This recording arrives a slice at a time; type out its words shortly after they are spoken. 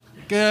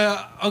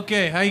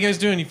Okay, how you guys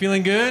doing? You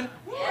feeling good?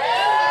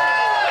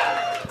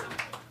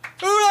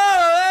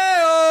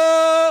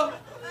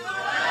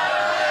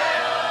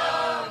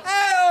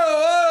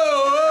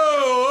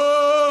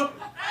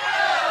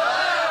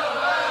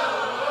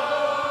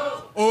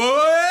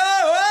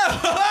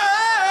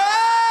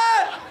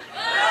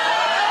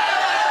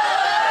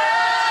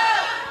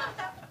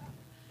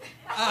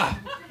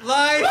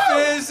 Life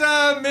is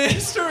a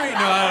mystery. No,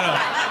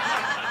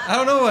 I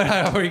don't know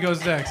where he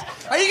goes next.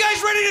 Are you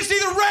guys ready to see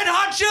the Red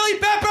Hot Chili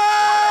Peppers?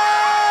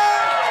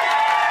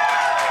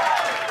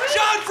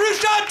 John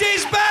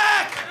Frusciante's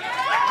back.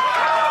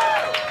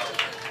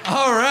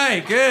 All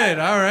right, good.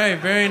 All right,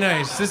 very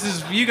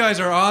nice. You guys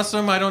are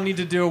awesome. I don't need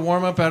to do a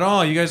warm up at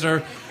all. You guys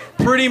are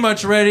pretty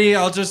much ready.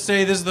 I'll just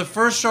say this is the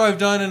first show I've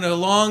done in a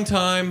long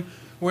time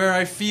where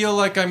I feel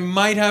like I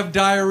might have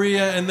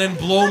diarrhea and then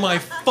blow my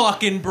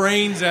fucking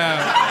brains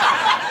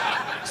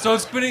out. So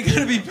it's going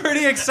to be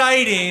pretty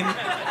exciting.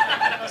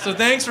 So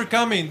thanks for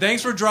coming.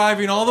 Thanks for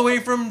driving all the way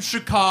from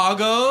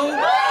Chicago.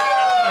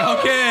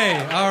 Okay,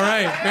 all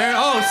right.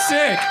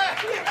 Sick.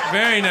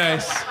 Very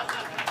nice.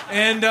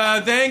 And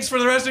thanks for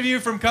the rest of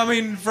you from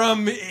coming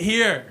from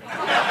here.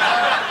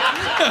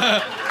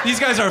 These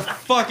guys are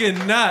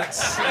fucking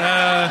nuts.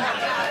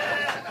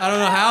 I don't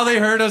know how they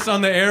heard us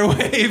on the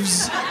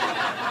airwaves.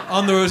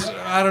 On those,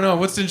 I don't know,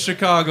 what's in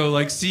Chicago?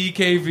 Like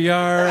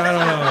CKVR? I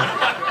don't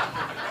know.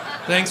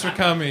 Thanks for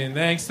coming.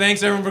 Thanks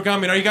everyone for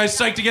coming. Are you guys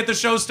psyched to get the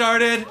show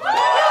started?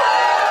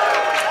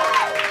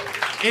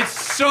 It's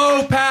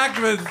so packed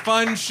with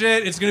fun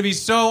shit. It's going to be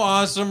so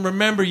awesome.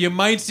 Remember, you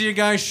might see a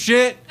guy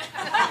shit.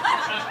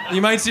 You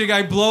might see a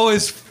guy blow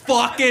his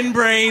fucking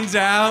brains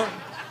out.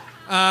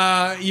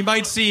 You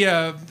might see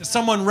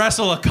someone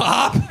wrestle a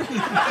cop.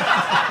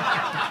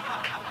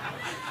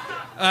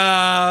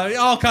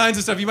 All kinds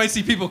of stuff. You might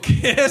see people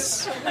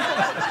kiss.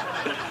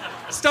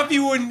 Stuff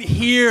you wouldn't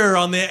hear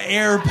on the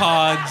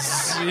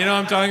AirPods. You know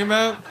what I'm talking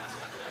about?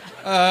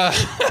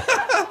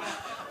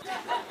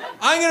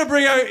 I'm going to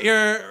bring out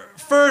your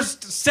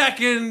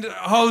second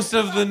host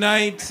of the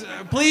night.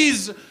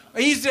 Please,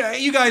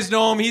 you guys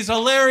know him. He's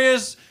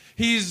hilarious.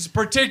 He's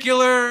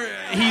particular.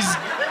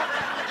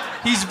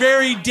 He's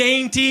very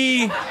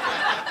dainty.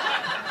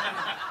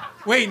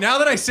 Wait, now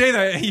that I say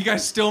that, you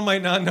guys still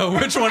might not know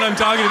which one I'm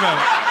talking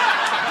about.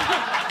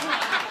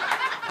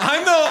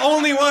 I'm the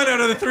only one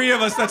out of the three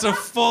of us that's a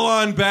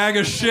full-on bag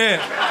of shit.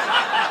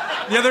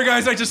 The other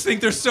guys, I just think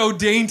they're so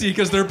dainty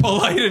because they're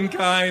polite and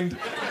kind.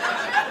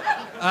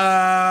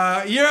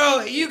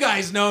 You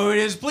guys know who it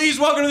is. Please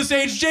welcome to the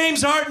stage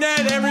James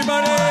Hartnett,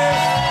 everybody.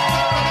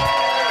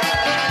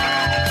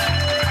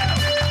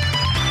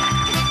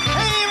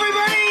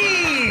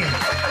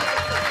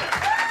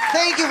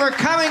 Thank you for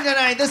coming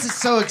tonight. This is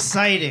so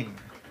exciting.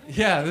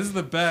 Yeah, this is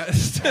the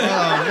best. Oh,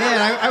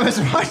 man, I was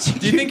watching you.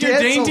 Do you think you're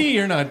dainty?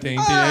 You're not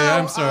dainty.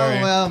 I'm sorry.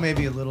 Oh, well,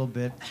 maybe a little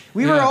bit.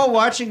 We were all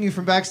watching you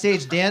from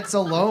backstage dance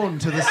alone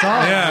to the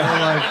song. Yeah. We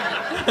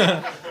were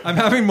like... I'm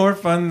having more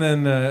fun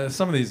than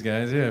some of these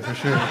guys, yeah, for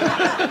sure.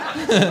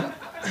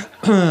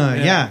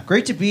 Yeah,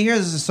 great to be here.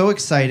 This is so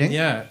exciting.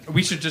 Yeah,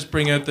 we should just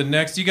bring out the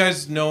next. You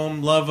guys know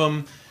him, love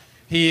him.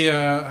 He,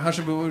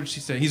 what would she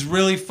say? He's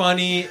really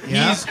funny.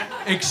 Yeah. He's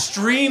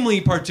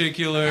extremely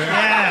particular.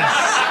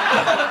 Yes.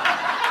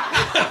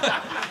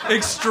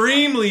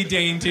 Extremely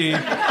dainty.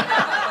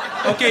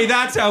 Okay,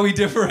 that's how we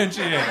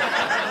differentiate.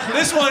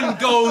 This one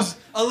goes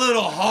a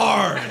little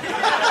hard.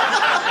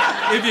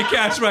 If you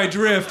catch my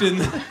drift.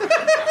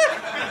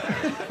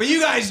 But you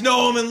guys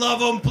know him and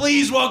love him.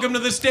 Please welcome to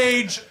the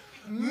stage,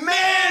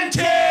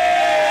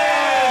 Mantis!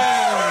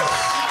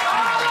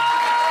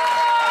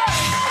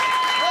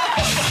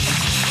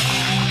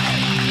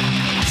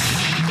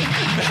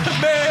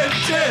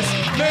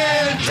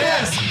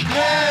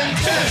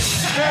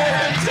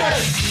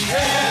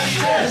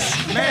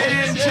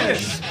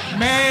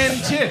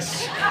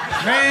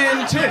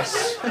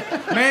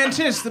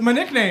 Mantis! My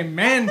nickname,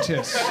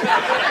 Mantis.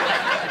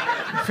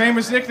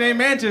 Famous nickname,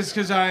 Mantis,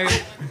 because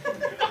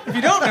if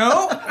you don't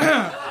know,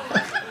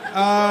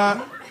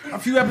 a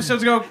few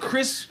episodes ago,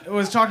 Chris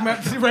was talking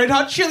about the Red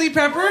Hot Chili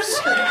Peppers.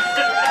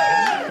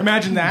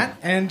 Imagine that.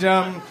 And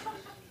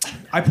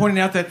I pointed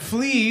out that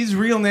Flea's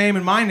real name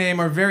and my name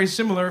are very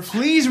similar.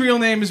 Flea's real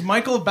name is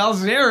Michael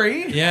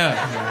Balzeri. Yeah.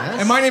 Yes.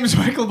 And my name is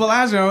Michael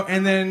Balazzo.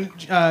 And then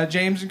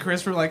James and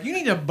Chris were like, you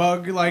need a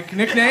bug-like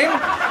nickname.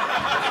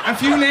 A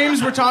few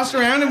names were tossed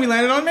around and we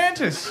landed on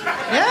Mantis.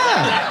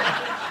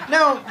 Yeah.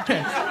 Now,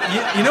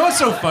 you know what's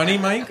so funny,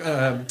 Mike?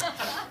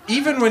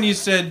 Even when you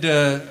said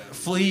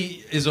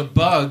flea is a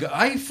bug,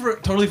 I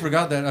totally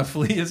forgot that a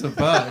flea is a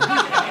bug.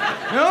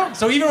 No?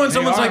 So even when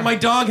someone's like, my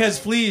dog has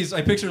fleas,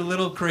 I picture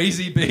little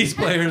crazy bass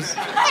players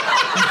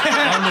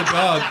on the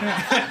dog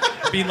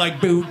being like,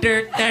 boo,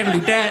 dirt,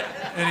 that.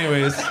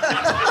 Anyways.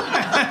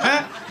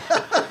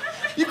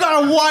 You've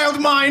got a wild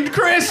mind,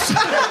 Chris.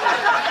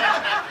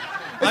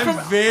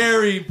 I'm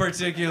very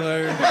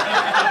particular.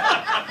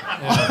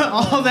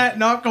 All that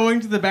not going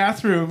to the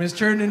bathroom has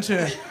turned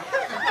into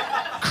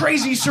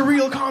crazy,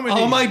 surreal comedy.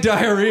 All my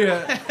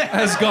diarrhea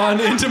has gone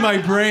into my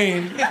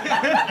brain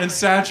and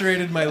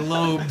saturated my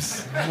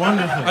lobes.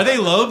 Wonderful. Are they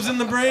lobes in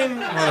the brain?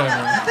 Whatever.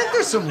 I think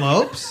there's some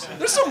lopes.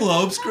 There's some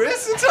lobes,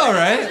 Chris. It's all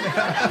right.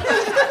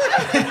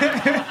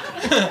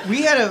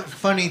 We had a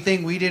funny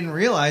thing we didn't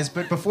realize,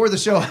 but before the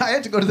show, I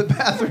had to go to the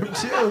bathroom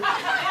too,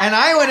 and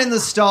I went in the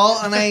stall,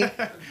 and I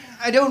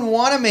don't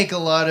want to make a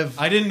lot of.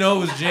 I didn't know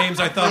it was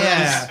James. I thought it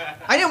was.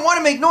 I didn't want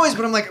to make noise,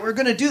 but I'm like, we're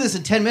gonna do this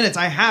in 10 minutes.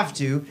 I have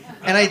to,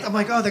 and I'm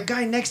like, oh, the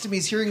guy next to me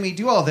is hearing me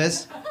do all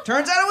this.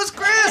 Turns out it was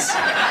Chris.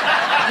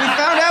 We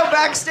found out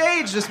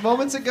backstage just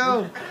moments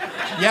ago.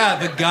 Yeah,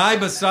 the guy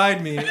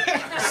beside me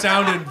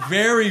sounded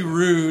very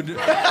rude,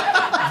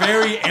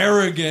 very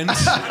arrogant,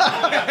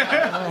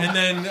 and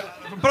then,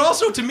 but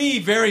also to me,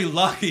 very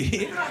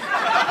lucky.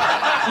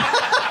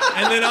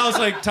 And then I was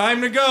like,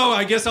 time to go.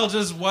 I guess I'll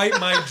just wipe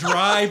my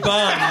dry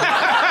bum.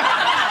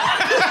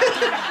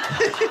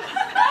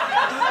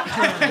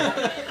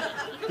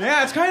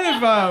 Yeah, it's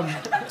kind of,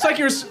 it's like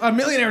you're a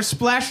millionaire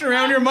splashing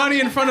around your money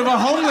in front of a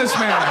homeless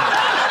man.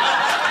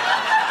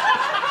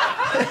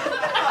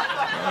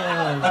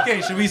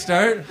 Okay, should we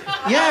start?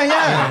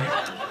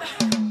 Yeah.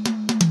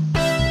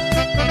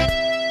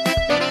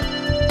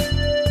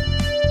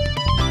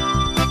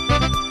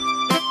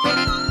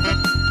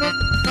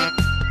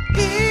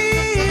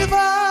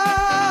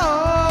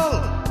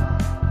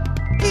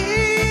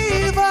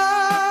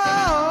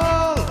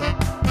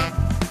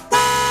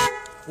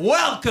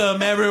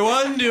 Welcome,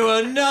 everyone, to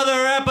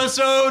another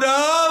episode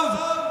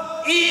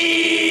of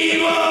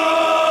Evil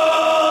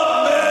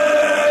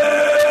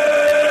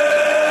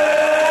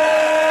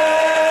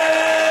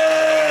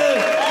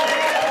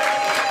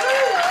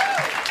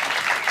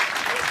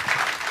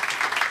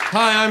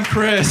Hi, I'm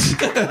Chris.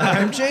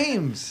 I'm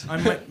James.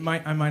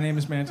 My name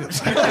is Mantis.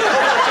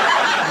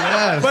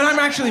 Yes. But I'm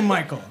actually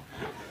Michael.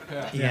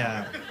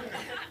 Yeah.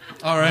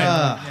 All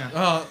right.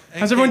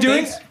 How's everyone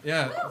doing? Thanks.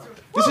 Yeah.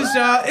 This is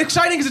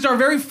exciting because it's our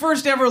very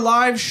first ever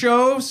live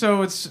show,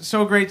 so it's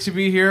so great to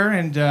be here,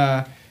 and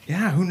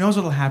who knows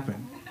what'll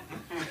happen.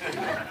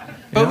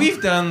 But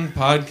we've done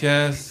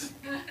podcasts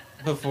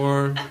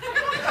before.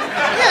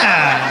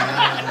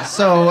 Yeah.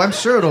 So I'm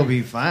sure it'll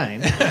be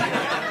fine.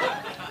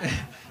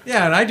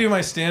 Yeah, and I do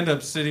my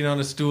stand-up sitting on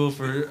a stool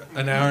for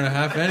an hour and a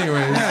half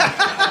anyways.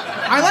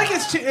 I like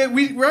it.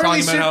 We're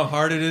Talking about how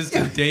hard it is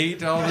to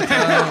date all the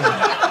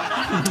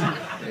time.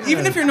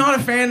 Even if you're not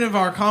a fan of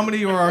our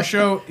comedy or our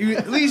show,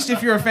 at least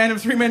if you're a fan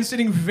of three men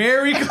sitting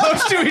very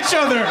close to each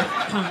other.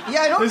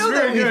 Yeah, I don't know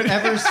that we've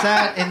ever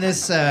sat in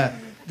this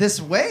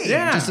way.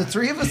 Yeah. Just the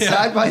three of us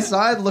side by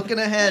side looking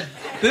ahead.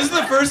 This is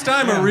the first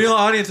time a real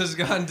audience has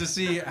gotten to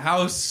see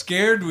how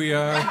scared we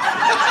are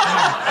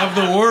of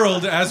the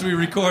world as we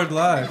record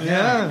live.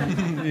 Yeah.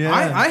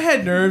 I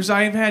had nerves.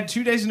 I've had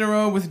 2 days in a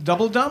row with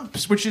double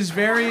dumps, which is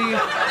very,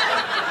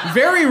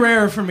 very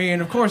rare for me.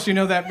 And of course, you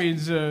know that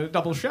means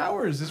double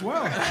showers as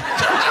well.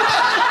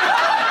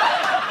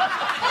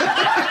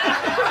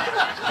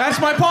 That's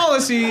my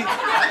policy.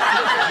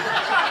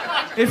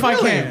 If I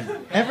can.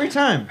 Every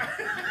time.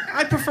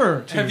 I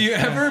prefer to. Have you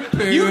ever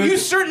pooed? You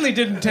certainly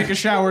didn't take a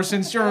shower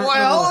since your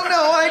Well,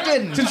 no, I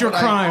didn't. since your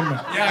crime.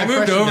 Yeah, I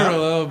moved over a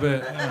little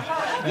bit.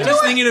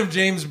 Just thinking of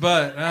James'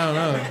 butt. I don't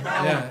know.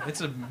 Yeah,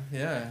 it's a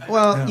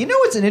Well, you know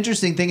what's an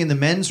interesting thing in the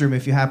men's room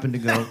if you happen to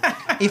go?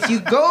 If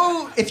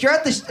you're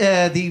at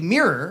the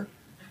mirror,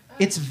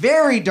 it's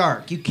very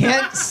dark. You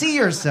can't see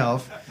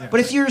yourself. But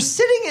if you're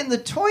sitting in the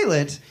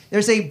toilet,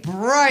 there's a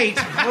bright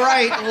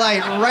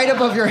light right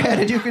above your head,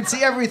 and you can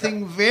see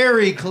everything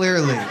very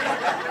clearly.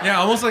 Yeah,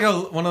 almost like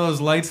one of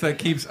those lights that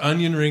keeps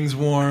onion rings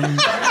warm.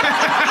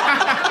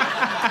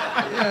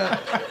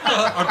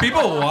 Are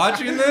people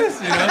watching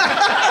this? You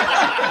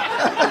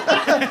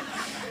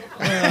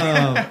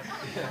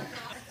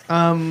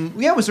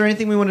know? Was there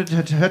anything we wanted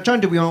to touch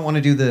on? Do we want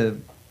to do the...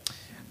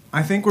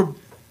 I think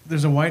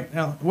there's a white...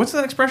 what's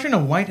that expression?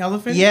 A white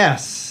elephant?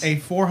 Yes. A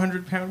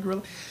 400-pound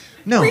gorilla?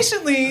 No.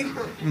 Recently...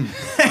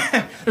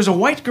 there's a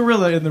white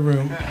gorilla in the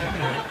room.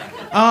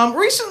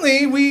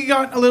 Recently, we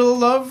got a little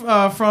love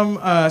from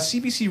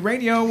CBC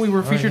Radio. We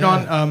were featured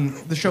on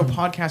the show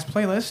Podcast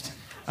Playlist,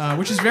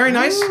 which is very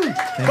nice.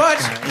 But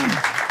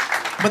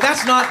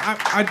that's not...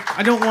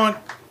 I don't want,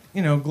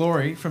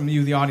 glory from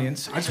you, the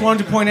audience. I just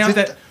wanted to point out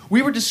that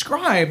we were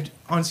described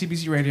on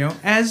CBC Radio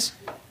as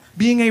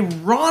being a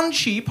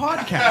raunchy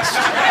podcast.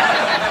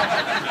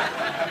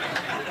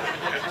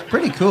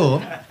 Pretty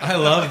cool. I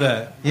love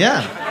that.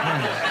 Yeah.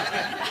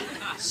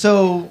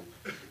 So...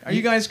 Are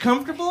you guys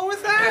comfortable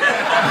with that?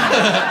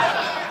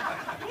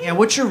 Yeah,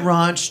 what's your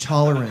raunch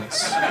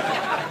tolerance?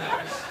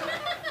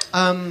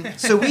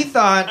 So we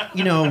thought,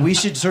 we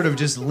should sort of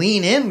just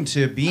lean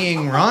into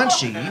being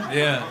raunchy.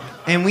 Yeah.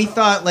 And we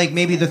thought,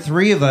 maybe the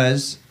three of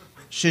us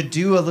should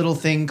do a little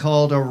thing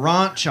called a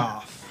raunch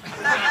off.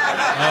 Oh,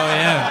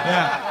 yeah.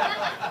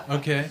 Yeah.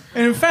 Okay.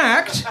 And in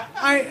fact,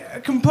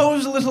 I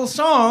composed a little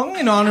song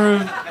in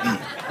honor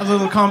of a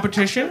little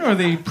competition, or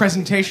the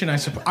presentation, I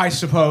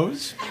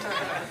suppose.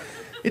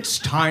 It's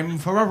time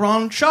for a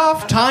raunch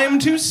off, time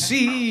to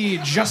see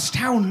just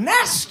how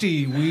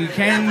nasty we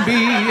can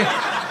be.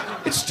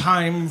 It's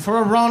time for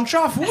a raunch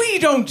off, we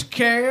don't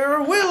care,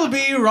 we'll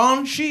be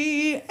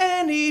raunchy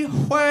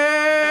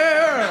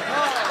anywhere.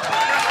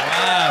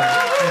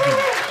 Wow.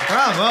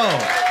 Bravo.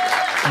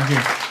 Thank you.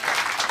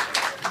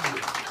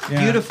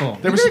 Yeah. Beautiful.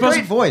 There You was got a supposed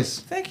great voice.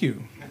 Thank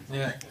you.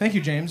 Yeah. Thank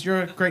you, James.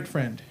 You're a great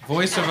friend.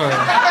 Voice of a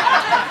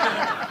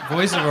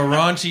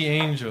raunchy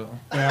angel.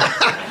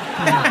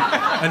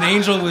 Yeah. An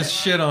angel with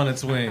shit on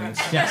its wings.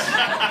 Yes.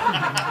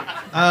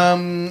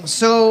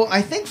 So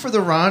I think for the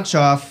raunch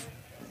off,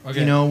 Okay.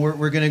 you know,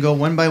 we're going to go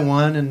one by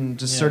one and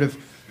just sort of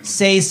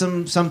say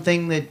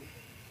something that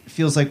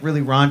feels like really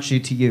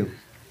raunchy to you.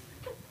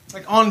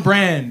 Like on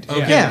brand.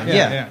 Okay.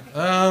 Yeah.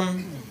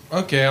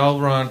 Okay, I'll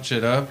raunch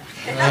it up.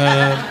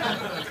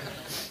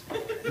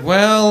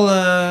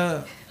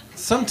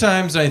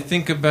 Sometimes I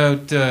think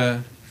about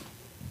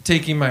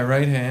taking my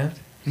right hand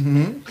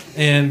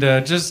and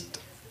just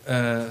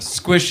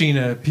squishing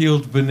a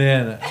peeled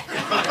banana.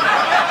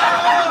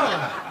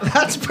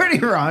 That's pretty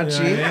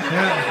raunchy.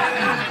 Yeah.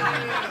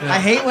 I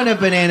hate when a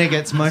banana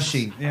gets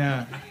mushy.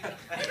 Yeah.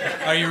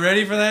 Are you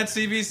ready for that,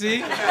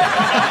 CBC?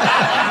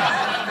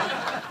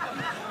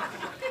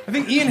 I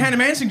think Ian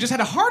Hannah-Mansing just had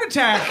a heart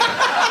attack.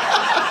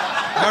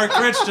 Mark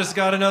Rich just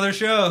got another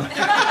show.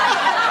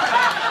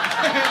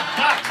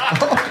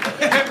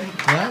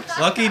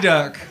 Lucky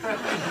duck.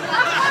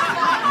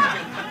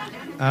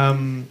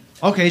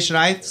 Okay, should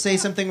I say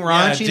something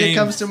raunchy that James-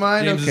 comes to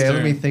mind? James' Okay, let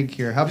turn. me think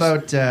here. How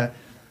about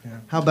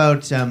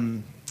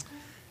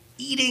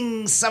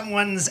eating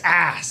someone's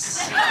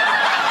ass? All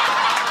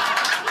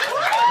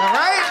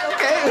right,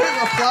 okay.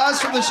 Applause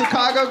from the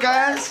Chicago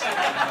guys.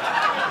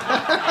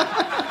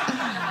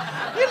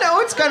 You know,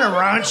 it's kind of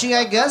raunchy,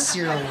 I guess.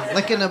 You're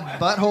licking a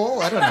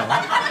butthole. I don't know.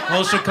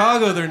 Well,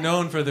 Chicago, they're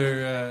known for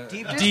their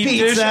Deep deep dish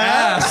dish pizza.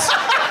 ass.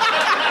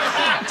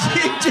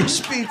 Deep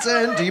dish pizza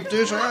and deep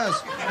dish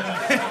ass.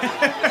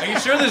 Are you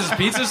sure this is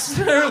pizza,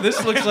 sir?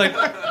 This looks like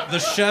the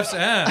chef's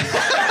ass.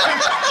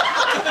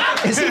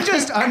 Is he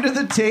just under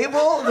the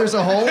table? There's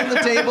a hole in the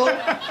table.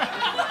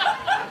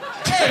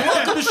 Hey,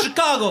 welcome to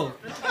Chicago.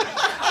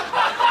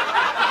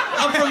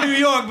 I'm from New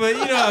York, but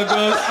you know how it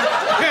goes.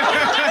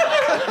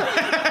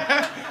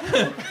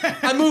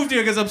 I moved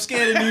here because I'm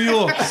scared of New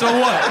York. So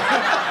what?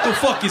 Go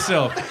fuck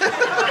yourself.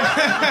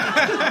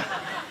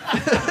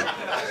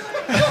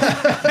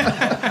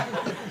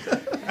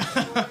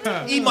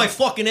 Eat my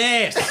fucking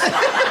ass.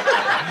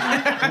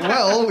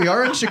 Well, we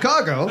are in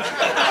Chicago. You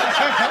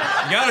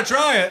gotta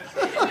try it.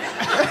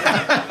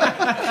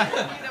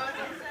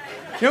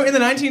 You know, in the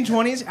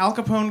 1920s, Al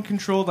Capone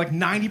controlled like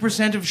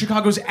 90% of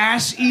Chicago's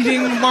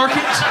ass-eating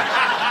market.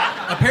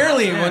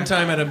 Apparently, one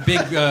time at a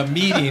big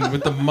meeting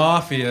with the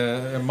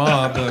mafia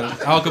mob,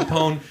 Al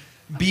Capone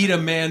beat a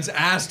man's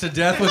ass to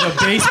death with a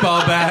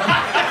baseball bat.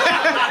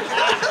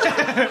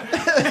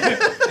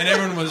 And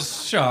everyone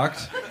was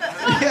shocked.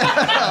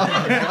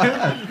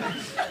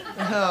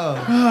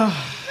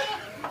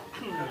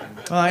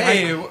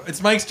 Hey,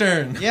 it's Mike's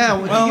turn. Yeah,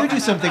 well, you do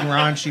something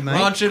raunchy, Mike.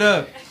 Launch it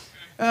up.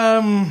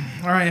 All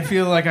right, I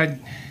feel like it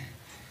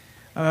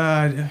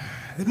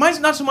might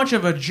not so much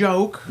of a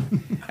joke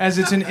as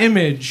it's an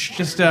image.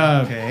 Just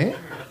Okay.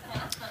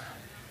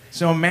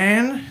 So a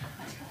man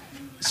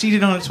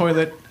seated on a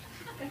toilet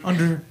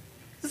under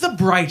the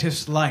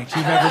brightest light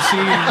you've ever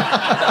seen,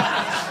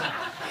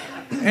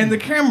 and the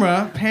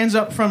camera pans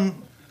up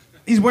from.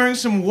 He's wearing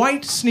some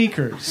white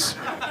sneakers,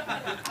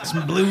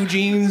 some blue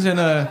jeans, and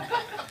a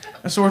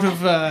sort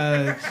of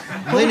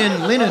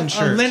Linen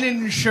shirt. a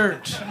linen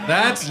shirt.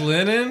 That's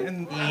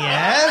linen?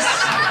 Yes.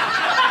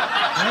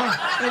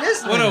 It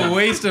is What linen. a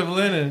waste of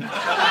linen.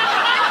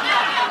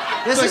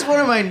 This is one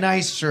of my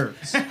nice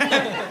shirts.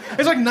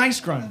 It's like nice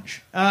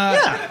grunge.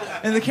 Yeah.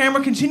 And the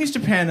camera continues to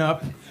pan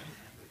up,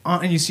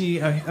 and you see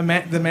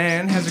the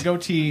man has a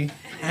goatee,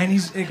 and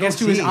it gets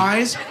to his Goatee.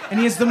 eyes, and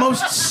he has the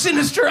most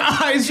sinister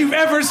eyes you've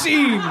ever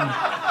seen.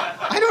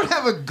 I don't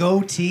have a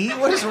goatee.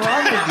 What is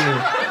wrong with you?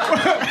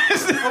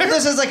 Oh,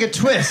 this is like a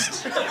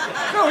twist.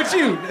 No, it's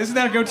you. Isn't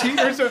that a goatee?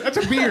 Or that's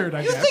a beard,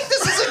 I You guess. think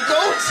this is a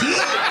goatee?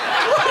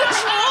 What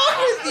is wrong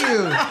with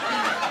you?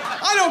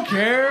 I don't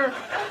care.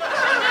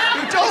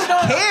 You don't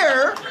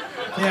care?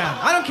 Yeah,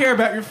 I don't care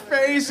about your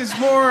face. It's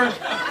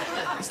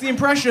the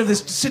impression of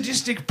this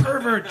sadistic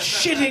pervert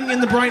shitting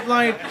in the bright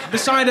light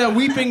beside a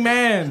weeping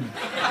man.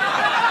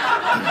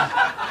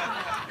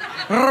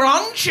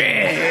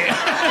 Raunchy.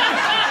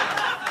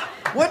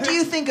 What do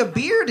you think a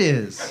beard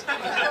is?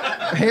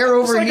 Hair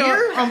over It's like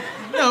here?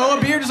 No,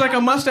 a beard is like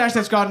a mustache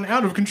that's gotten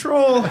out of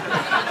control. All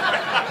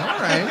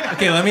right.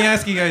 Okay, let me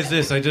ask you guys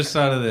this. I just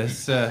thought of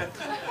this.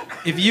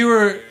 If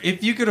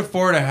you could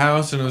afford a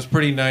house and it was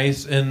pretty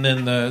nice, and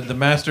then the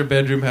master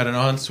bedroom had an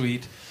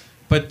ensuite,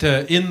 but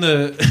in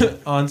the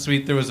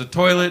ensuite there was a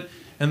toilet,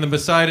 and then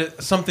beside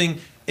it something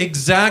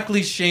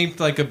exactly shaped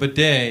like a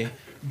bidet,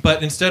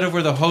 but instead of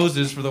where the hose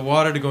is for the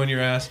water to go in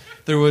your ass,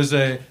 there was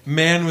a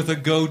man with a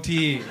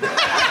goatee.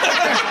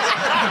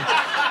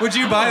 Would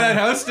you buy that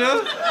house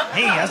still?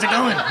 Hey, how's it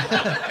going?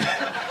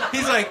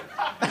 like,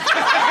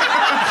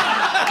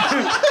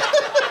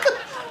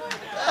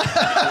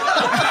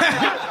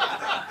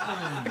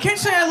 I can't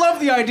say I love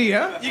the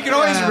idea. you can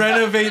always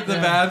renovate the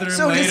bathroom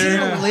So does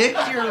later. he lick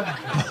your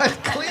butt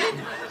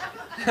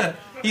clean?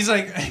 He's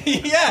like,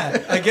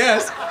 yeah, I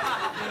guess.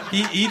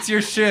 He eats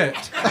your shit.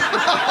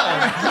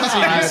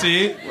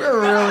 CBC.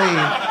 We're really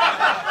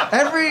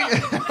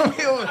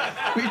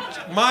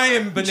My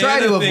try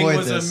to banana thing avoid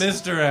was this. a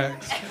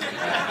misdirect.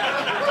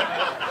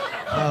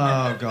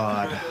 Oh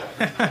God.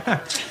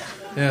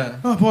 Yeah.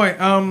 Oh boy.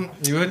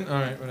 You wouldn't? All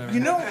right, whatever. You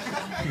know.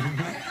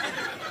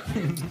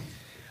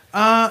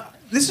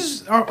 This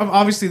is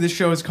obviously this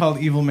show is called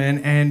Evil Men,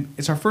 and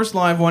it's our first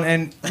live one.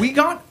 And we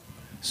got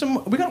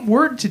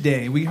word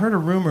today. We heard a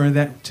rumor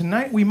that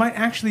tonight we might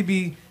actually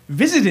be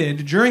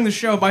visited during the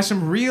show by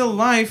some real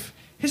life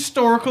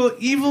historical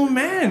evil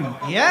men.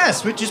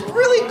 Yes, which is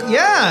really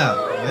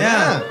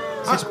yeah.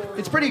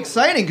 It's pretty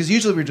exciting because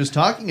usually we're just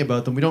talking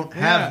about them. We don't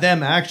have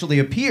them actually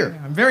appear.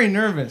 I'm very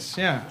nervous.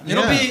 Yeah.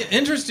 It'll be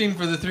interesting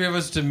for the three of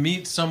us to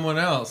meet someone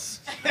else.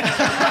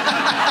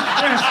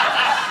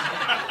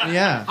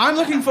 Yeah. I'm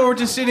looking forward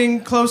to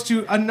sitting close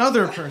to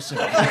another person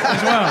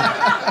as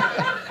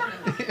well.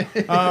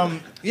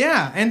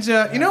 And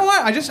you know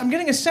what? I'm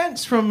getting a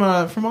sense from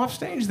off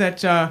stage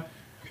that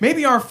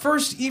maybe our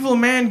first evil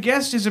man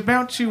guest is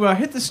about to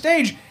hit the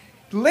stage.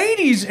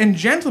 Ladies and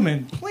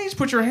gentlemen, please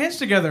put your hands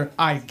together,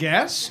 I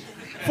guess,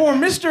 for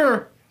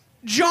Mr.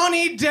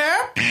 Johnny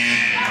Depp.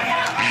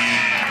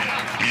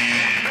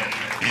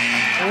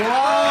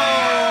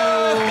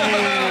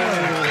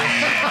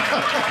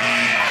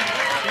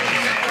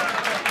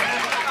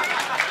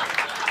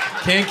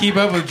 Can't keep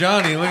up with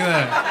Johnny. Look at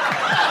that.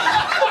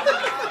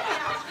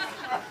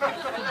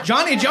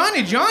 Johnny.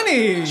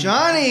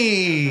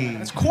 Johnny.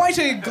 It's quite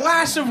a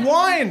glass of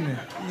wine.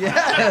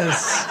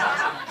 Yes.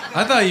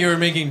 I thought you were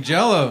making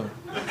Jell-O.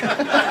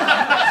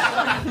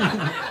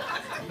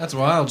 That's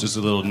wild. Just a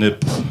little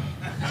nip.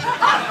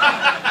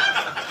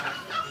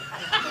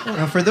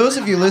 Now, for those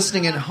of you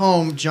listening at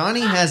home, Johnny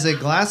has a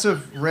glass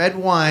of red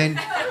wine,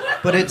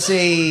 but it's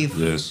a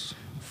Yes.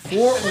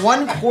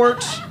 1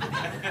 quart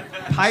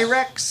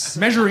Pyrex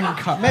Measuring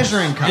cup. It's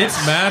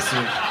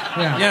massive.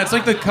 Yeah, it's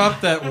like the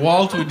cup that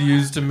Walt would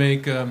use to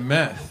make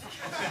meth.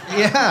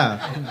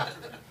 Yeah.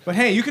 But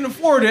hey, you can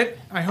afford it,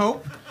 I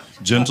hope.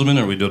 Gentlemen,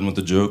 are we done with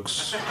the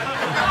jokes?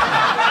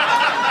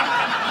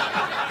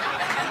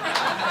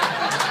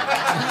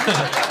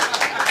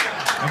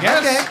 I guess.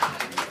 Okay.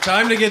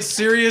 Time to get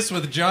serious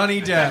with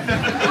Johnny Depp.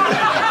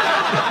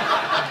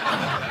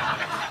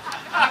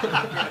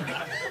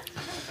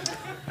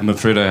 I'm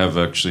afraid I have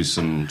actually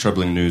some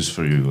troubling news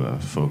for you,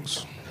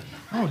 folks.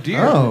 Oh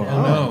dear. Oh,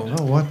 no.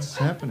 no. What's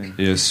happening?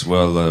 Yes,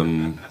 well,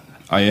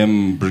 I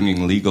am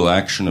bringing legal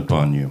action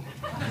upon you.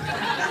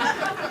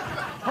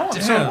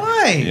 So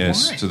why?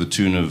 Yes, Why? to the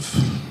tune of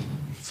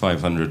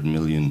 $500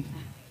 million.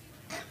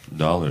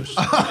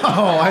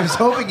 Oh, I was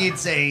hoping you'd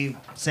say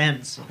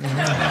cents.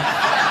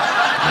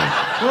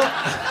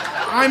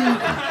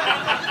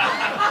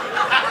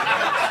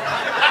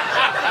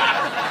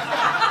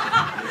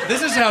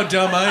 This is how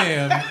dumb I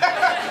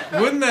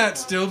am. Wouldn't that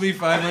still be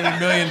 $500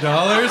 million?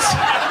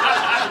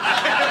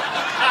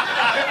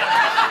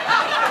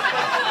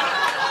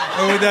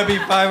 Or would that be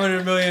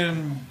 500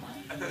 million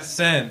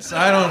cents?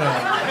 I don't know.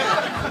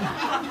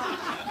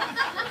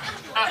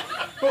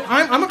 Well,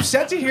 I'm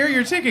upset to hear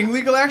you're taking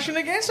legal action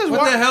against us.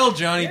 What Why- the hell,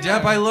 Johnny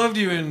Depp? I loved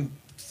you in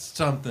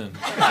something.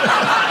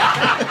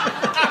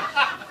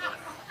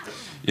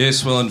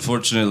 Yes, well,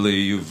 unfortunately,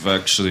 you've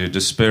actually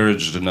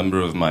disparaged a number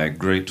of my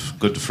good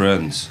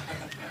friends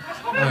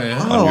Oh,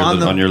 yeah?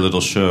 on your little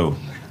show.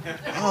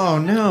 Oh,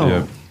 no.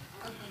 Yeah.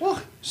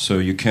 So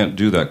you can't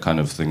do that kind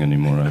of thing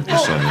anymore, I've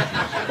decided.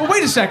 Well,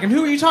 wait a second.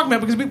 Who are you talking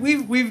about? Because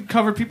we've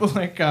covered people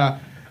like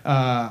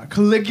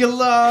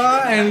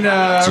Caligula and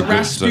That's a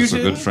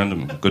Rasputin.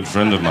 good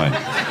friend of mine.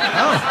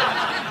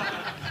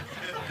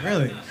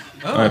 Really?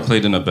 I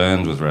played in a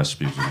band with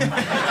Rasputin.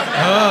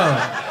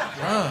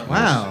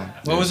 Wow.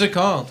 What was it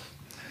called?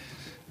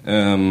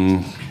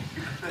 Viper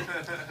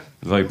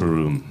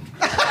Room.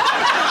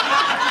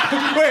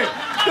 Wait.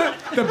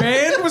 The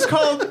band was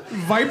called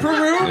Viper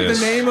Room, Yes.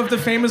 the name of the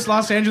famous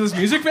Los Angeles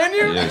music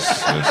venue?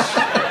 Yes.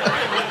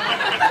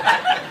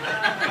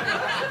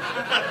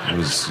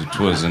 It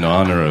was in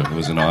honor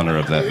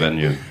of that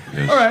venue.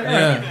 Yes. All right.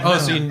 Yeah. Oh,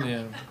 see,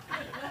 yeah.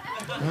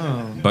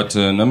 But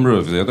a number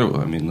of the other.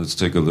 Let's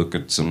take a look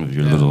at some of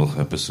your little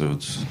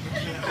episodes.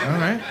 All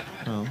right.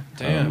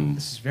 Damn.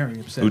 This is very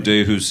upsetting.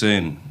 Uday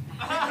Hussein,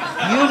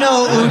 You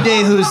know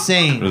Uday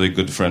Hussein. really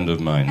good friend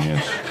of mine.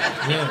 Yes.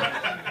 Yeah.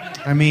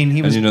 I mean, he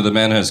And was... the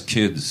man has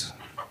kids.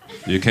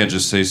 You can't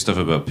just say stuff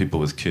about people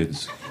with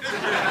kids.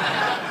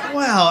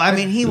 Well, I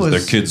mean, he 'Cause was...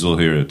 their kids will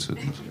hear it.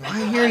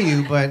 I hear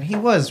you, but he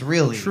was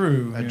really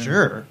True, a yeah.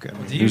 jerk. I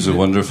mean, He was a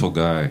wonderful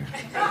guy.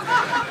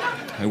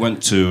 I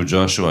went to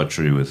Joshua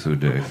Tree with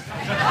Uday.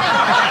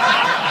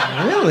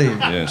 really?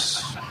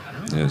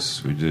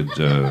 Yes, we did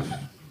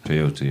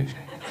peyote.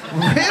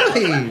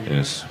 Really?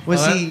 Yes.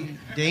 Was Well, he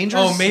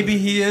dangerous? Oh, maybe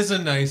he is a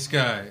nice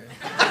guy.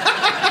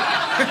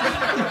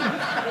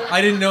 I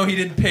didn't know he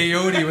did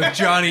peyote with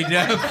Johnny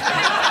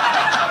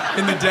Depp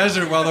in the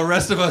desert while the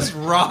rest of us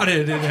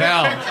rotted in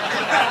hell.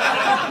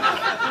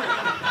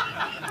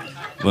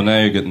 Well, now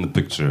you're getting the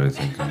picture, I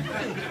think.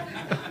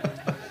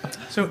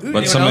 So,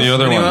 But some of the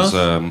other Anyone ones,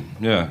 else?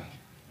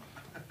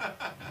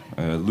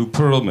 Lou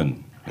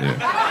Pearlman. Yeah.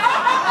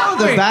 Oh,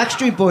 the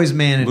Backstreet Boys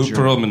manager. Lou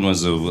Pearlman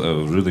was a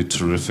really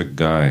terrific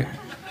guy.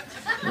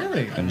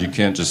 really? And you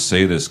can't just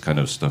say this kind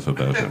of stuff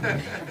about him.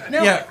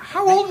 Now, Yeah.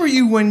 how old were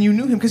you when you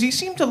knew him? Because he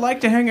seemed to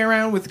like to hang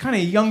around with kind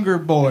of younger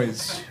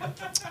boys.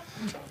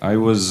 I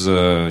was,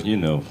 I've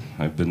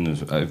been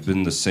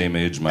the same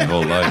age my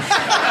whole life.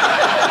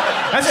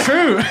 That's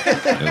true.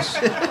 Yes.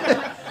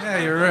 Yeah,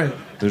 you're right.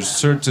 There's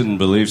certain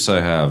beliefs I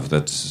have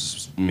that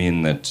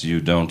mean that you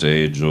don't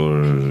age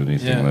or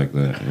anything Yeah. like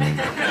that.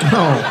 Yeah.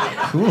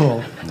 Oh,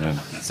 cool. Yeah.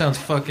 Sounds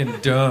fucking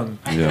dumb.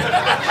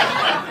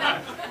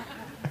 Yeah.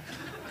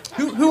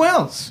 Who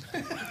else?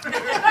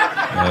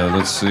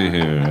 Let's see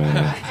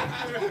here.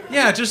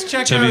 Yeah, just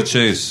check Chevy out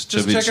Chase.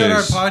 Just Chevy check out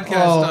our Chase.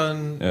 podcast Oh.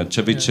 on. Yeah,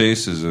 Chevy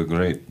Chase is a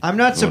great. I'm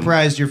not one.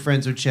 surprised you're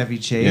friends with Chevy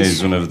Yeah, Chase.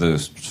 he's one of the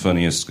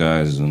funniest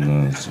guys in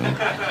the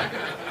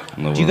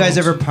Do you guys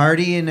world. ever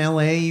party in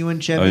L.A., you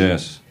and Chevy? Oh,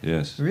 yes,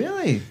 yes.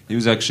 Really? He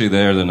was actually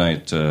there the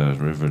night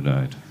River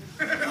died.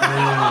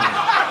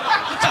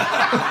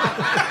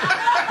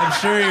 I'm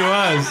sure he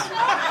was.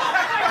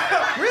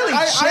 Really?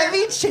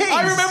 Chevy Chase?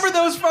 I remember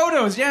those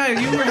photos. Yeah,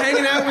 you were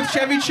hanging out with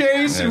Chevy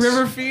Chase and Yes.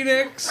 River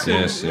Phoenix.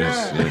 Yes, and-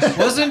 yes, yeah. yes.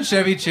 Wasn't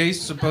Chevy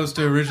Chase supposed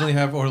to originally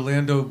have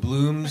Orlando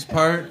Bloom's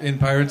part in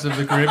Pirates of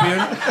the Caribbean?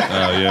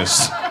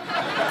 Yes.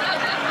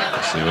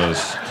 Yes, he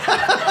was.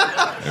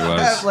 He Have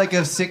was. like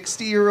a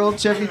 60-year-old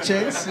Chevy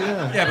Chase?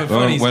 Yeah. Yeah, but Well,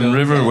 funny when still.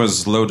 River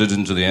was loaded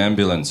into the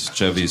ambulance,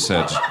 Chevy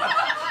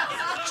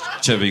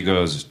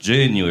goes,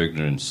 "Jane, you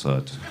ignorant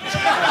slut,"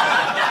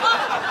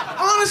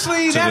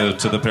 Honestly,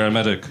 to the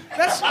paramedic.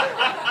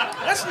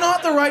 that's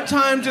not the right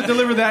time to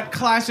deliver that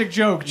classic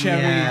joke,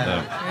 Chevy.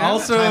 Yeah.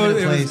 Also, Time and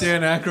it was place.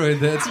 Dan Aykroyd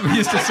that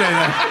used to say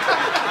that.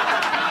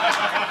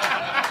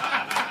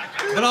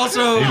 But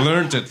also, He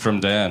learned it from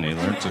Dan. He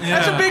learned it.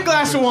 That's a big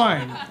glass of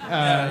wine.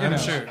 I'm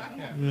sure.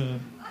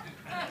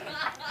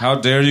 How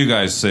dare you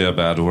guys say a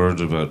bad word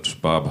about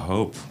Bob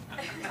Hope?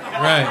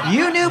 Right.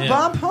 You knew Yeah.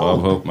 Bob Hope?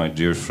 Bob Hope, my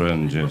dear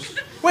friend, yes.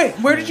 Wait,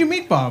 where did you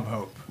meet Bob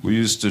Hope? We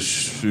used to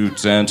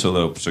shoot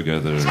antelope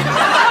together in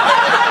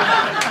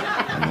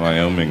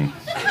Wyoming.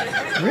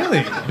 Really?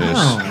 Yes.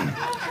 Oh.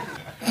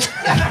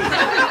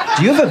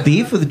 Do you have a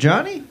beef with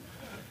Johnny?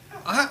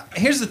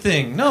 Here's the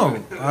thing.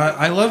 No,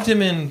 I loved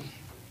him in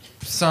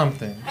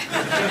something.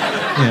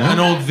 Yeah. An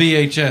old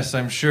VHS,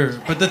 I'm sure.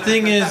 But the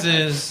thing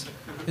is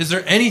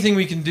there anything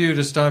we can do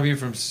to stop you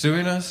from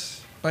suing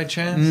us by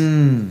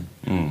chance?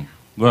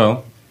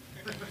 Well,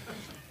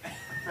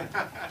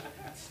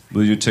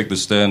 will you take the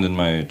stand in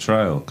my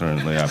trial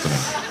currently happening?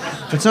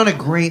 It's not a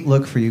great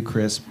look for you,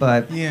 Chris,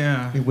 but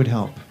Yeah. it would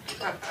help.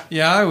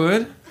 Yeah, I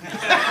would.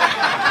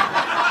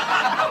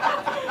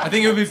 I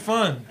think it would be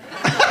fun.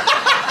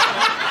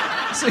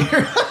 So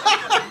you're...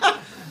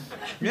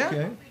 Yeah.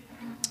 Okay.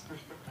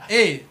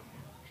 Hey,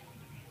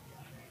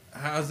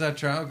 how's that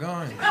trial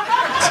going?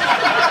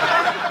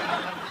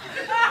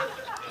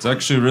 It's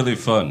actually really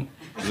fun.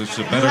 It's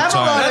a better have a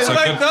lot time. of- It's a, That's what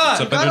I good, thought.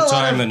 it's a Got a better lot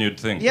time of- than you'd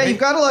think. Yeah, you've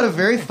got a lot of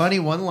very funny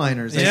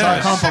one-liners. I saw a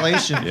Yes.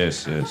 compilation.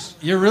 Yes, yes.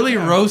 You're really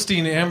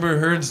roasting Amber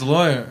Heard's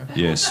lawyer.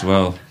 Yes,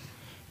 well,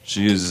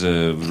 she is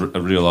a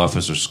real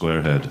officer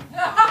squarehead.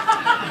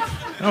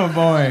 Oh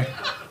boy.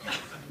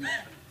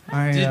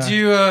 Did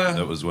you,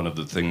 That was one of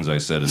the things I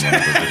said in one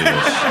of the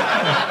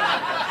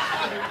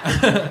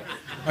videos.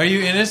 are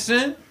you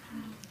innocent?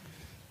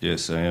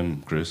 Yes, I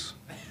am, Chris.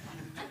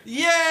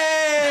 Yay!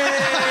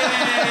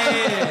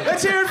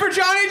 Let's hear it for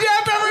Johnny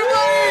Depp,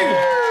 everybody!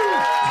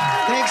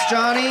 Thanks,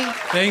 Johnny.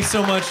 Thanks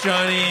so much,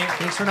 Johnny.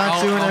 Thanks for not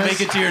I'll suing us.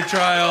 make it to your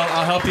trial.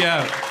 I'll help you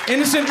out.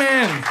 Innocent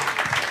man.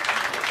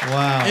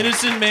 Wow.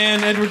 Innocent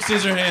man, Edward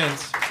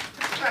Scissorhands.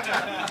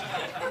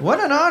 What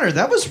an honor.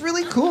 That was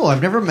really cool.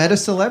 I've never met a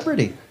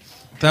celebrity.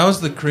 That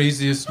was the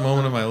craziest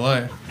moment of my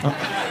life.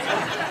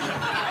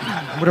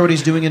 I wonder what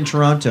he's doing in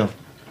Toronto.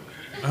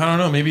 I don't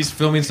know. Maybe he's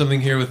filming something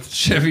here with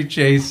Chevy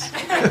Chase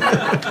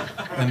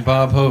and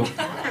Bob Hope.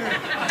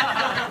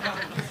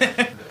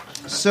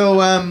 So,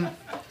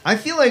 I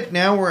feel like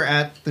now we're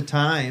at the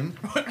time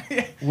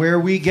where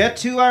we get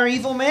to our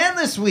evil man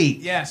this week.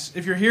 Yes,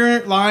 if you're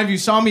here live, you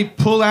saw me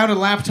pull out a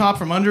laptop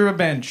from under a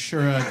bench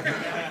or a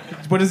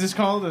what is this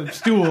called? A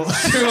stool.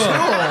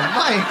 Oh,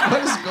 Mike,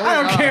 what is going I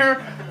don't on? care.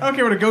 I don't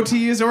care what a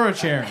goatee is or a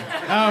chair.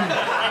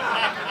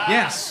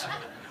 Yes.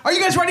 Are you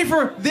guys ready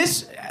for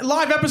this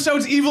live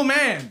episode's Evil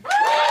Man?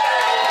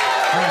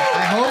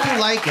 I hope you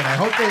like it. I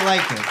hope they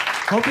like it.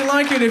 Hope you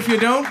like it. If you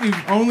don't,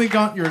 you've only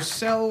got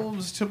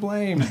yourselves to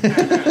blame.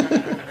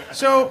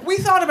 So we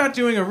thought about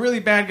doing a really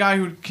bad guy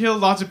who'd killed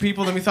lots of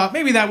people, then we thought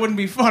maybe that wouldn't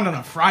be fun on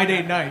a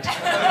Friday night.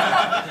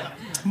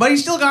 But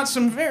he's still got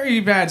some very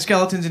bad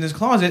skeletons in his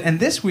closet, and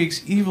this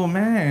week's Evil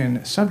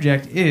Man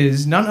subject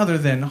is none other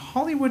than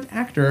Hollywood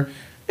actor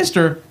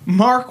Mr.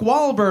 Mark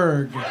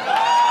Wahlberg.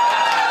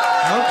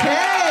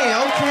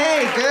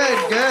 Okay,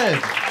 good.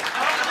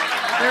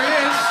 There he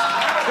is.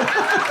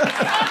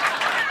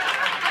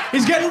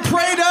 He's getting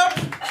prayed up.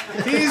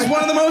 He's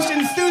one of the most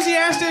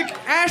enthusiastic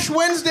Ash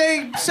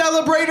Wednesday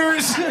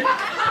celebrators. Is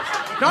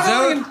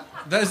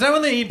that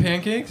when they eat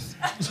pancakes?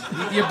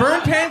 You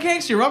burn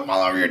pancakes, you rub them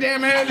all over your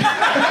damn head.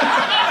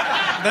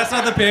 That's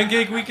not the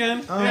pancake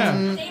weekend?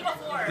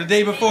 Yeah. The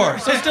day before.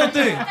 So still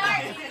thing.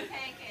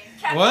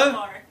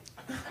 What?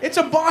 It's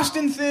a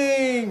Boston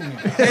thing.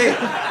 Hey,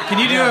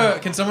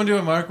 can someone do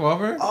a Mark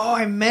Wahlberg? Oh,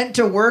 I meant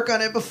to work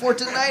on it before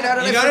tonight. How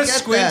did I You gotta forget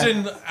squint that?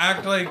 and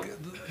act like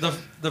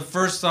the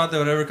first thought that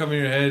would ever come in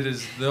your head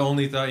is the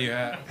only thought you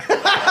have.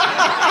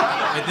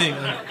 I think.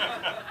 Like,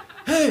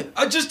 hey,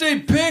 I just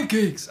ate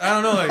pancakes. I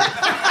don't know. Like,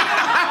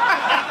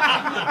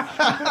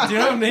 do you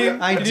know what I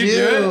mean? I Can do. you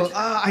do it?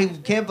 I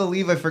can't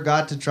believe I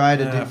forgot to try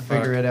to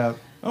figure it out.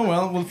 Oh,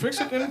 well, we'll fix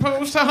it in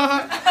post.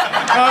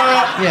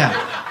 Yeah.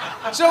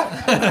 So,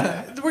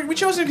 we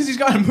chose him because he's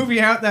got a movie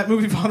out, that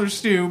movie Father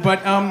Stew,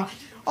 but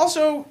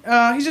also,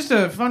 he's just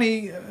a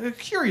funny,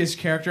 curious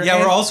character. Yeah,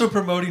 we're also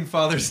promoting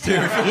Father's too.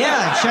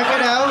 Yeah, check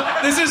it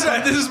out. This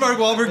is Mark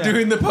Wahlberg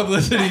doing the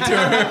publicity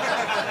tour.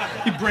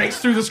 He breaks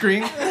through the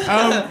screen.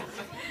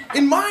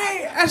 In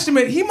my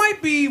estimate, he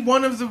might be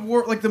one of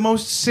the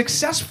most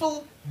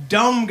successful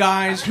dumb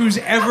guys who's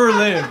ever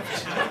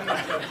lived.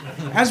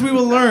 As we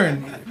will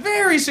learn,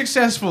 very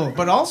successful,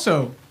 but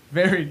also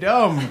very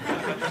dumb.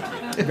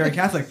 Very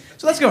Catholic.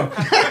 So let's go.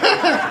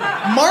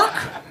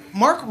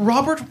 Mark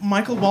Robert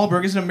Michael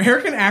Wahlberg is an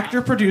American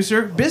actor,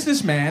 producer,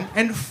 businessman,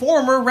 and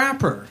former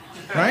rapper.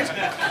 Right?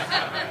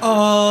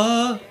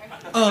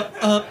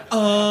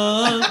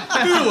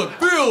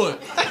 Feel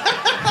it.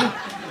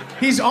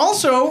 He's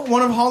also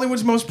one of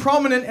Hollywood's most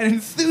prominent and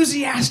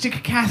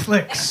enthusiastic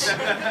Catholics.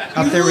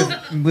 Up there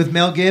with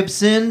Mel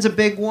Gibson's a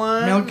big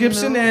one. Mel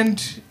Gibson and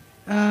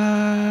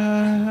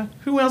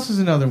who else is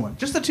another one?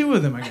 Just the two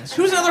of them, I guess.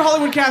 Who's another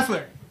Hollywood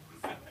Catholic?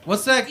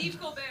 What's that?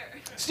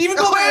 Stephen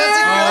Colbert.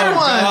 That's a good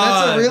one.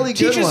 That's a really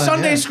good one. Teaches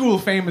Sunday yeah. school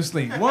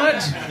famously. What?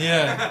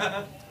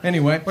 Yeah.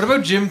 Anyway. What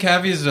about Jim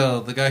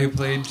Caviezel, the guy who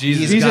played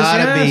Jesus? He's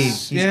gotta be.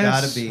 yes, He's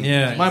yes. gotta be.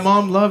 Yeah. My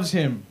mom loves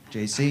him.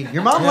 JC.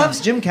 Your mom loves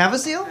Jim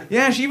Caviezel?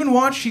 Yeah, she even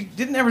watched, she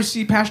didn't ever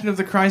see Passion of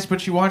the Christ, but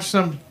she watched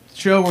some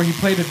show where he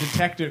played a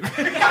detective.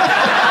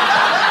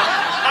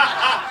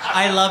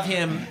 I love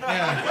him.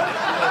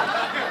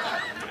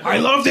 I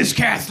love this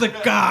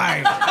Catholic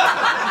guy.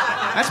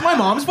 That's my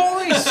mom's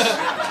voice.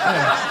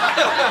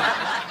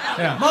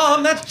 Yeah.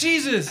 Mom, that's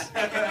Jesus.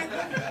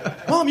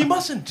 Mom, you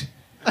mustn't.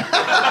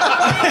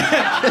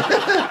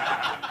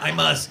 I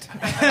must.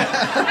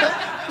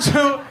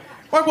 So,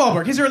 Mark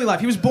Wahlberg, his early life.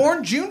 He was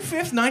born June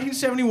 5th,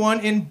 1971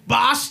 in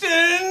Boston.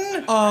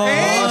 And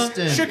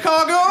Boston.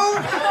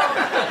 Chicago.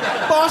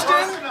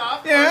 Boston.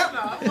 Yeah.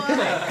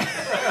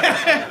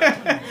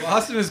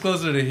 Boston is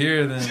closer to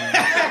here than Chicago,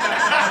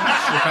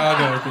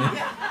 I think.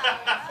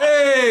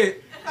 Hey!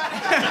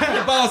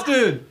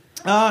 Boston!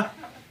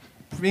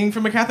 Being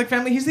from a Catholic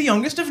family, he's the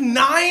youngest of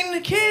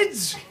 9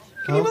 kids.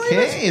 Can you believe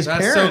it? His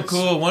That's parents. so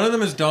cool. One of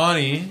them is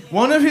Donnie.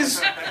 One of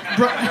his...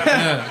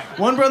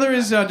 One brother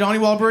is Donnie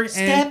Wahlberg.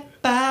 Step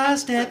by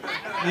step.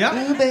 Yep.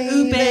 Ooh,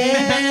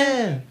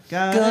 baby.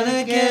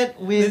 Gonna get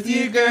with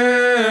you,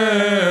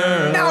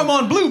 girl. Now I'm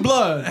on Blue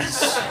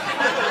Bloods.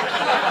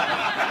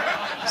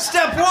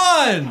 Step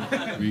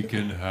 1! We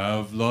can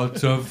have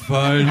lots of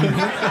fun.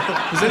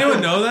 Does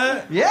anyone know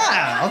that?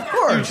 Yeah, of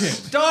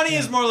course. Donnie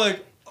is more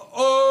like,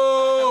 oh,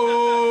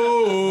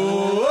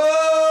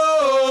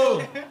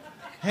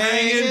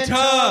 hanging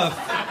tough.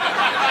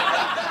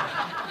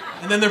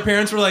 And then their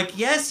parents were like,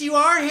 yes, you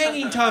are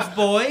hanging tough,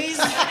 boys.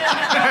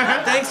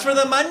 Thanks for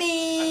the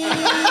money.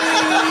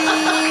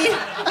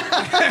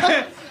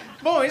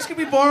 Boys, can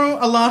we borrow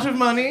a lot of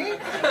money?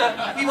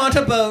 We want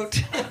a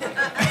boat.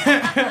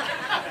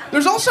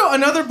 There's also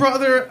another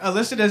brother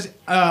listed as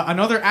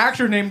another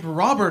actor named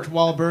Robert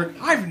Wahlberg.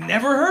 I've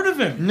never heard of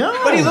him. No.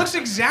 But he looks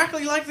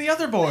exactly like the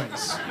other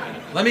boys.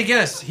 Let me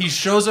guess. He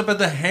shows up at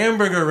the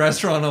hamburger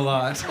restaurant a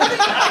lot.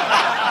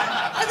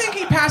 I think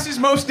he passes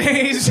most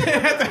days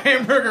at the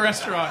hamburger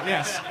restaurant,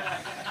 yes.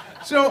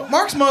 So,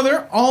 Mark's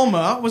mother,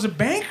 Alma, was a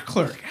bank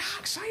clerk. Ah,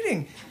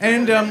 exciting.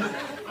 And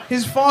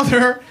his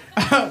father,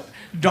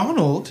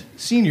 Donald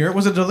Sr.,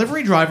 was a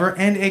delivery driver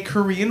and a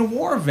Korean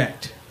War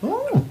vet.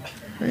 Oh,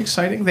 very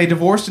exciting. They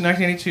divorced in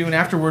 1982, and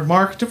afterward,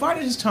 Mark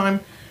divided his time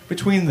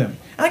between them.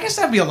 And I guess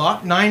that'd be a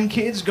lot. 9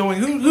 kids going,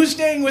 who's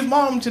staying with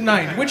mom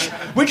tonight?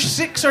 Which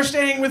 6 are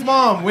staying with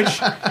mom?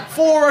 Which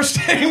 4 are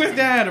staying with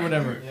dad, or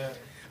whatever?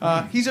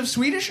 He's of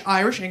Swedish,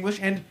 Irish, English,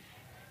 and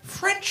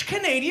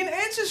French-Canadian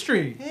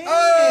ancestry. Hey.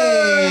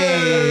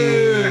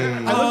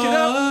 I looked it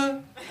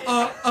up.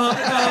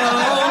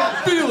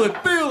 Feel it.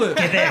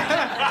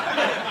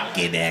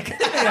 Quebec.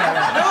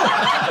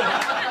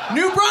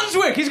 New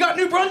Brunswick. He's got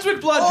New Brunswick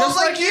blood, just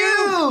like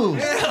you.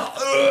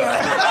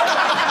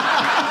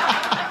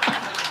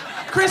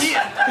 Chris,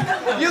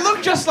 you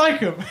look just like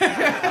him.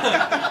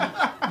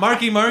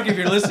 Marky Mark, if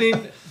you're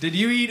listening, did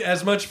you eat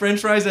as much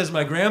French fries as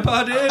my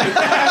grandpa did?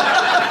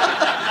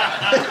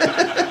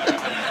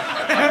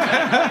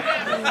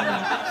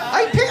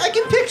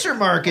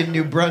 Mark in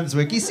New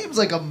Brunswick? He seems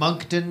like a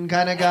Moncton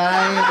kind of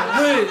guy.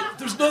 Hey,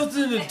 there's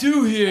nothing to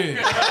do here.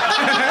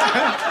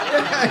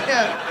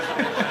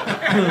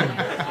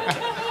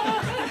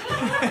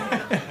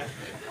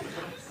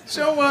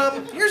 So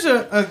here's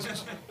a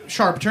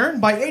sharp turn.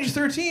 By age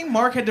 13,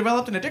 Mark had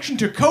developed an addiction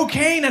to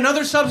cocaine and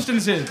other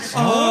substances.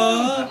 Feel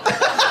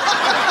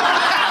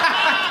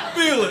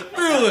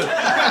it.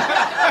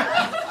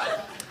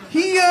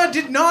 He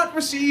did not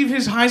receive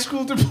his high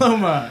school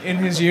diploma in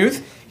his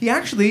youth. He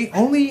actually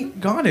only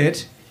got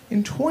it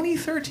in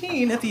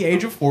 2013 at the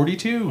age of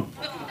 42.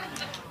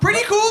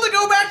 Pretty cool to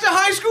go back to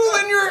high school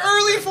in your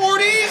early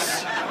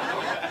 40s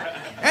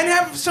and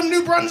have some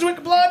New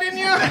Brunswick blood in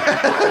you.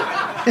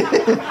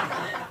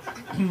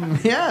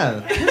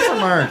 Yeah, good for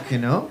Mark, you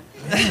know.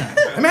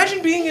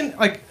 Imagine being in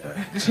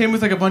just him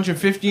with like a bunch of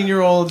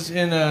 15-year-olds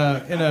in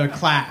a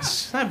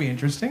class. That'd be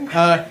interesting.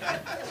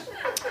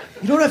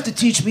 You don't have to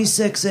teach me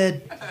sex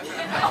ed.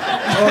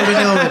 I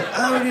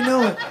already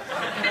know it.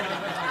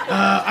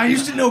 I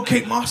used to know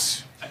Kate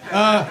Moss.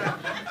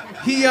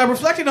 He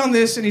reflected on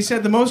this and he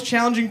said the most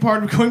challenging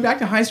part of going back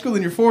to high school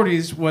in your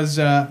 40s was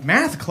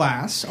math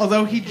class.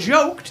 Although he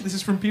joked, this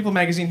is from People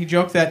magazine, he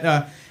joked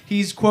that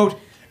he's, quote,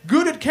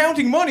 good at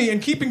counting money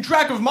and keeping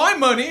track of my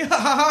money.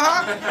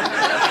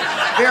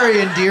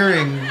 Very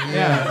endearing.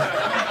 Yeah.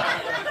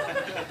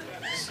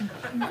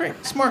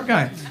 Great, smart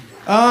guy.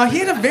 He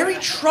had a very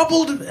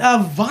troubled,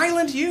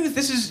 violent youth.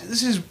 This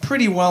is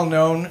pretty well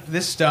known,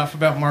 this stuff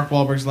about Mark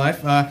Wahlberg's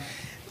life.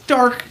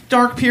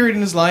 Dark period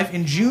in his life.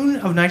 In June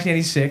of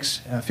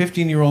 1986,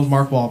 15-year-old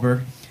Mark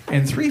Wahlberg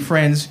and three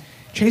friends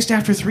chased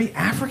after three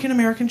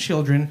African-American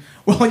children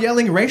while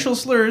yelling racial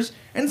slurs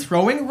and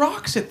throwing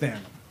rocks at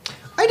them.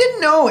 I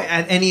didn't know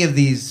at any of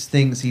these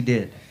things he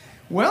did.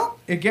 Well,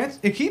 it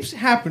keeps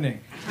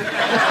happening.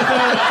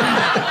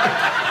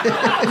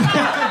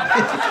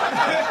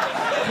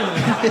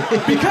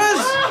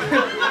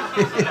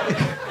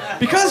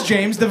 Because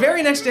James, the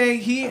very next day,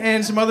 he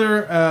and some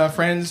other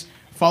friends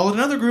followed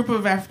another group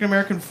of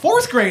African-American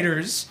fourth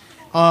graders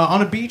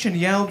on a beach and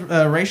yelled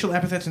racial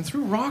epithets and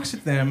threw rocks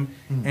at them.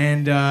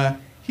 And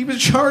he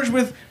was charged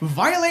with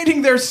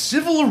violating their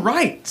civil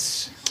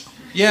rights.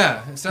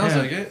 Yeah, it sounds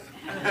like it.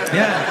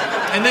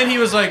 Yeah. And then he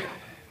was like,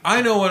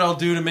 I know what I'll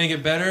do to make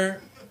it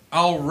better.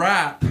 I'll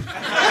rap.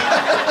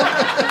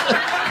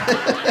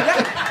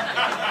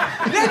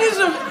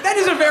 That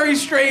is a very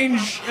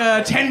strange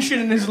tension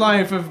in his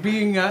life of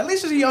being, at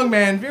least as a young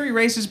man, very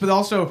racist, but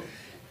also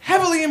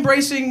heavily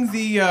embracing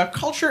the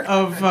culture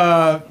of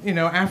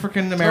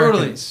African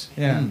Americans.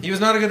 Totally. Yeah. He was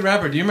not a good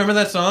rapper. Do you remember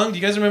that song? Do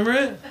you guys remember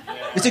it?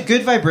 Is it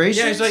Good Vibrations?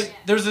 Yeah, he's like,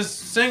 there's this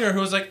singer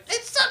who was like,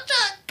 it's such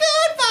a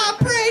good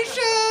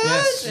vibration.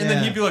 Yes. And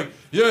then he'd be like,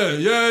 yeah,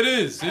 it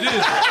is.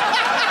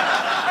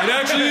 It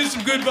actually is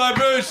some good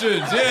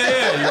vibrations.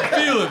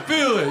 Yeah, you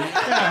feel it.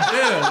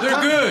 Yeah,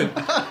 they're good.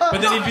 But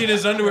then he'd be in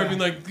his underwear being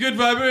like, good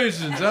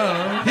vibrations.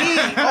 I don't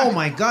know. Oh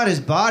my God, his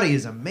body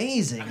is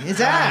amazing.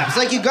 His abs,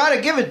 like you gotta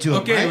give it to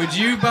him. Okay, right? would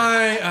you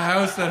buy a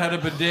house that had a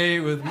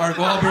bidet with Mark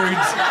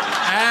Wahlberg's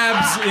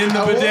abs in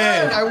the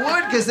bidet? I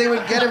would, because they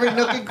would get every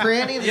nook and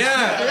cranny.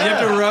 Yeah, you have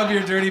to rub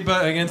your dirty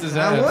butt against his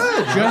I abs.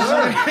 would.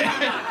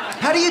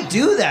 How do you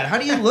do that? How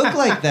do you look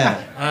like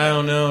that? I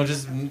don't know.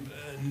 Just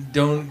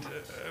don't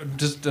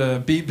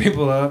beat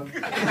people up for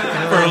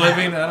a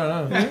living. I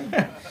don't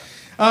know.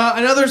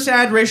 Another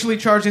sad racially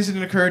charged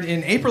incident occurred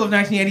in April of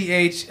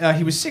 1988.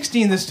 He was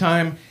 16 this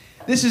time.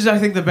 This is, I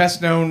think, the best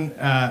known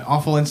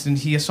awful incident.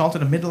 He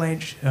assaulted a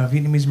middle-aged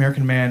Vietnamese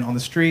American man on the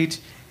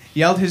street,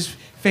 yelled his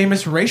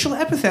famous racial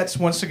epithets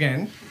once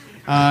again,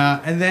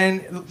 and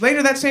then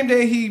later that same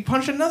day he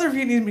punched another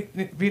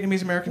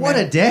Vietnamese American man.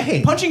 What a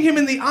day. Punching him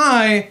in the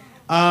eye,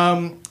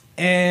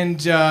 and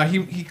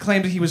he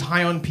claimed that he was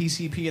high on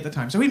PCP at the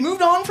time. So he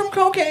moved on from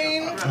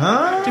cocaine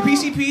to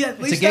PCP. At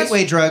least It's a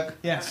gateway drug.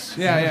 Yes.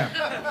 Yeah.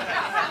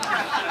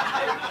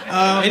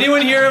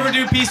 Anyone here ever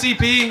do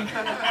PCP?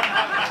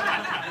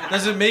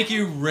 Does it make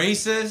you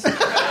racist?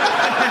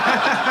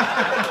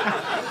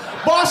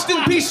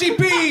 Boston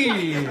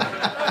PCP.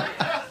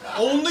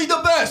 Only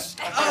the best.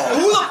 Oh,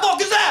 who the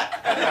fuck is that?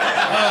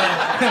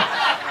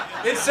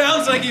 It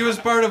sounds like he was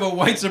part of a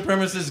white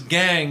supremacist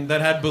gang that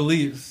had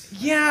beliefs.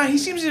 Yeah, he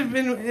seems to have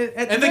been.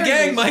 And the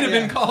gang might have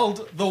been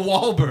called the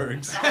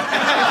Wahlbergs.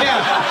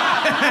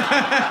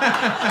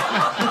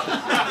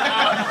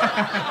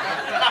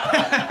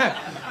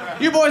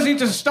 You boys need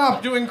to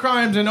stop doing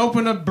crimes and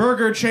open a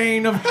burger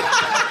chain of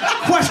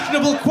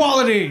questionable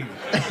quality.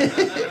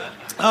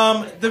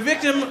 The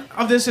victim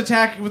of this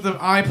attack with the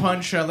eye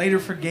punch later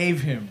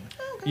forgave him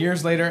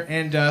years later.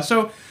 And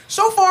so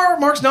far,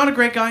 Mark's not a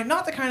great guy.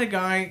 Not the kind of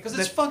guy. Because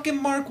it's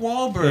fucking Mark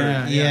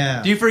Wahlberg.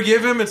 Yeah. Do you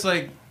forgive him? It's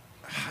like,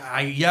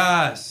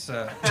 yes.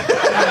 The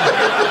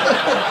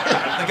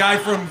guy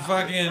from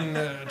fucking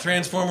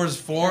Transformers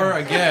 4,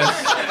 I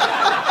guess.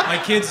 My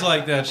kids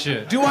like that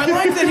shit. Do I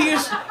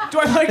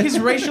like his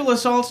racial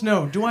assaults?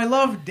 No. Do I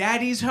love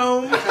Daddy's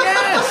Home?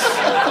 Yes.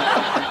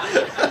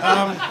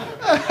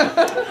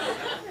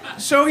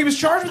 So he was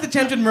charged with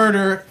attempted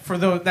murder for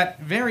that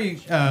very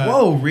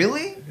Whoa,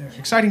 really?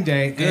 exciting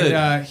day. Good.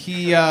 And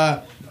he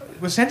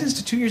was sentenced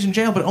to 2 years in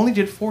jail, but only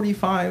did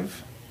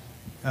 45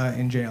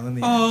 in jail in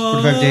the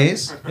end. 45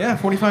 days? Yeah,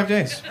 45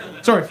 days.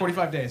 Sorry,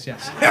 45 days,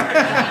 yes.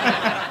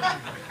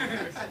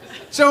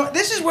 So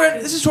this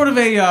is sort of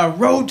a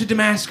road to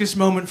Damascus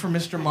moment for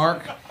Mr.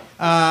 Mark.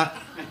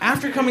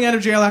 After coming out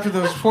of jail after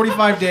those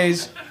 45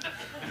 days,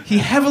 he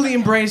heavily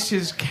embraced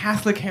his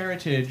Catholic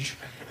heritage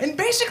and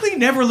basically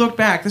never looked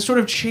back. This sort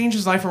of changed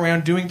his life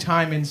around, doing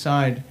time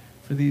inside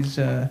for these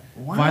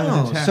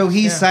violent attacks. So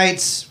he Yeah.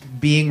 cites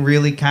being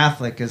really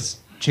Catholic as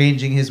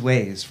changing his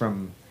ways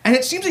from... And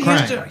it seems like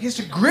crime. he has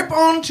to grip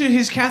onto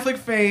his Catholic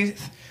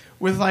faith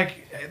with like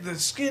the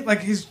skin, like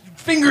his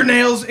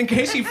fingernails, in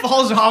case he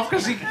falls off,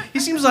 because he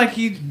seems like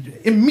he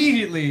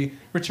immediately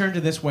returned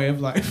to this way of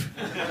life.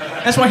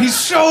 That's why he's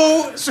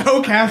so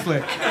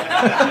Catholic.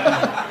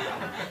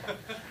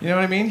 You know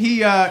what I mean?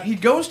 He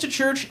goes to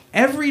church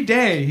every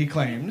day, he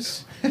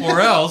claims.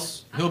 Or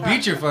else he'll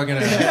beat your fucking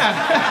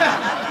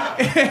ass.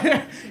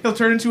 He'll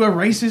turn into a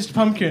racist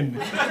pumpkin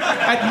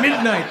at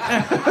midnight.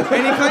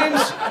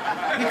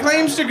 And he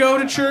claims to go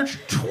to church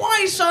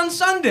twice on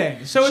Sunday.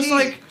 So it's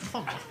like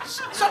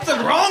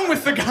something wrong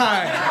with the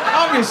guy,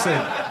 obviously.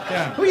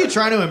 Yeah. Who are you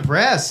trying to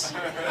impress?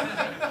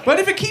 But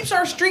if it keeps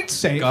our streets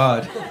safe,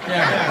 God.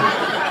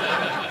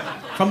 yeah.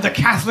 From the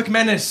Catholic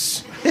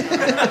menace. Do you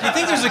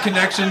think there's a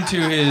connection to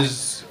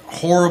his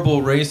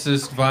horrible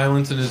racist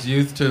violence in his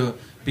youth to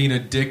being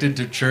addicted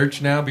to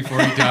church now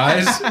before he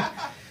dies?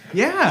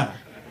 Yeah.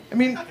 I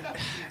mean,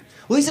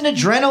 Well, he's an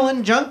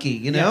adrenaline junkie,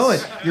 you know?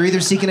 Yes. You're either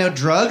seeking out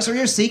drugs or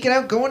you're seeking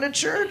out going to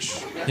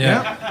church.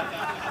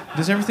 Yeah.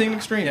 does everything in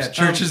extremes. Yeah,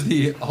 church is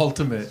the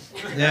ultimate.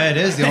 Yeah, it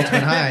is the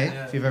ultimate high,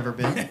 if you've ever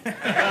been.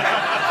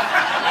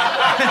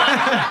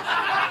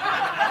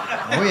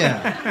 Oh,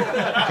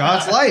 yeah.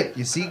 God's light.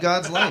 You see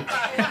God's light.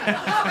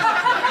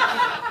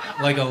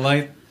 Like a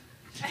light.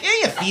 Yeah,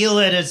 you feel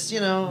it. It's, you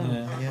know...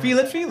 Yeah. Feel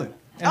it, feel it.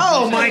 And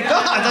Oh, my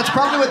God. That's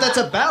probably what that's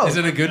about. Is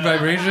it a good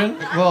vibration?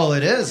 Well,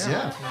 it is,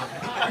 yeah.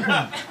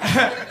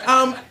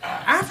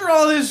 After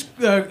all his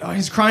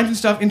crimes and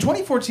stuff, in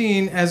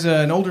 2014, as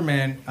an older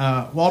man,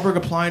 Wahlberg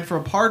applied for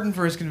a pardon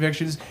for his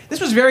convictions. This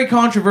was very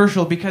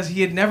controversial because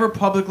he had never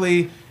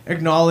publicly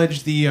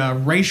acknowledged the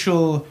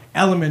racial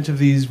element of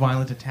these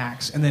violent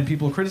attacks, and then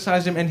people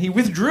criticized him, and he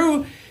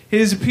withdrew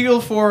his appeal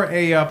for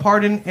a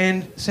pardon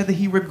and said that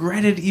he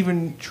regretted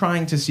even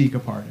trying to seek a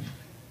pardon.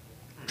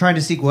 Trying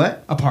to seek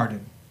what? A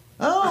pardon.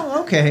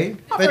 Oh, okay.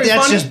 But very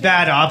that's funny. just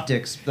bad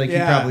optics, like you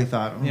Yeah. probably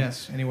thought. Oh.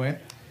 Yes, anyway.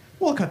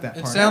 We'll cut that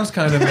It part. sounds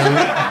kind of mellow.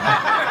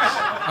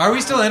 Are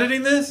we still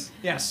editing this?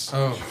 Yes.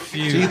 Oh, So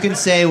phew. you can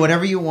say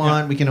whatever you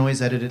want. We can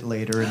always edit it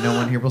later, and no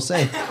one here will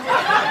say.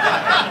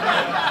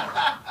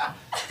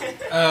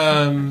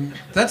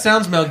 That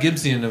sounds Mel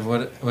Gibson of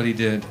what he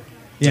did to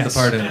Yes. the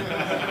pardon.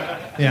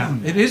 Yeah.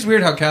 It is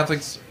weird how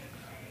Catholics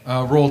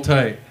roll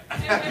tight.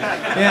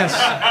 Yes.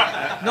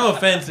 No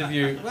offense if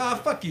you... Well,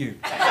 fuck you.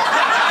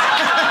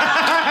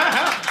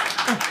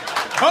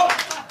 Oh,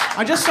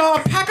 I just saw a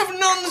pack of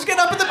nuns get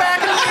up in the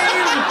back and leave.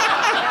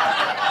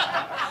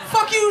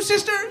 Fuck you,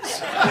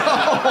 sisters.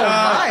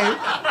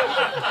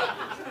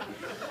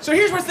 So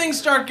here's where things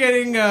start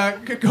getting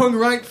going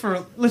right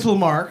for little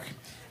Mark.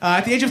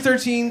 At the age of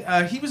 13,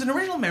 he was an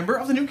original member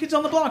of the New Kids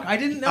on the Block. I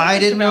didn't know. I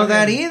this didn't know about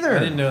that him. either. I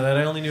didn't know that.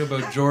 I only knew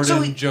about Jordan,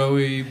 So he-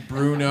 Joey,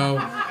 Bruno,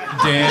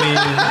 Danny,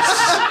 and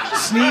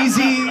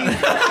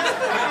Sneezy.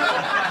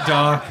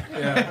 Doc.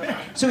 Yeah.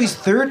 So he's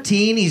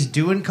 13, he's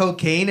doing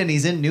cocaine, and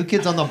he's in New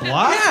Kids on the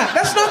Block? Yeah,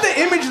 that's not the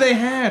image they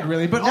had,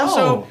 really. But No.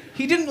 also,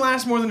 he didn't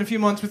last more than a few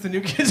months with the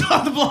New Kids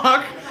on the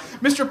Block.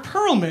 Mr.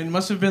 Perlman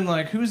must have been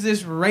like, who's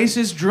this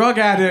racist drug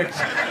addict?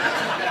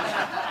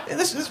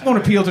 This won't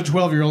appeal to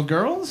 12-year-old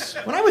girls.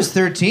 When I was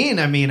 13,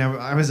 I mean,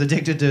 I was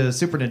addicted to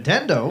Super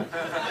Nintendo.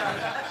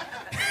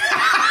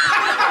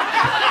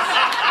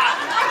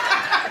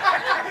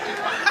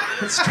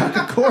 It struck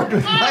a chord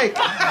with Mike.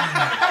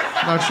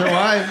 Not sure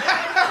why.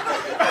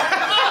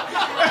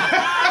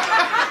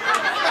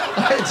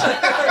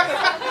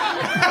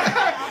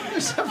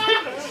 There's something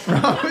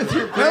wrong with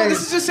your No, brain.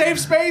 this is a safe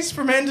space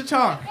for men to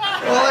talk.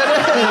 Well, it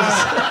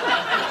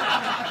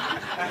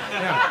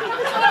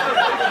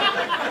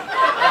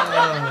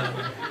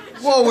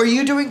is. Whoa, were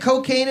you doing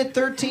cocaine at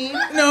 13?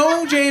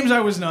 No, James, I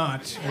was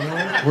not.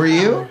 Were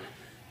you?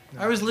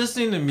 I was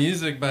listening to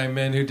music by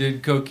men who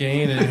did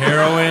cocaine and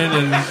heroin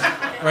and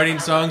writing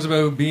songs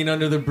about being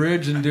under the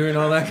bridge and doing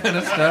all that kind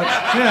of stuff.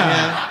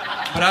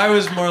 Yeah. But I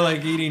was more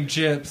like eating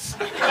chips.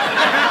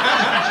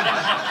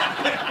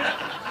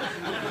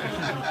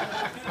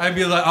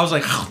 I was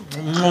like,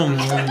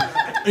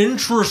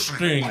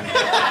 interesting.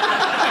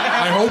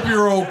 I hope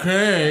you're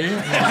okay.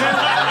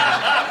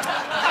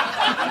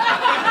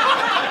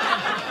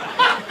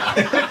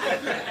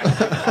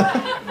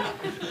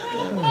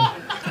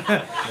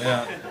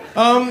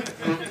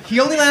 He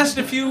only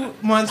lasted a few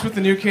months with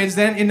the New Kids.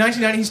 Then, in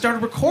 1990, he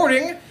started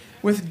recording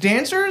with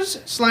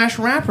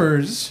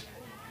dancers/rappers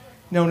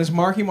known as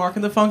Marky Mark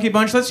and the Funky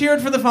Bunch. Let's hear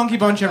it for the Funky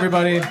Bunch,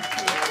 everybody.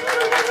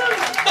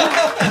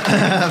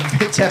 A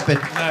bit tepid.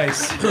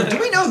 Nice. Do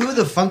we know who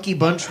the Funky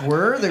Bunch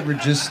were? They were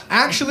just...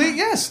 Actually,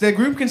 yes. The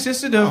group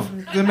consisted of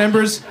the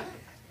members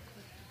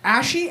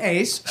Ashy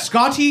Ace,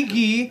 Scotty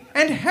Gee,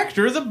 and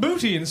Hector the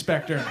Booty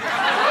Inspector.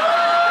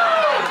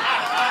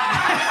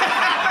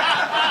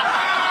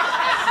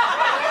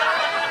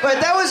 But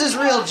that was his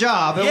real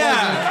job. It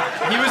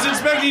Yeah, he was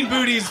inspecting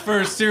booties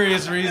for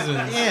serious reasons.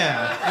 wasn't...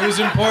 Yeah. It was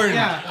important.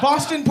 Yeah,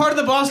 Boston. Part of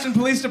the Boston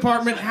Police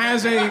Department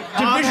has a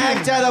I'm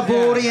division. Hector the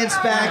Booty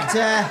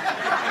Inspector.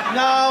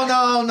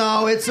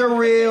 No. It's a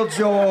real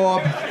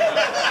job.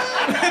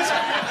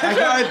 I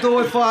gotta do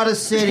it for the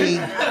city.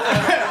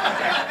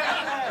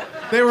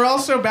 They were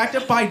also backed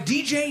up by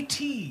DJ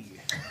T.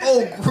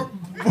 Oh,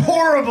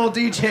 horrible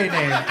DJ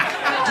name.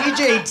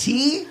 DJ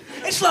T?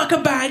 It's like a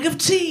bag of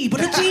tea,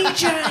 but a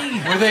DJ.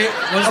 Were they?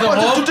 Was the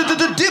whole?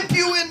 Dip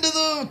you into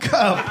the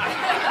cup.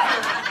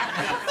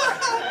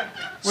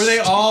 Were they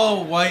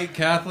all white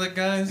Catholic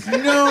guys?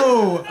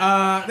 No,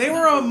 they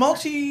were a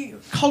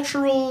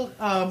multicultural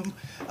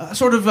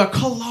sort of a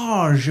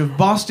collage of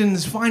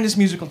Boston's finest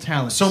musical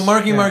talents. So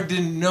Marky Mark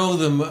didn't know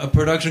them. A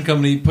production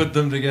company put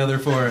them together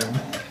for him.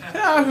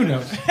 Who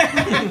knows?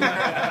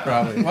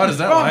 Probably. What is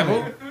that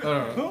libel?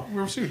 Oh,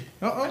 we're sued.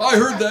 Uh-oh. I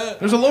heard that.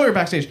 There's a lawyer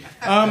backstage.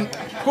 Of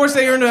course,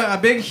 they earned a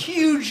big,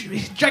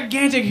 huge,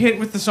 gigantic hit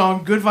with the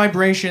song "Good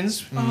Vibrations."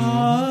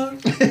 From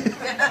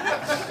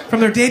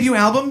their debut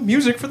album,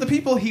 "Music for the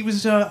People." He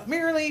was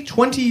merely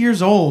 20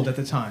 years old at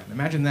the time.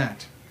 Imagine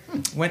that.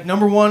 Went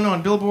 #1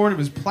 on Billboard. It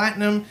was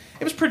platinum.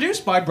 It was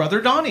produced by Brother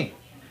Donnie.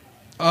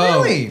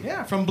 Oh. Really?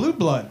 Yeah, from Blue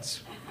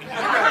Bloods. I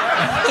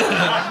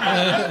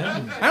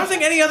don't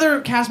think any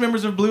other cast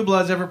members of Blue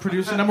Bloods ever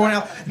produced a #1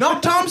 album.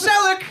 Not Tom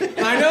Selleck.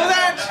 I know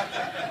that.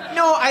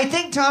 No, I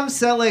think Tom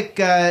Selleck,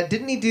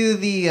 didn't he do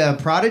the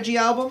Prodigy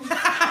album?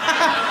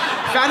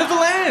 Fat of the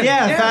Land.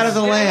 Yeah, Yes. Fat of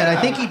the Land.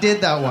 I think he did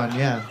that one,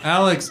 yeah.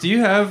 Alex, do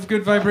you have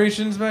Good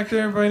Vibrations back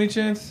there by any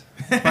chance?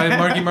 By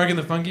Marky Mark and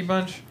the Funky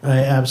Bunch? I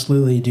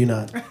absolutely do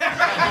not.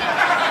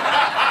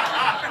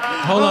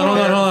 Hold on.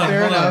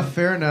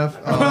 Fair enough.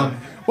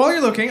 While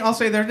you're looking, I'll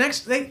say their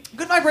next.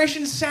 Good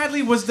Vibrations,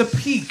 sadly, was the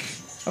peak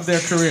of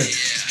their career.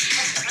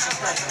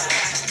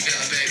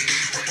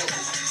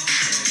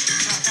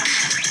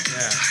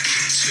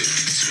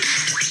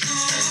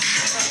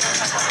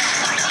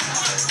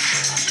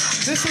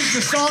 This was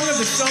the song of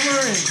the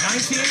summer in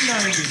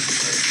 1990.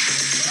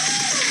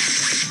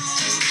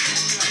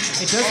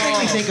 It does make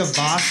me think of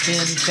Boston,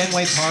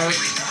 Fenway Park,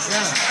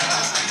 Yeah.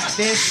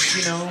 Fish,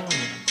 you know.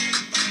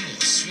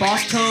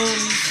 Boss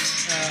Tones.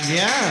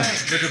 Yeah.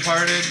 The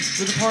Departed.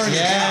 The Departed.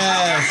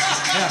 Yes.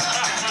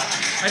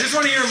 I just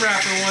want to hear him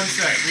rap for 1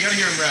 sec. We gotta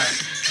hear him rap.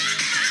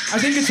 I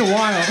think it's a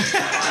while.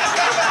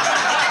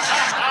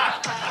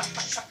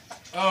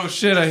 Oh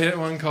shit, I hit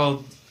one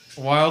called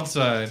Wild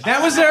Side.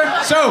 That was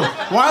their. So,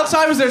 Wild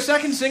Side was their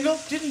second single.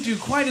 Didn't do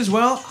quite as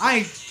well.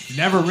 I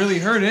never really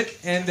heard it.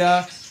 And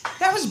that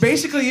was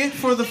basically it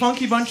for the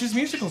Funky Bunch's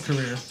musical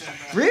career.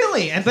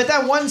 Really? But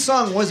that one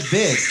song was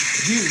big.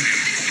 Huge.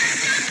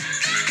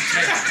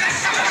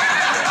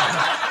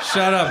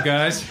 Shut up,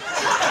 guys.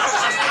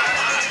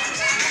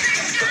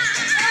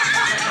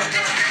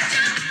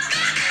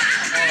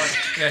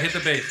 Yeah, hit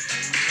the bass.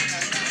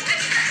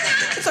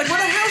 It's like we're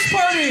at a house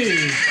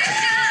party.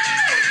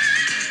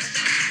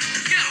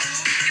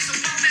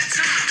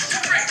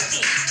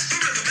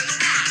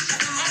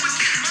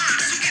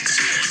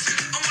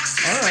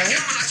 All right.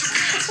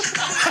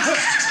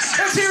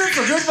 Let's hear it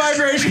for Good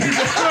Vibrations.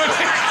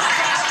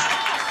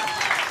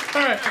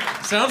 All right.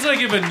 Sounds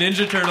like if a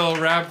Ninja Turtle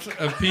rapped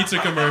a pizza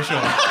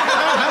commercial.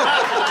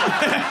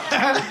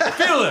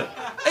 Feel it.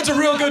 It's a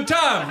real good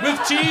time with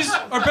cheese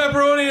or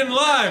pepperoni and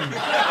lime.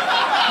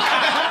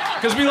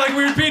 Because we like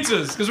weird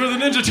pizzas. Because we're the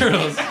Ninja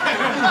Turtles.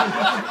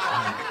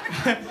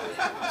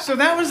 So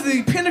that was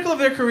the pinnacle of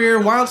their career.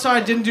 Wild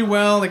Side didn't do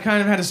well. They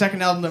kind of had a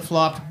second album that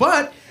flopped.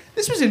 But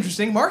this was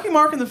interesting. Marky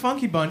Mark and the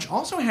Funky Bunch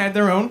also had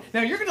their own.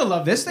 Now you're going to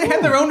love this. They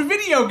had their own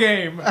video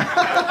game. It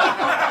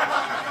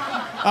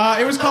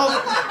was called.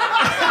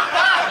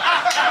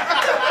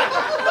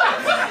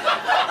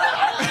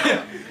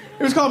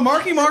 It was called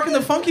Marky Mark and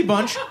the Funky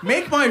Bunch,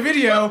 Make My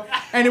Video,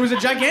 and it was a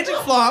gigantic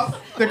flop.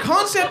 The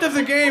concept of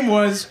the game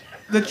was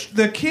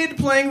the kid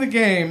playing the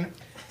game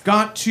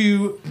got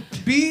to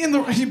be in the...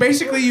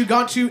 Basically, you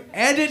got to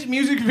edit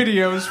music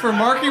videos for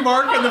Marky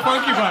Mark and the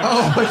Funky Bunch.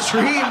 Oh, a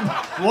dream.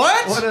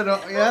 What?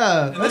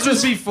 Yeah. And this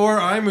was before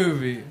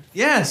iMovie.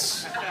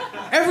 Yes.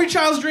 Every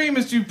child's dream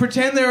is to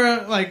pretend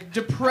they're a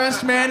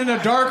depressed man in a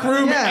dark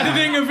room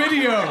editing a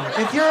video.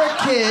 If you're a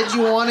kid,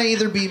 you want to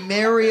either be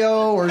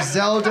Mario or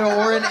Zelda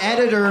or an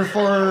editor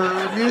for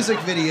music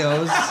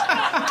videos.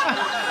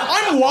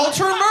 I'm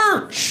Walter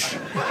Murch.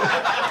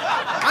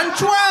 I'm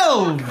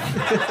 12.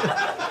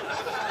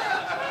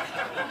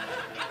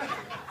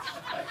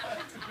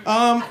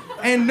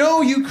 And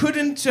no, you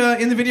couldn't,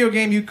 in the video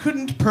game, you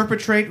couldn't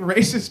perpetrate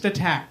racist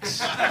attacks.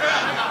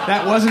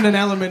 That wasn't an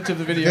element of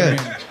the video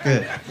game.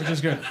 Good. Which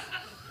is good.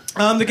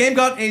 The game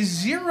got a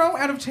 0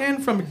 out of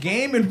 10 from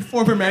Game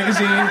Informer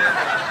magazine,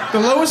 the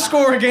lowest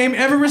score a game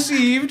ever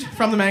received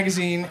from the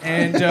magazine.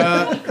 And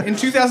in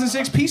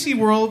 2006, PC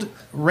World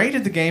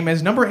rated the game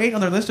as number 8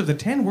 on their list of the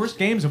 10 worst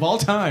games of all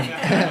time.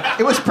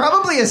 It was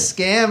probably a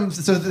scam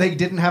so that they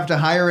didn't have to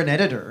hire an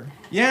editor.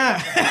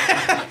 Yeah.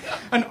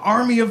 An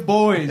army of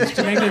boys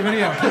to make their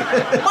video.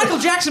 Michael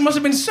Jackson must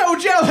have been so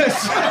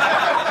jealous.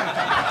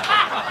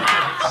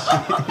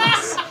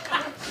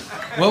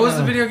 What was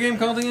the video game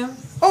called again?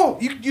 Oh,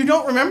 you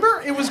don't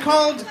remember? It was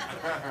called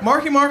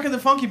Marky Mark and the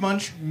Funky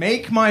Bunch,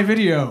 Make My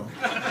Video.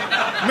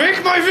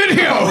 Make my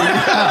video!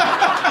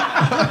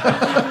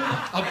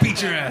 I'll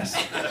beat your ass.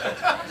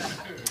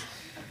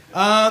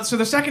 So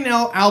the second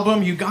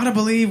album, You Gotta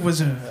Believe,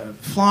 was a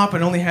flop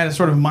and only had a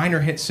sort of minor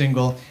hit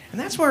single. And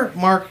that's where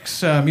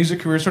Mark's music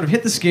career sort of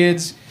hit the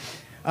skids.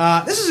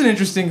 This is an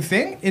interesting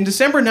thing. In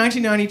December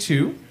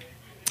 1992,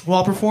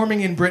 while performing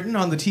in Britain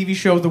on the TV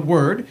show The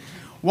Word,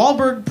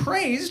 Wahlberg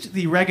praised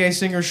the reggae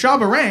singer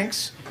Shabba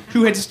Ranks,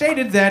 who had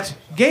stated that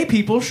gay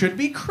people should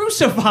be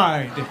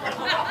crucified.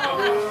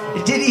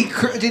 Did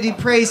he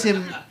praise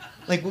him?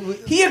 Like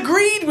He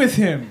agreed with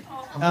him.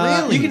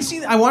 Really? You can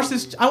see. I watched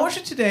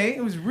it today.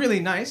 It was really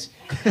nice.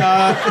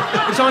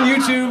 It's on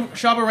YouTube.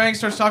 Shabba Ranks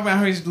starts talking about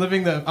how he's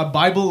living a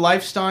Bible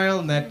lifestyle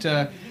and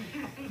that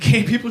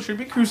gay people should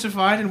be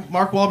crucified. And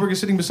Mark Wahlberg is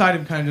sitting beside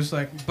him, kind of just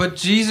like. But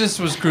Jesus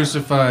was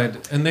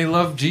crucified, and they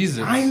love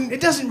Jesus.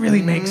 It doesn't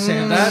really make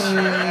sense.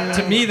 That,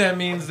 to me, that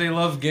means they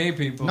love gay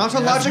people. Not a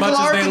logical as much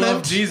argument. as they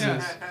love Jesus.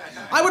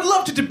 Yeah. I would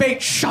love to debate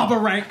Shabba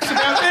Ranks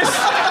about this.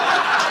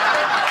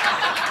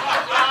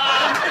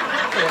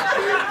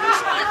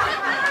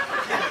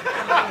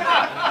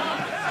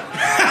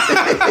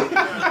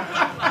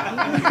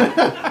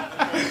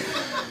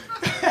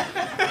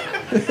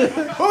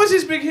 What was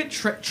his big hit?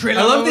 Trillo?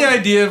 I love the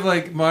idea of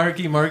like Mark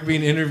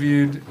being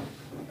interviewed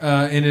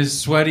in his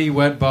sweaty,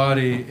 wet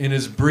body in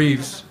his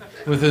briefs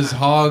with his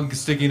hog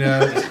sticking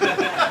out.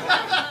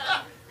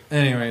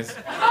 Anyways,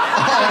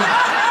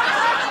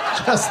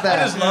 just that.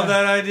 I just love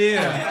that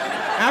idea.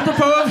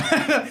 Apropos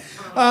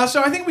of,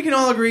 so I think we can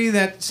all agree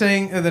that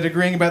saying that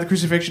agreeing about the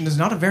crucifixion is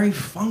not a very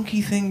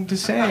funky thing to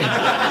say.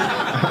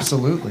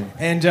 Absolutely.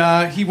 And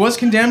he was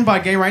condemned by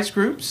gay rights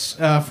groups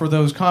for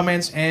those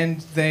comments,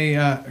 and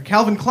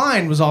Calvin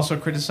Klein was also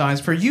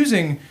criticized for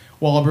using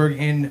Wahlberg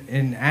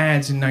in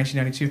ads in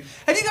 1992.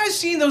 Have you guys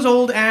seen those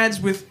old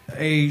ads with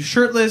a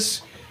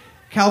shirtless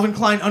Calvin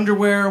Klein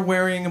underwear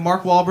wearing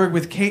Mark Wahlberg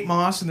with Kate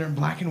Moss, and they're in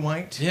black and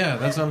white? Yeah,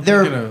 that's what I'm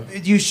thinking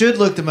of. You should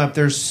look them up.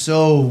 They're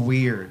so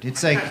weird.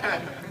 It's like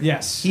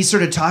Yes. he's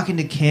sort of talking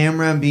to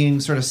camera and being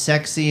sort of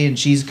sexy, and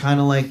she's kind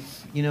of like,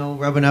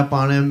 rubbing up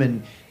on him.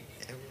 And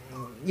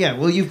yeah,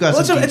 well, you've got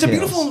some it's a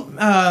details.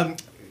 beautiful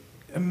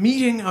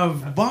meeting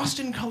of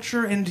Boston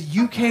culture and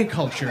UK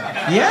culture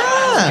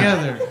Yeah.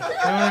 together. You know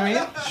what I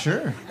mean?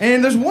 Sure.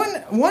 And there's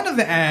one of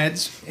the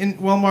ads,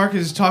 while Mark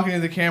is talking to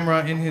the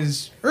camera in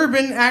his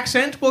urban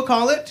accent, we'll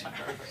call it,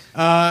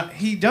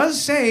 he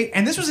does say,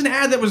 and this was an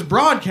ad that was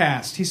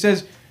broadcast, he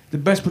says, the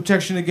best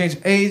protection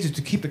against AIDS is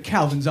to keep the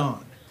Calvins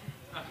on.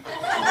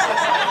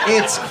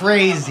 It's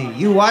crazy.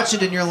 You watch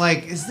it and you're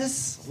like, is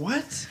this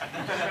what?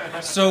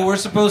 So we're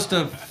supposed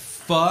to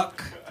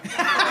fuck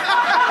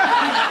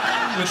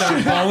with our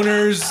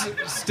boners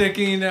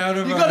sticking out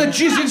of You our... gotta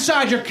jizz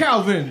inside your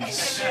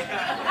Calvins.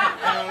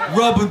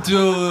 Rub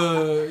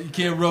until you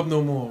can't rub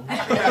no more.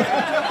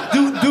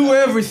 Do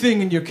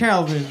everything in your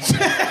Calvins.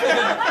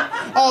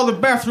 All the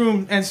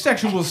bathroom and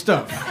sexual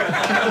stuff.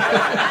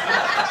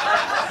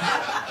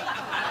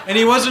 And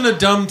he wasn't a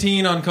dumb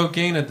teen on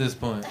cocaine at this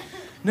point.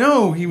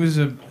 No, he was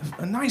a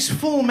nice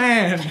full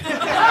man.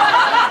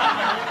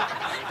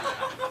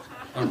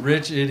 A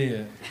rich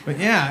idiot. But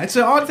yeah, it's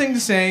an odd thing to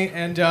say,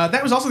 and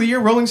that was also the year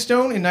Rolling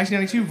Stone in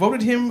 1992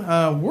 voted him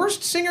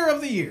worst singer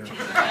of the year. So,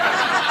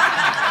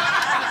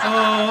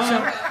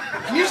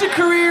 music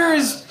career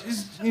is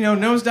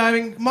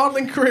nosediving.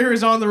 Modeling career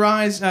is on the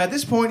rise. At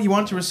this point, he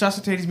wanted to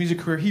resuscitate his music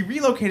career. He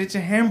relocated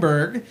to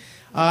Hamburg,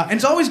 and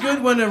it's always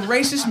good when a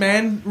racist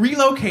man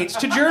relocates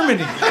to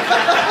Germany.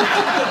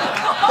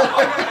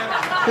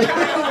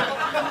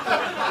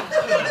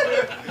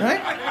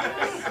 Right?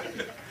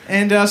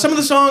 And some of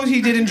the songs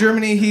he did in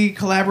Germany, he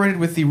collaborated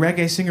with the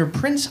reggae singer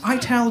Prince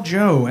Ital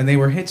Joe, and they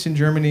were hits in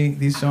Germany,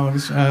 these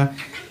songs.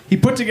 He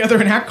put together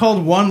an act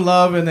called One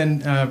Love, and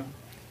then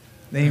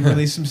they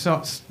released some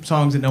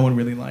songs that no one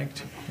really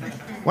liked.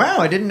 Wow,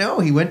 I didn't know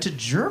he went to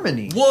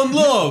Germany. One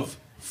love.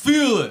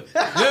 Feel it.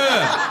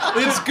 Yeah,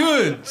 it's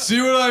good.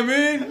 See what I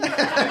mean?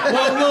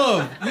 One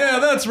love. Yeah,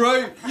 that's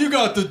right. You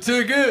got the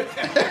ticket.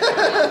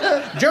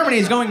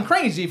 Germany's going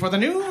crazy for the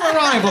new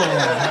arrival.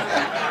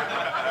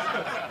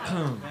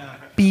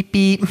 Beep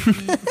beep.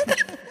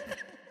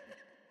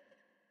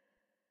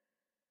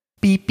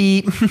 Beep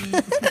beep.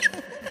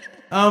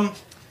 I'm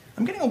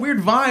getting a weird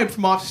vibe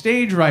from off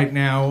stage right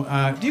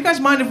now. Do you guys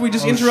mind if we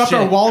just interrupt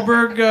our shit.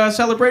 Wahlberg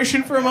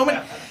celebration for a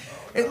moment?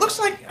 It looks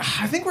like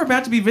I think we're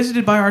about to be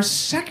visited by our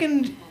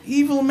second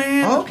evil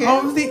man of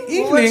the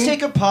evening. Well, let's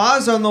take a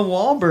pause on the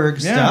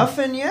Wahlberg Yeah. stuff,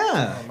 and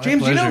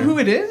James, do you know pleasure. who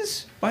it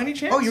is, by any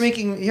chance? Oh, you're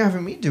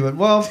having me do it.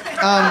 Well,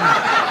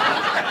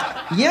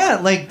 yeah,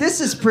 like this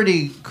is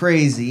pretty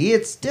crazy.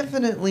 It's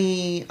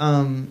definitely,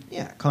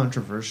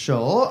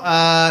 controversial.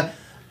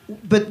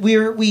 But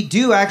we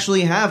do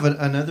actually have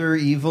another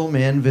evil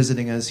man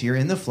visiting us here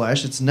in the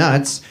flesh. It's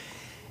nuts.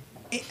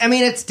 I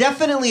mean, it's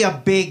definitely a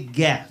big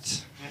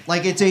get.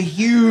 Like, it's a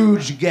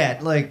huge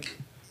get. Like,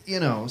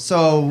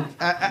 so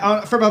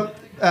from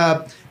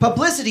a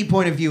publicity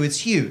point of view, it's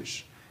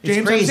huge. It's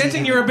James, crazy. I'm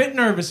sensing you're a bit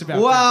nervous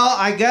about Well,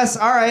 I guess,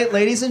 all right,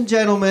 ladies and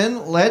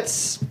gentlemen,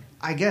 let's,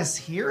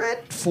 hear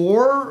it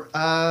for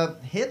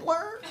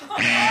Hitler.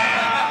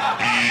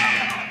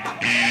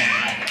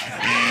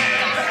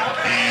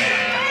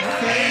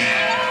 Okay.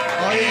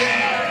 Oh,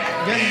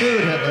 you're getting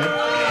booed, Hitler.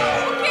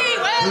 Okay,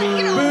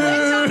 well,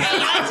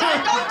 it's okay.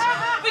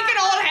 We can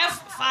all have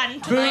fun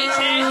tonight.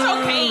 It's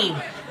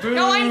okay.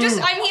 No, I'm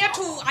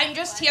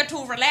just here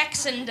to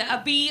relax and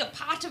be a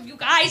part of you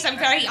guys. I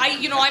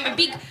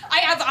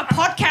have a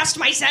podcast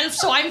myself,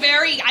 so I'm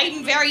very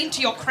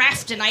into your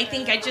craft, and I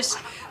think I just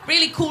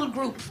really cool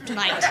group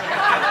tonight.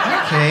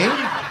 Okay.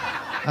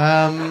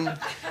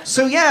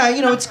 So yeah,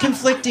 it's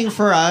conflicting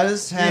for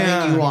us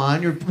having you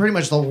on. You're pretty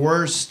much the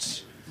worst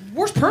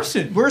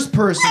person. Worst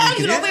person.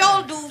 Well, we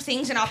all do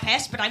things in our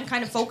past, but I'm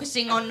kind of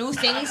focusing on new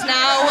things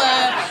now.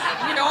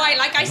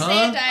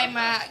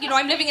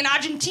 I'm living in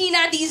Argentina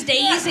these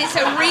days. It's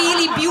a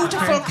really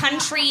beautiful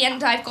country,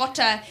 and I've got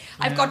a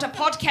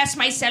podcast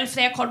myself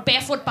there called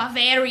Barefoot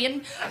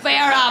Bavarian,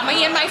 where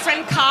me and my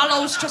friend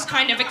Carlos just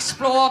kind of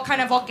explore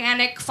kind of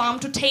organic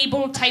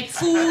farm-to-table type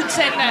foods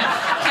and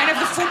kind of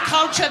the food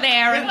culture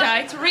there, and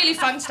it's really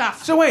fun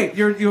stuff. So wait,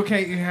 you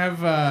okay? You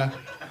have a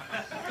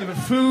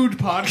food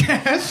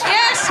podcast?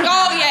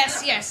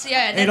 Yes,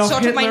 yeah. That's Adolf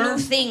sort of my Hitler? new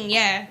thing,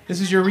 yeah.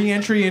 This is your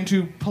re-entry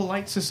into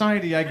polite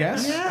society, I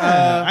guess.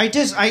 Yeah.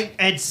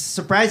 It's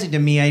surprising to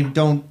me. I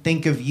don't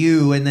think of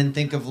you and then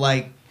think of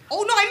like.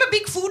 Oh no, I'm a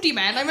big foodie,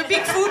 man. I love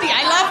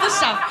this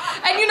stuff.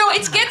 And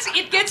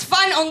it gets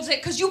fun on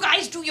because you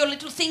guys do your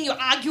little thing, you're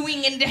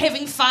arguing and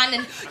having fun.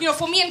 And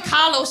for me and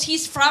Carlos,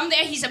 he's from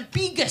there. He's a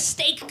big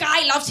steak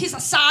guy, loves his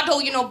asado.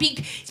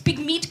 It's big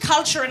meat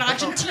culture in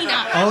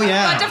Argentina. Oh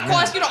yeah. But of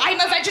course, I'm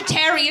a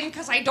vegetarian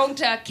because I don't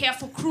care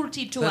for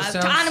cruelty to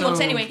animals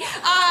anyway.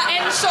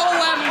 And so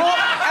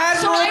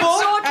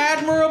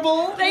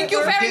admirable. Thank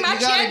you very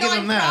much.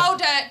 I'm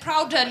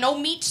proud no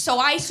meat. So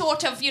I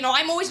sort of,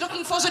 I'm always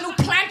looking for the new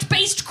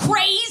plant-based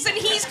craze, and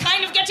he's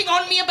kind of getting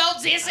on me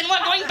about this, and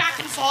we're going back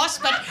and forth.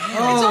 But it's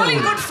all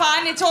in good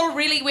fun. It's all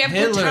really we have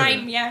Hitler. good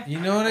time. Yeah. You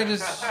know what I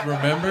just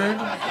remembered?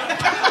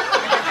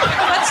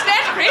 What's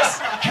that, Chris?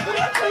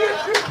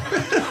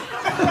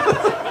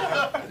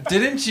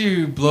 Didn't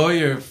you blow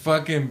your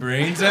fucking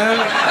brains out?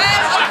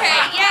 Well,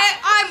 okay, yeah.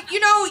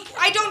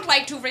 I don't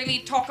like to really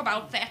talk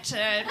about that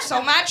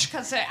so much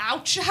because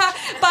ouch.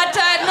 But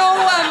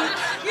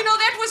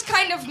that was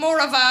kind of more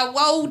of a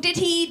whoa. Did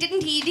he?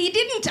 Didn't he? He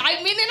didn't.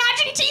 I'm in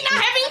Argentina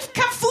having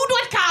food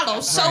with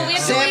Carlos. So we're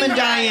Sam doing and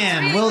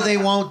Diane. really Will good. they?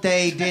 Won't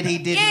they? Did he?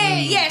 Didn't Yeah,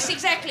 he? yes,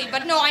 exactly.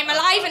 But no, I'm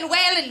alive and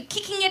well and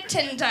kicking it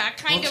and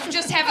kind of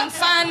just having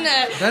fun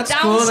That's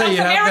down cool South that you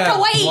have America that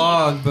way.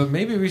 blog, but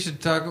maybe we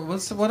should talk.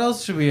 What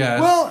else should we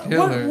ask? Well, Hitler?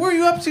 what were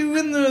you up to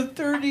in the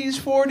 30s,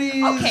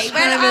 40s, Okay,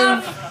 kind well,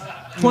 of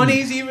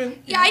 20s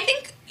even? Yeah, I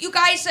think you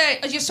guys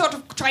you're sort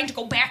of trying to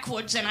go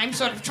backwards and I'm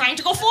sort of trying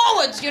to go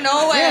forwards,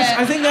 Yes,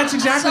 I think that's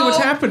exactly what's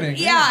happening.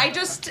 Yeah, it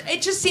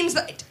just seems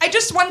that I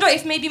just wonder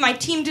if maybe my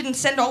team didn't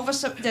send over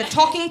the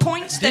talking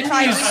points that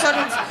I was sort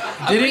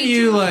of Didn't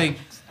you to. like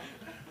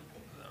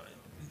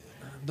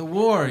the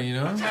war?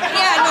 Yeah, no.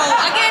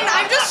 Again,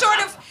 I'm just sort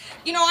of.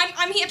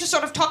 I'm here to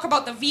sort of talk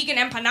about the vegan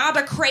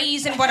empanada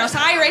craze in Buenos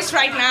Aires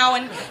right now,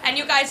 and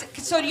you guys.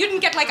 So you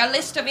didn't get like a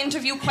list of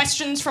interview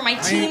questions for my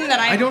team that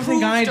I. I don't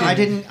think I approved,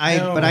 did.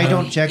 or- But I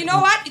don't check. You know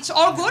what? It's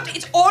all good.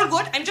 It's all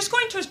good. I'm just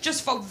going to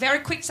for a very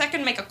quick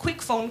second make a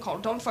quick phone call.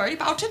 Don't worry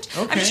about it.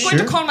 I'm just going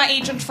to call my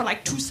agent for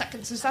like 2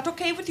 seconds. Is that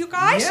okay with you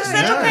guys? Is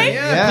that okay?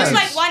 yeah. Just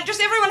like one.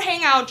 Just everyone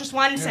hang out. Just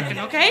 1 second,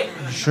 okay?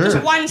 Sure.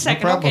 Just 1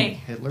 second, no problem, okay?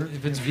 Hitler.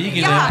 If it's vegan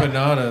Yeah.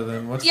 empanada,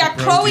 then what's Yeah,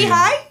 the Chloe, protein?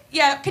 hi.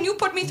 Yeah, can you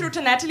put me through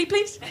to Natalie,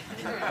 please?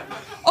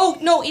 Oh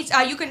no, it's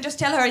you can just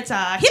tell her it's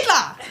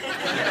Hitler.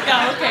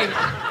 Yeah, okay.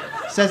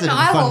 Says it No, in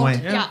I a fun won't. way.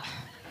 Yeah.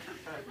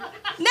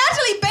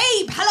 Natalie,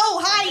 babe,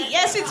 hello, hi.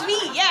 Yes, it's me.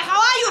 Yeah, how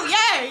are you?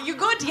 Yeah, you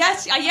good?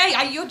 Yes.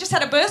 Yeah. You just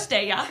had a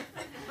birthday, yeah.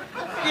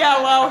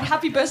 Yeah. Well,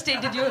 happy birthday.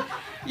 Did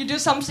you do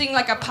something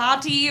like a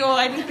party or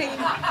anything?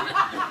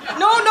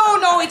 No.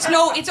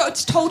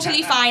 It's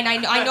totally fine.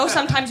 I know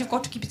sometimes you've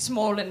got to keep it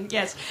small and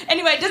yes.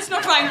 Anyway, that's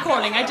not why I'm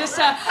calling. I just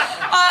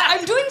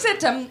I'm doing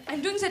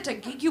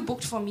that gig you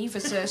booked for me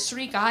with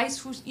 3 guys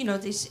who's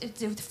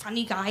the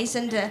funny guys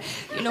and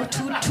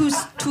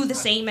two the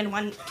same and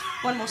one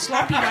more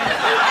sloppy one. And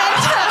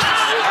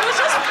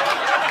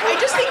I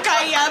just think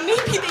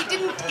maybe they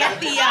didn't get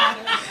the.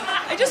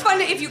 I just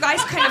wonder if you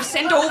guys kind of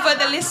send over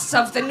the lists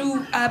of the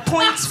new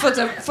points for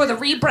the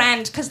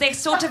rebrand, because they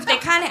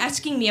kind of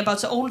asking me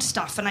about the old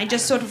stuff, and I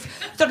just sort of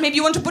thought maybe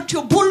you want to put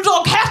your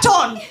bulldog hat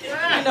on,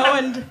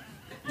 and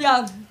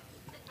yeah.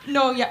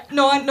 No,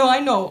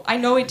 I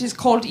know it is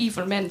called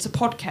Evil Men, it's a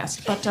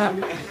podcast, but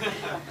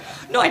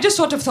no, I just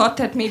sort of thought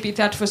that maybe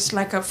that was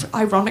like a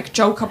ironic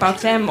joke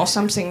about them or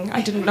something.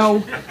 I didn't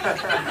know.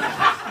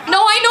 No,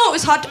 I know it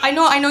was hard. I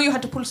know you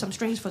had to pull some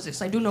strings for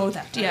this. I do know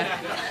that. Yeah,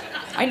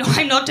 I know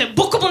I'm not a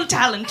bookable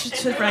talent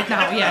right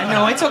now. Yeah,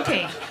 no, it's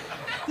okay.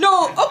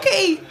 No,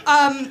 okay.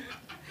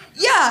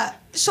 Yeah.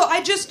 So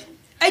I just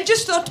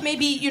thought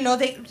maybe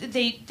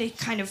they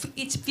kind of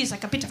it feels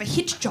like a bit of a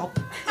hit job.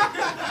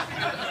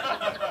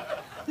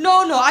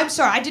 No, I'm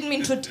sorry. I didn't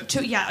mean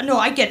to. Yeah, no,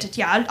 I get it.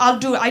 Yeah, I'll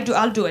do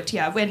it.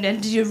 Yeah, when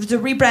and the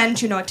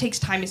rebrand, it takes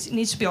time. It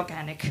needs to be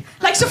organic,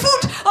 like the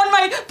food on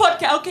my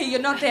podcast. Okay, you're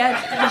not there.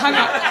 You hung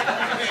up.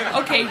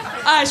 Okay,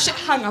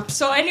 hung up.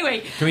 So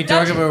anyway, can we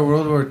talk about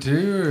World War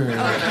II?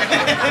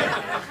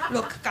 Or?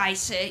 Look,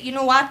 guys, you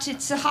know what?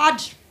 It's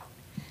hard.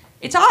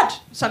 It's hard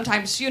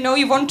sometimes. You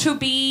want to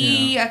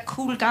be a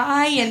cool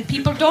guy, and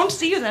people don't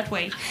see you that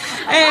way.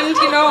 And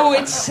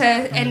it's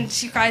and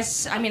you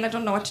guys. I mean, I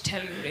don't know what to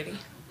tell you really.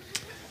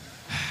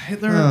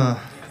 Hitler.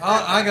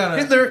 I got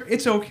it. Hitler,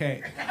 it's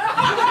okay.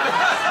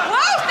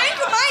 Wow, thank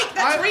you, Mike.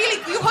 That's really...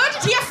 You heard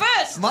it here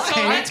first. Mike.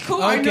 So that's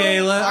cool. Okay,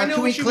 I know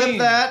can we what you clip mean.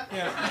 that?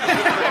 Yeah.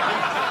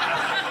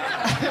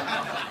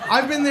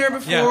 I've been there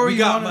before. Yeah, we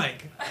got wanna-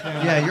 Mike.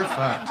 Yeah, you're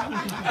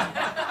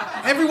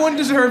fucked. Everyone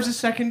deserves a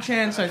second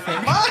chance, I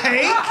think. Mike,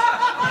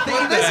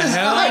 this is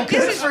hell? not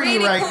good This is for really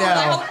you right cool.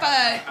 now.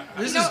 I hope...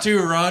 This is too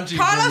raunchy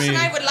Carlos for me. and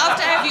I would love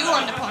to have you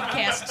on the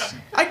podcast.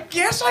 I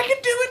guess I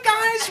could do it,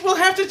 guys. We'll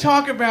have to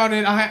talk about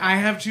it. I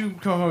have two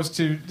co-hosts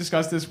to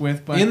discuss this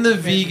with, but In the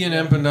vegan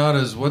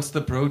empanadas, what's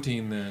the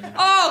protein then?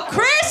 Oh,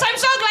 Chris, I'm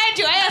so glad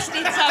you asked.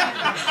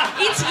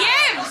 It's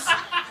yams.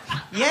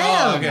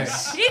 Yeah. Oh, okay.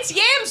 It's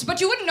yams, but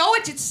you wouldn't know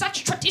it. It's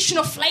such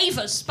traditional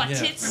flavors, but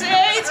Yeah. it's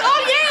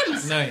all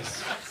yams.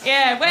 Nice.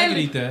 Yeah, I well, could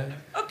eat that.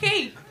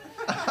 okay.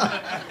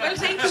 Well,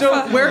 thank you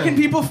So for... where can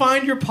people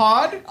find your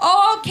pod?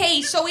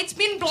 Okay, so it's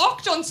been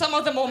blocked on some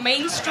of the more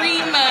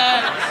mainstream.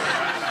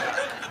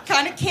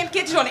 Kind of can't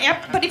get it on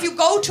air, but if you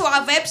go to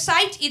our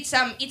website, it's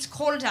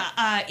called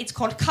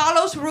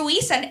Carlos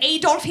Ruiz and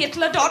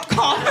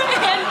AdolfHitler.com,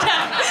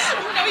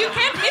 and you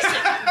can't miss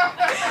it.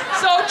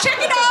 So check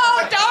it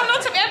out,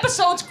 download some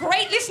episodes.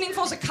 Great listening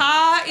for the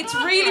car. It's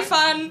really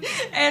fun,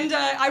 and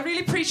I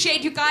really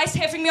appreciate you guys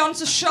having me on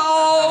the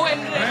show.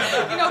 And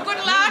good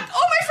luck.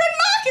 Oh, my friend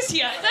Mark is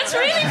here. That's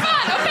really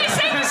fun. Okay,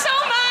 thank you so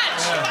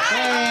much.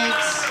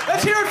 Thanks.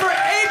 Let's hear it for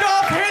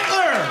Adolf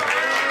Hitler.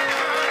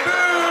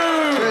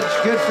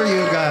 Good for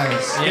you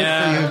guys.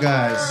 Yeah. Good for you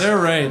guys. They're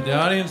right. The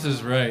audience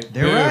is right.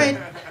 They're Boo. right.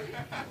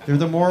 They're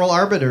the moral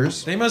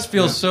arbiters. They must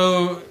feel it's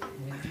so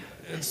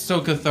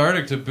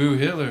cathartic to boo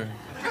Hitler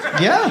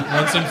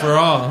Yeah. once and for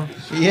all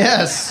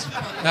Yes.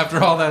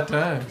 after all that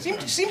time.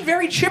 Seemed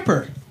very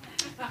chipper.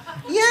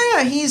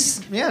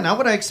 Yeah, not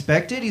what I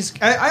expected.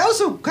 I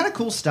also kind of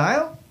cool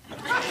style.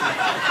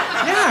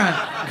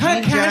 Yeah, kind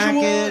of Jean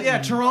casual. jacket.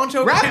 Yeah,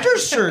 Toronto.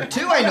 Raptors shirt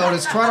too. I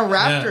noticed Toronto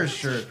Raptors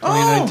shirt.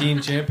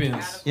 2019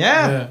 champions.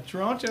 Yeah.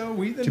 Toronto,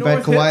 we the Too bad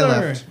North Kawhi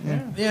Hitler.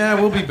 left. Yeah,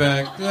 we'll be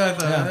back. I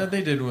thought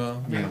they did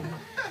well. Yeah.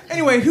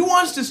 Anyway, who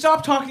wants to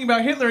stop talking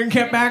about Hitler and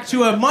get back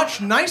to a much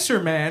nicer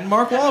man,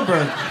 Mark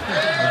Wahlberg?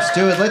 Let's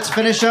do it. Let's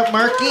finish up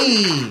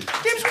Marquis. James,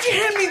 would you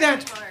hand me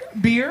that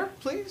beer,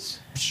 please?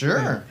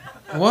 Sure.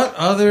 What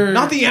other?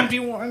 Not the empty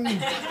one.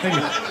 Thank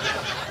you.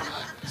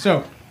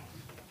 So,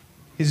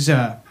 his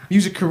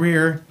music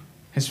career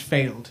has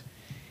failed.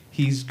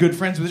 He's good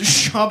friends with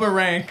Shabba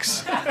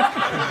Ranks.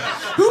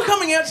 Who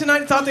coming out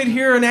tonight thought they'd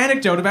hear an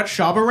anecdote about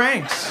Shabba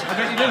Ranks? I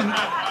bet you didn't.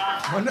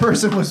 One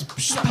person was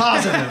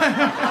positive.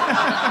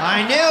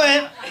 I knew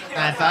it.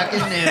 I fucking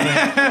knew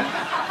it.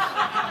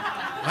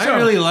 I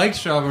really liked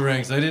Shabba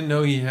Ranks. I didn't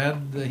know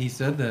he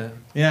said that.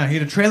 Yeah, he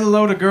had a trailer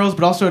load of girls,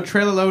 but also a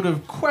trailer load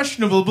of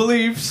questionable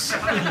beliefs.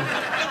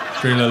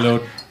 Trailer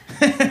load.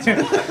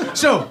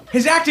 So,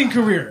 his acting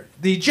career,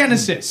 the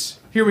genesis.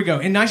 Here we go.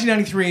 In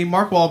 1993,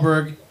 Mark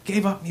Wahlberg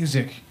gave up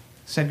music,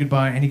 said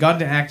goodbye, and he got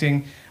into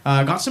acting.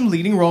 Got some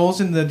leading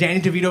roles in the Danny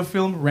DeVito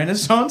film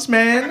Renaissance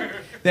Man,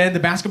 then The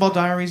Basketball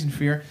Diaries and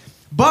Fear.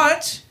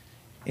 But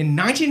in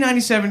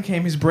 1997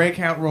 came his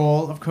breakout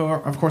role. Of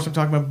course, I'm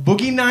talking about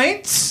Boogie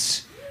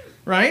Nights,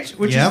 right?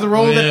 Which is the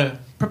role that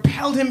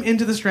propelled him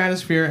into the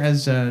stratosphere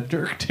as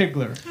Dirk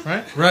Diggler,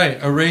 right? Right,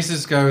 a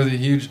racist guy with a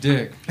huge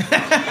dick.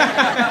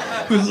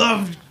 Who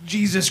loved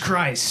Jesus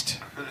Christ.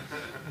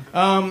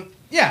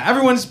 Yeah,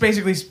 everyone's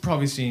basically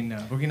probably seen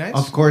Boogie Nights.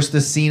 Of course, the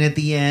scene at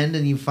the end,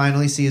 and you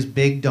finally see his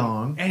big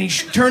dong. And he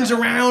turns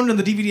around on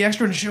the DVD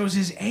extra and shows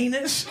his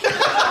anus. Yeah,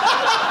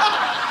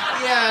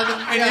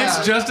 And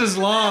it's just as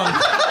long.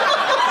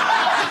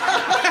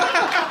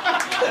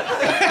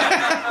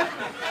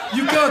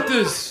 You got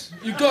this.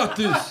 You got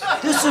this.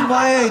 This is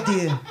my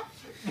idea.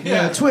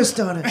 Yeah, twist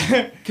on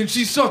it. Can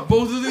she suck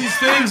both of these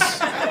things?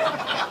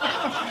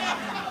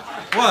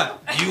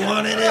 What? You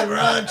wanted it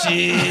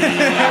raunchy.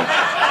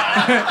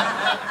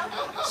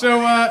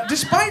 So,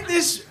 despite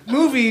this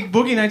movie,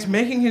 Boogie Nights,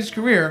 making his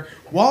career,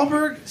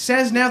 Wahlberg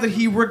says now that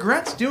he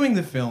regrets doing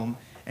the film,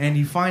 and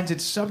he finds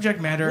its subject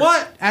matter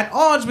at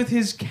odds with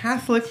his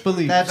Catholic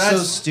beliefs. That's so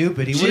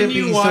stupid. He wouldn't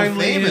be so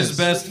Genuinely famous. his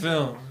best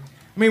film.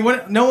 I mean,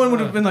 no one would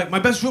have been like, my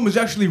best film is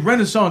actually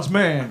Renaissance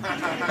Man.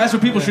 That's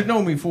what people should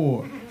know me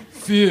for.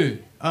 Fear.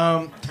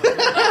 Pain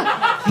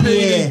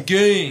and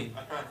gain.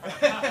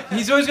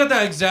 He's always got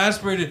that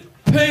exasperated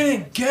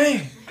pain and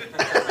gain.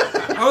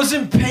 I was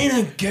in pain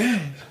and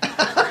gain.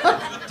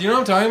 Do you know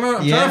what I'm talking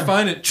about? I'm trying to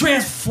find it.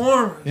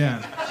 Transformers. Yeah.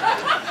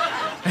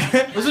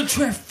 Those are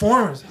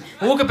Transformers.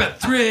 I woke up at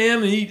 3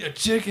 a.m. to eat a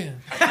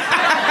chicken.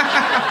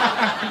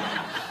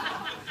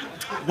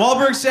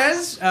 Wahlberg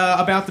says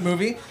about the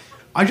movie,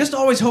 I just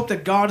always hope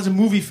that God is a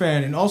movie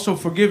fan and also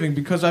forgiving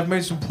because I've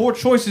made some poor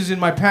choices in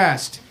my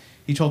past.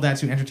 He told that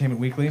to Entertainment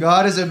Weekly.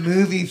 God is a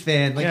movie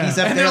fan. Like he's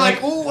up And there they're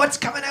like, ooh, what's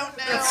coming out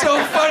now? It's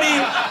so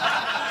funny.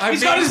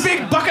 He's got his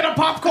big bucket of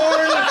popcorn.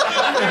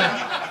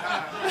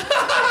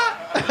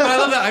 I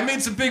love that. I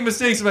made some big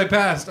mistakes in my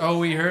past. Oh,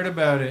 we heard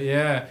about it.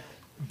 Yeah.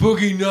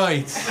 Boogie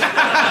Nights.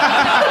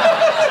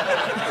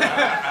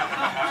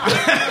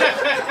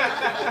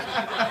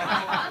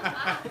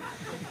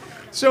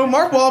 So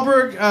Mark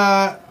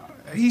Wahlberg,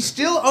 he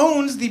still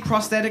owns the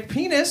prosthetic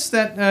penis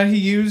that he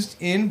used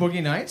in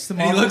Boogie Nights. The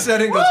And he model. looks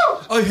at it and goes,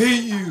 I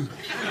hate you.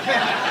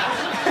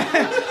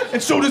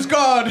 And so does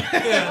God.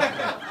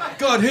 Yeah.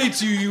 God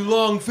hates you, you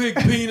long fake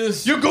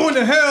penis. You're going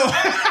to hell.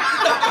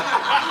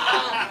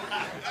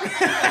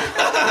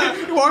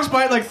 He walks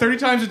by it like 30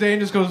 times a day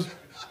and just goes,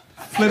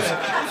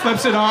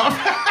 flips it off.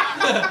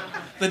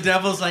 The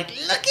devil's like,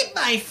 look at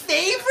my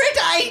favorite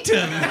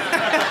item.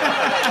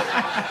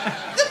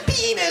 The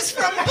penis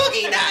from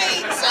Boogie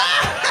Nights.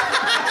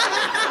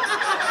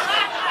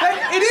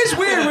 It is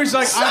weird where he's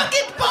like, Suck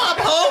it, Bob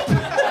Hope.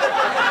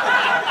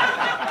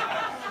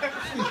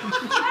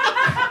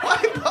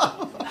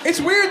 it's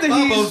weird that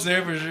Bob Hope's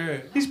there for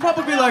sure. he's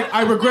probably like,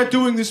 I regret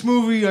doing this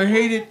movie, I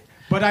hate it,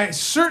 but I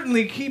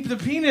certainly keep the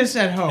penis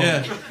at home.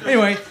 Yeah.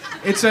 Anyway,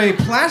 it's a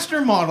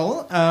plaster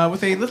model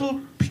with a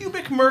little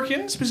pubic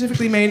merkin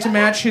specifically made to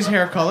match his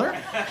hair color.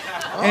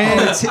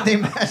 And They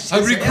matched I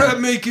his regret hair.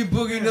 making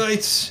Boogie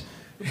Nights,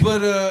 but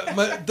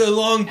the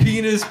long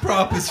penis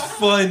prop is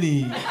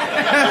funny.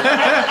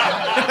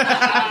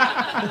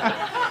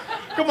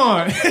 come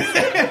on.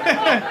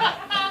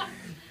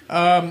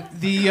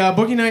 The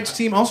Boogie Nights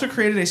team also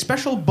created a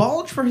special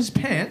bulge for his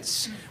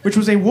pants, which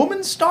was a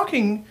woman's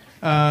stocking,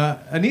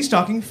 a knee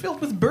stocking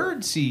filled with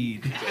bird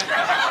seed.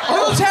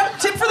 Oh,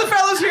 tip for the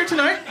fellas here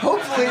tonight.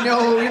 Hopefully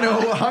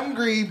no,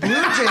 hungry Blue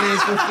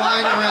Jays were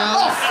flying around.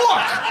 Oh,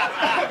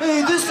 fuck!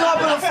 Hey, this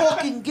happened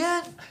fucking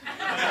get.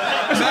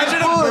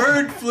 Imagine a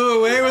bird flew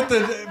away with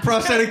the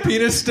prosthetic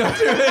penis stuck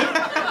to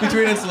it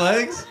between its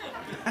legs.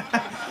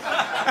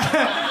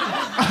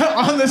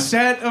 On the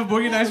set of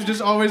Boogie Nights, was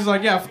just always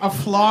like, a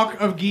flock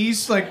of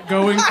geese like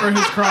going for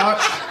his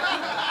crotch.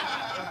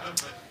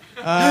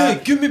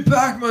 Hey, give me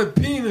back my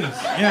penis.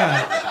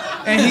 Yeah.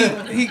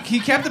 And he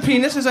kept the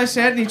penis, as I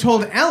said, and he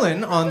told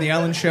Ellen on the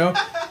Ellen Show,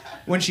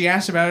 when she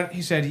asked about it,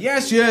 he said,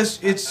 yes,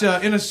 it's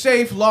in a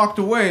safe locked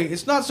away.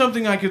 It's not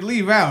something I could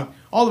leave out.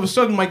 All of a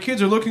sudden, my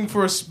kids are looking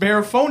for a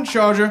spare phone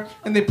charger,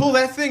 and they pull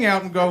that thing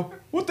out and go,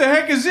 what the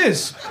heck is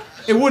this?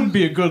 It wouldn't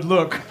be a good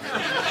look.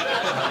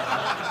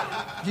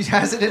 He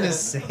has it in his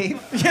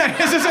safe. Yeah,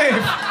 it's a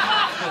safe.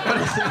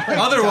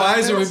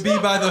 Otherwise, it would be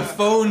by the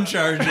phone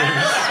chargers.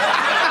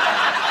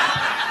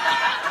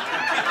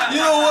 You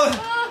know what?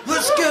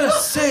 Let's get a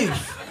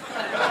safe.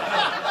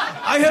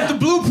 I have the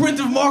blueprint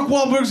of Mark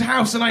Wahlberg's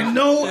house, and I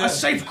know a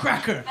safe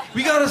cracker.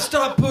 We gotta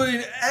stop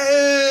putting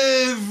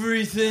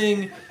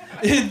everything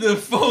in the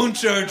phone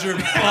charger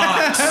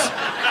box.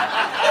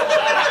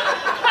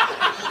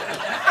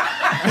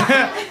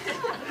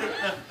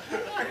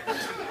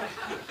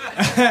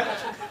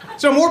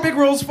 So more big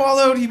roles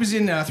followed. He was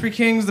in Three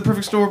Kings, The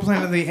Perfect Storm,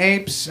 Planet of the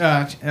Apes,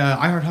 I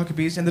Heart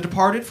Huckabees, and The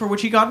Departed, for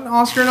which he got an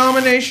Oscar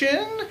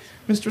nomination.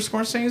 Mr.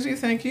 Scorsese,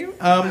 thank you.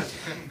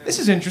 This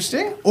is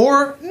interesting,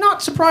 or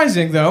not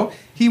surprising, though.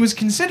 He was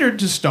considered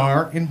to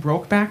star in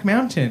Brokeback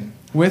Mountain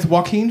with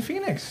Joaquin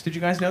Phoenix. Did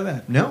you guys know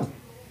that? No.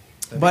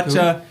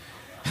 But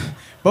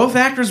both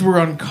actors were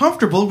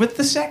uncomfortable with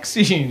the sex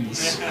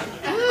scenes.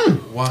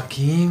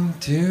 Joaquin,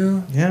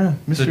 too? Yeah,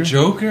 Mr. The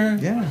Joker?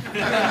 Yeah.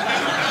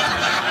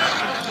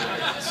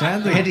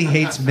 Sadly. And he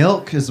hates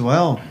milk as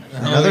well.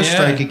 Another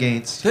strike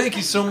against. Thank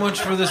you so much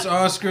for this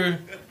Oscar.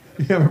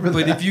 Yeah, remember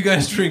But that? if you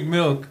guys drink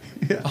milk,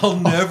 I'll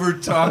never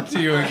talk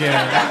to you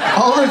again.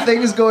 All the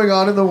things going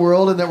on in the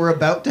world and that were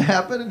about to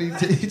happen, and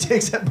he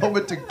takes that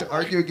moment to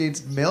argue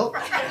against milk.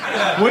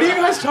 What are you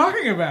guys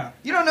talking about?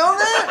 You don't know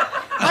that?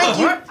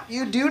 Mike,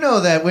 you do know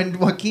that when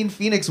Joaquin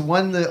Phoenix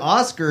won the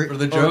Oscar For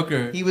the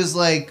Joker. he was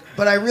like,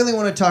 but I really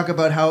want to talk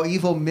about how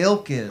evil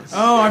milk is.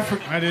 Oh,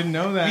 I didn't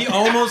know that. We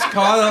almost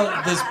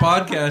called this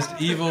podcast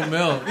Evil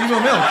Milk.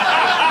 Evil milk.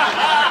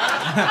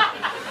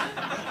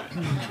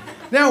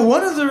 Now,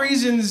 one of the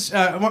reasons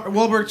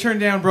Wahlberg turned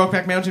down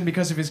Brokeback Mountain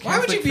because of his Catholic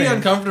Why would you be faith.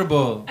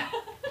 uncomfortable?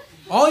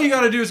 All you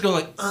got to do is go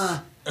like,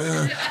 Come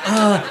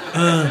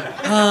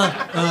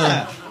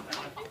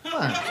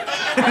on.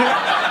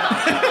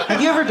 Have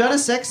you ever done a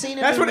sex scene?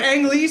 That's what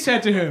Ang Lee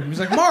said to him. He's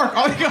like, Mark,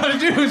 all you gotta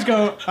do is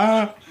go,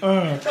 Have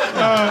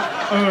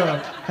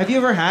you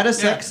ever had a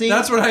sex scene?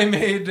 That's what I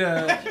made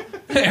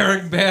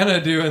Eric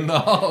Bana do in The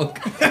Hulk.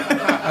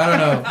 I don't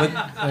know, but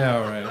yeah,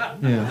 all right.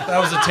 Yeah. That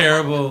was a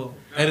terrible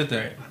edit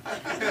there.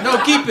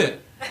 No, keep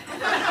it.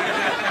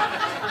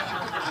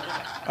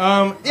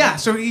 Yeah,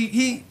 so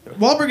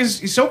Wahlberg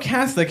he's so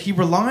Catholic, he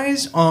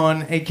relies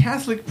on a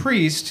Catholic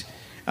priest.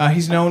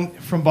 He's known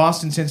from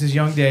Boston since his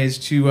young days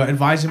to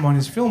advise him on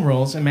his film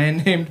roles. A man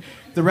named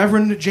the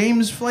Reverend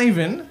James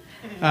Flavin,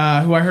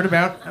 who I heard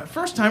about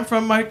first time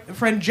from my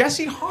friend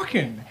Jesse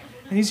Hawken.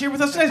 And he's here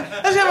with us today.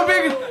 Let's have a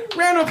big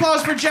round of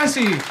applause for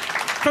Jesse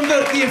from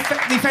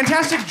the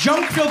fantastic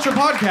Junk Filter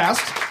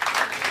podcast.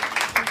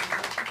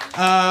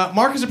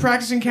 Mark is a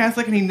practicing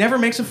Catholic, and he never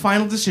makes a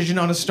final decision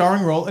on a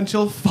starring role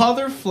until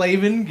Father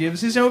Flavin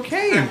gives his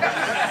okay.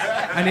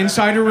 An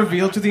insider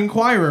revealed to the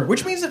Inquirer,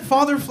 which means that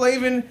Father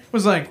Flavin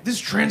was like, this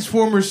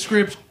Transformers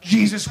script,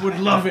 Jesus would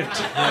love it.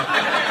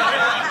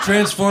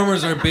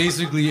 Transformers are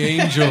basically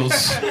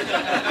angels.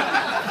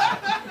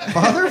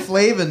 Father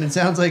Flavin. It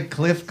sounds like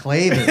Cliff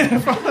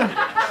Clavin.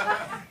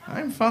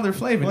 I'm Father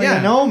Flavin, Well, yeah.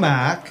 you know,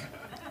 Mac.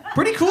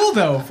 Pretty cool,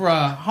 though, for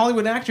a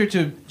Hollywood actor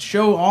to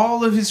show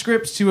all of his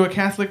scripts to a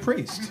Catholic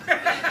priest.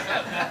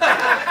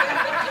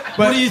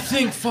 What do you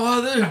think,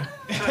 Father?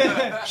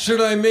 Should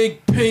I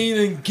make Pain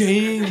and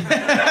Gain?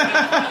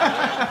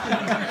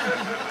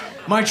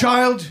 My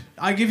child,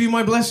 I give you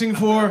my blessing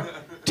for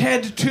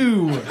Ted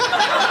 2.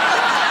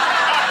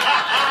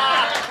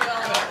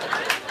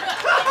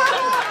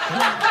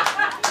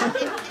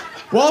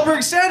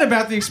 Wahlberg said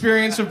about the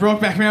experience of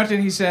Brokeback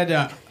Mountain, he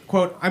said,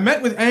 quote, I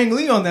met with Ang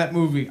Lee on that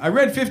movie. I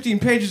read 15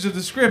 pages of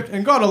the script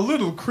and got a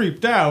little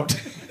creeped out.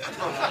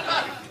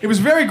 It was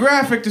very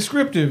graphic,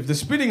 descriptive. The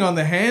spitting on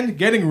the hand,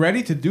 getting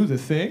ready to do the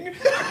thing.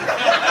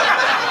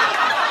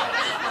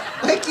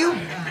 Like you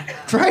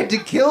tried to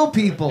kill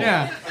people.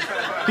 Yeah.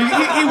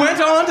 He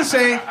went on to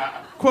say,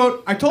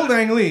 quote, I told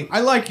Ang Lee, I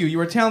like you.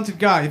 You're a talented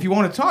guy. If you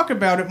want to talk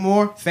about it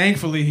more,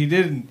 thankfully he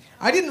didn't.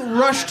 I didn't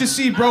rush to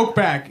see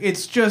Brokeback.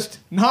 It's just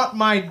not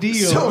my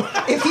deal. So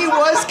if he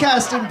was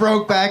cast in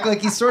Brokeback,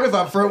 like he's sort of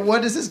up for it,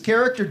 what does his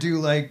character do?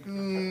 Like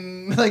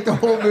the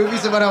whole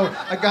movie's about how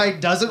a guy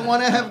doesn't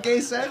want to have gay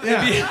sex?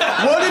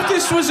 Yeah. What if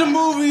this was a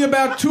movie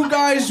about two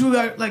guys who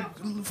like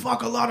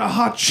fuck a lot of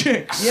hot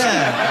chicks?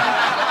 Yeah.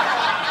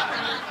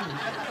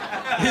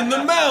 In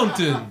the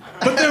mountain.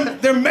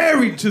 But they're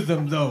married to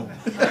them though.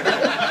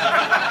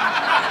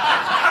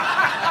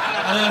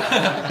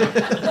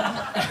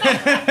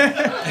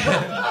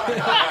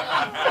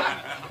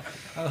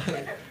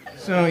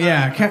 So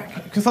yeah,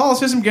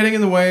 Catholicism getting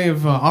in the way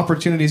of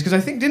opportunities. Because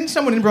I think didn't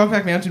someone in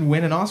Brokeback Mountain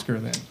win an Oscar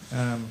then?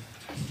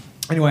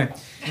 Anyway,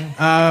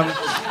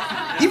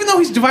 even though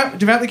he's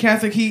devoutly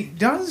Catholic, he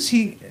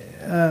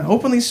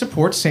openly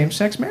supports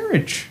same-sex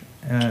marriage,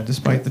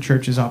 despite the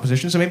church's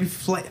opposition. So maybe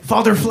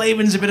Father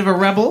Flavin's a bit of a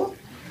rebel.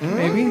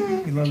 Maybe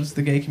he loves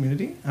the gay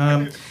community.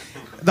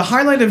 The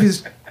highlight of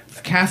his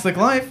Catholic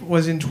life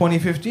was in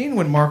 2015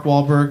 when Mark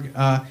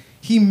Wahlberg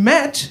he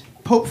met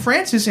Pope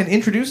Francis and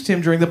introduced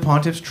him during the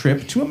pontiff's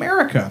trip to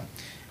America.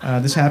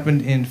 This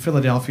happened in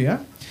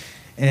Philadelphia,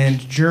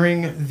 and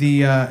during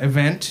the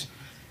event,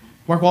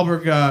 Mark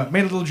Wahlberg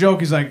made a little joke.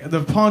 He's like,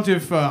 the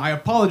pontiff, I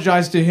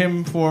apologize to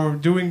him for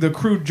doing the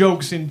crude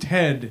jokes in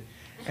Ted.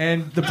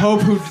 And the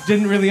Pope, who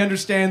didn't really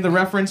understand the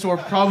reference or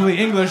probably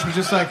English, was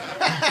just like,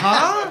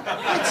 huh?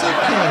 It's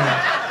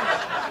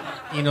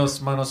okay.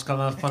 Inos manos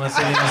kalas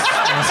panasilinos.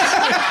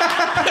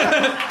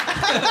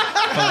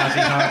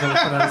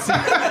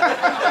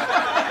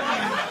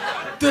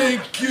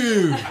 Thank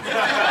you.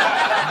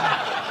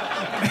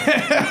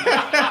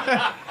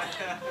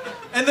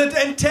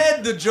 and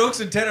Ted, the jokes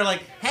in Ted are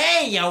like,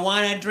 Hey, you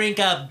wanna drink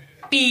a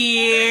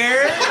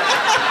beer?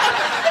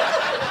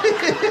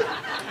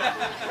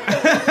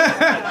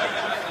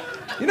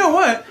 You know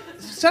what?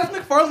 Seth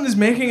MacFarlane is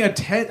making a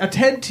TED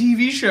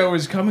TV show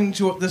is coming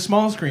to the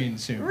small screen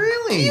soon.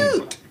 Really?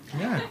 Cute.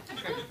 Yeah.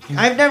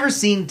 I've never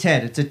seen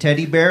Ted. It's a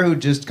teddy bear who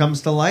just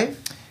comes to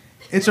life.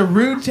 It's a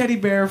rude teddy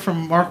bear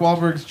from Mark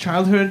Wahlberg's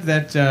childhood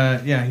that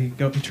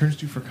he turns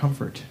to for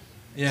comfort.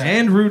 yeah.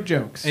 And rude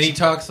jokes. And he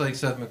talks like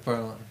Seth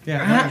MacFarlane.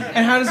 Yeah.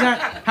 And how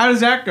does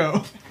that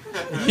go?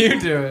 You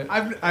do it.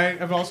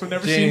 I've also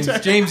never James, seen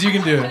Ted. James, you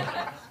can do it.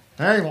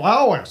 Hey,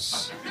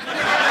 Lois.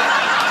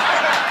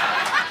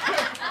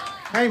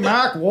 Hey,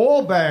 Mark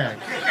Wahlberg.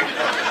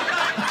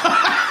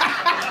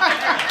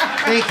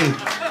 Thank you.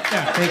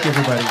 Yeah. Thank you,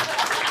 everybody.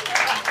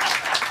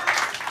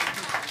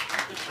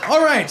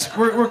 All right,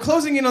 we're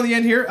closing in on the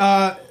end here.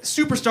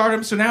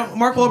 Superstardom. So now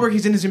Mark Wahlberg,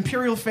 he's in his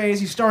imperial phase.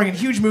 He's starring in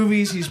huge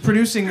movies. He's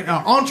producing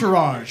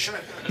Entourage.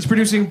 He's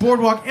producing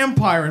Boardwalk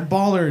Empire and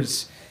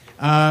Ballers.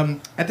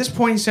 At this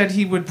point, he said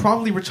he would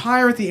probably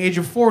retire at the age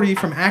of 40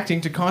 from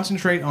acting to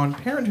concentrate on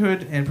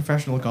parenthood and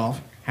professional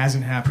golf.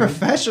 Hasn't happened.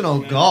 Professional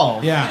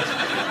golf. Yeah.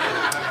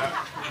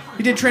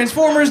 He did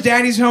Transformers,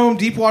 Daddy's Home,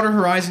 Deepwater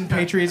Horizon,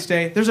 Patriots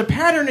Day. There's a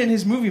pattern in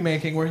his movie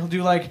making where he'll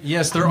do like...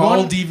 Yes, they're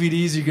all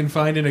DVDs you can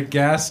find in a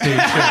gas station.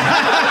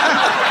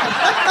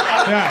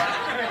 Yeah.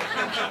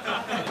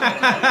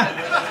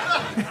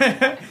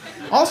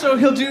 Also,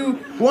 he'll do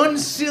one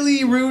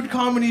silly, rude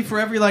comedy for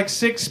every, like,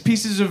 6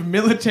 pieces of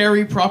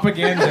military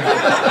propaganda.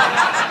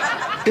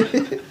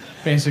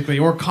 Basically.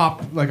 Or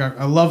cop, like,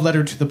 a love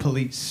letter to the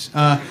police.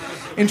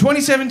 In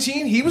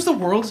 2017, he was the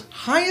world's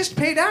highest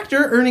paid actor,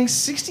 earning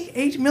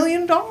 $68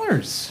 million.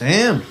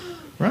 Damn.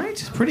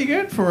 Right? Pretty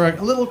good for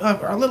a little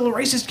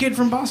racist kid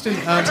from Boston.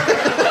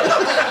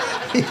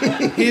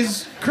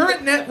 His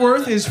current net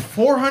worth is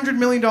 $400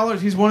 million.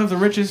 He's one of the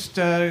richest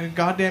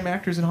goddamn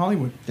actors in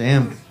Hollywood.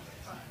 Damn.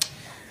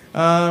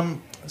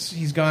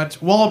 He's got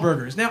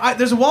Wahlburgers. Now,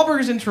 there's a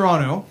Wahlburgers in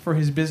Toronto for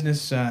his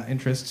business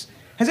interests.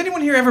 Has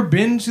anyone here ever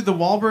been to the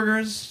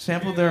Wahlburgers,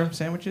 sampled their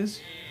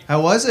sandwiches?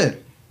 How was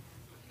it?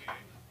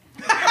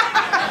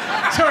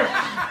 Sorry,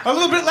 a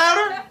little bit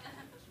louder?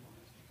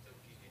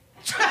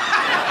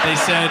 They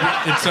said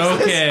it's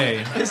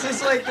okay. Is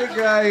this like the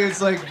guy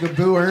who's like the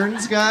Boo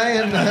Earns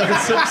guy in The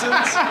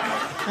Simpsons?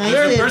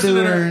 There's a person Boo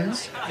in our-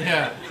 Earns.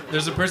 Yeah,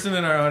 there's a person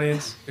in our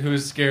audience who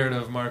is scared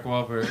of Mark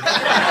Wahlberg.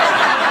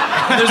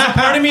 There's a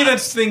part of me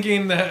that's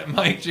thinking that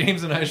Mike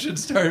James and I should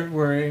start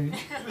worrying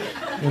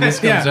when this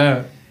comes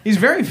out. He's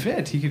very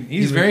fit. He can easily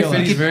He's very kill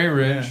fit. us. He's very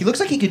rich. He looks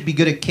like he could be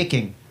good at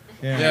kicking.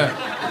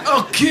 Yeah.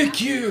 I'll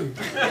kick you.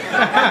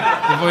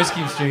 The voice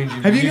keeps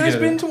changing. Have you guys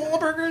get been it. to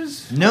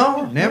Wahlburgers?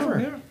 No, never.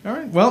 Yeah. All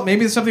right. Well,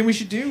 maybe it's something we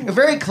should do.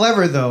 Very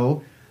clever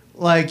though.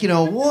 Like,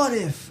 what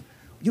if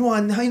you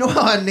know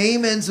how a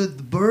name ends with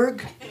the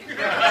Berg?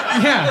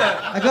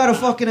 Yeah. I got a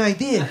fucking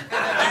idea.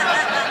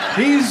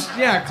 He's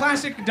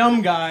classic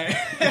dumb guy.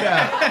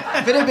 Yeah.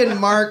 If it had been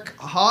Mark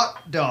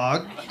Hot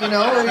Dog, he would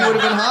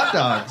have been hot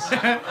dogs.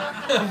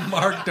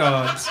 Mark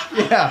dogs?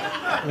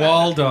 Yeah.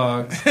 Wall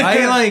dogs.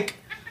 I like.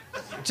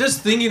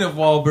 Just thinking of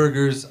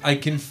Wahlburgers, I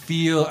can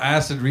feel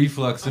acid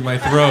reflux in my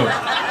throat.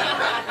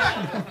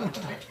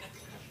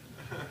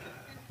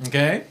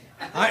 Okay?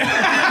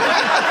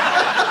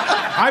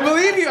 I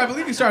believe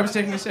you. Sorry, I was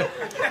taking a sip.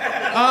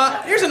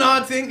 Here's an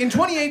odd thing. In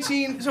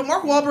 2018, so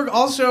Mark Wahlberg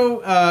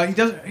also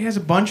he has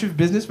a bunch of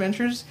business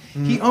ventures.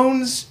 He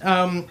owns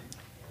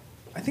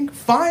I think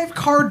 5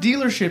 car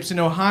dealerships in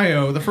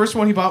Ohio. The first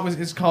one he bought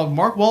is called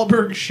Mark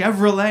Wahlberg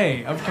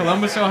Chevrolet of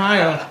Columbus,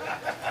 Ohio.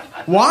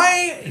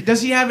 Why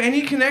does he have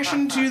any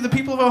connection to the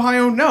people of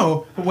Ohio?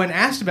 No. But when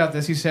asked about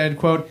this, he said,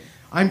 quote,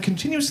 "I'm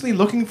continuously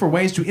looking for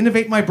ways to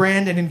innovate my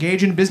brand and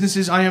engage in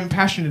businesses I am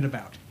passionate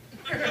about."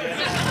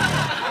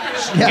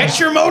 Yeah. Get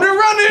your motor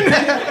running!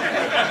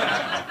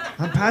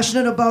 I'm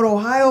passionate about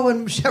Ohio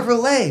and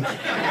Chevrolet.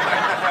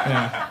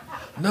 Yeah.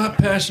 Not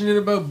passionate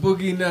about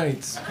boogie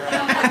nights.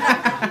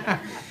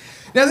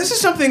 Now, this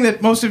is something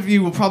that most of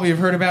you will probably have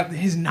heard about,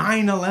 his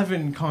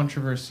 9/11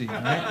 controversy.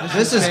 Right?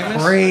 This is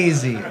famous.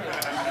 crazy.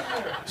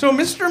 So,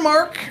 Mr.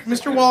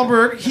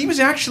 Wahlberg,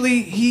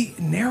 he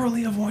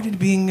narrowly avoided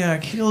being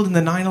killed in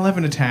the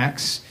 9/11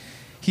 attacks.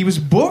 He was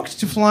booked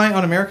to fly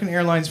on American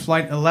Airlines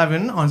Flight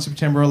 11 on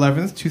September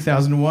 11th,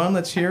 2001.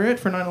 Let's hear it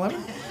for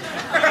 9/11.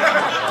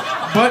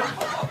 But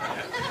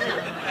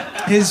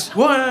his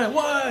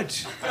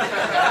what?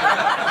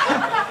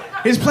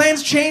 His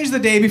plans changed the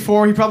day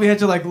before. He probably had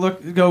to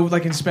go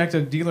inspect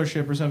a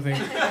dealership or something,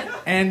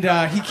 and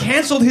he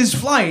canceled his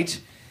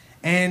flight.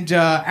 And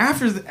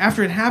after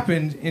it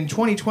happened in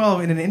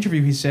 2012, in an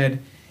interview, he said,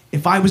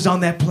 "If I was on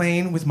that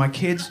plane with my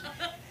kids,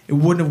 it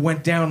wouldn't have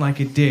went down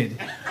like it did.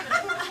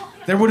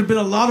 There would have been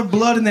a lot of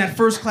blood in that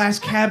first-class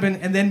cabin,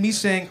 and then me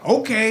saying,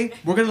 'Okay,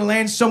 we're gonna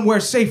land somewhere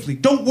safely.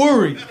 Don't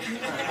worry.'"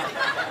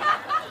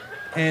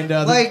 And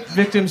the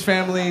victims'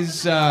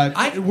 families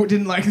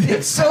didn't like this.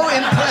 It's so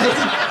impressive.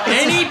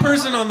 Any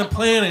person on the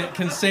planet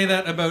can say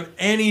that about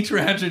any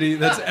tragedy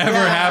that's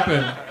ever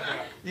happened.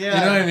 Yeah.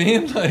 You know what I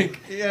mean? Like,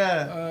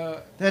 Yeah.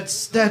 That's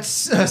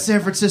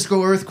San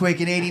Francisco earthquake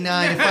in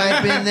 '89. If I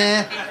had been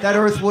there, that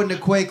earth wouldn't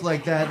have quaked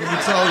like that. Let me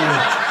tell you.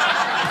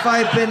 If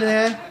I had been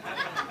there,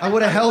 I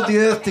would have held the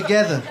earth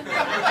together.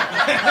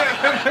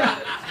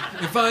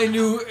 if I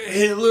knew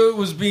Hitler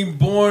was being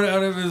born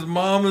out of his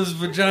mama's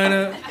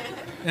vagina,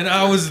 and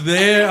I was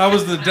there, I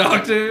was the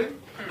doctor.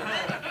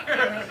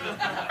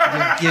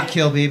 You'd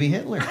kill baby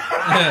Hitler.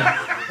 Yeah,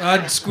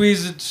 I'd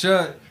squeeze it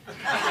shut.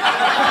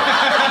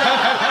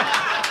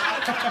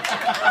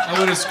 I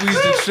would have squeezed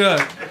it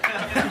shut.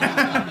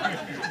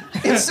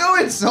 It's so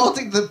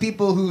insulting to the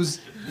people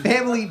whose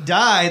family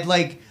died.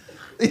 Like,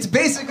 it's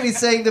basically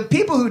saying the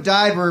people who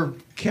died were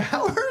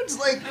cowards.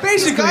 Like,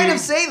 basically, kind of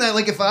saying that.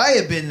 Like, if I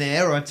had been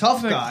there, or a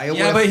tough guy.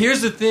 Yeah, but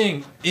here's the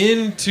thing.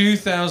 In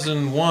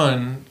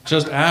 2001,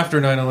 just after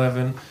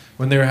 9/11,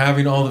 when they were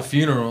having all the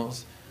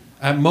funerals,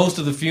 at most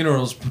of the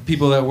funerals,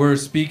 people that were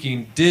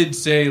speaking did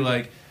say,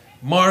 like,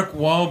 Mark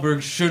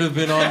Wahlberg should have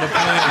been on the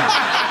plane.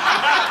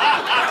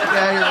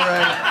 Yeah, you're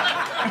right.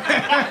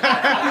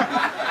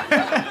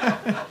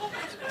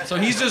 So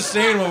he's just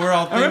saying what we're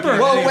all I thinking.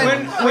 remember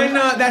anyway. when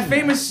that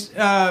famous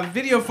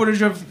video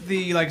footage of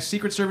the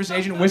Secret Service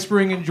agent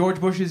whispering in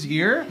George Bush's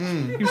ear.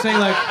 He was saying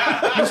like,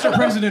 "Mr.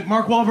 President,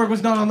 Mark Wahlberg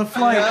was not on the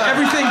flight.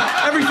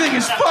 Everything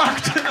is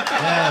fucked."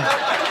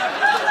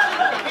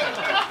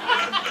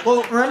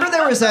 Well, remember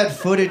there was that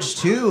footage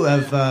too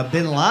of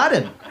Bin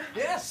Laden.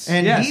 Yes.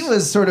 And he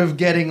was sort of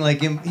getting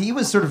like he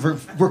was sort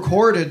of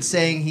recorded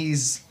saying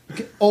he's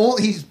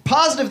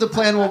positive the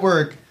plan will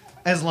work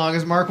as long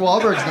as Mark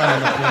Wahlberg's not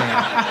on the plane.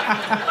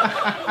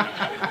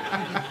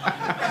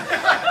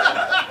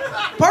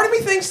 Part of me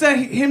thinks that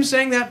him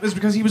saying that was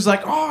because he was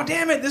like, "Oh,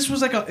 damn it, this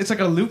was it's like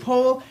a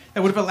loophole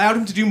that would have allowed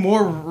him to do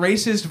more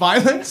racist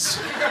violence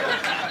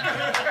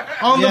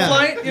on the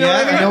flight." You know what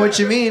I mean? I know what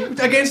you mean.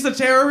 Against the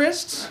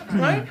terrorists,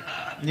 right?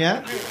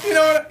 Yeah. You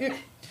know what?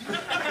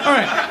 All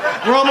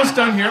right, we're almost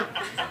done here.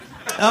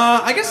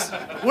 I guess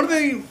one of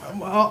the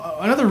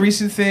another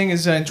recent thing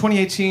is in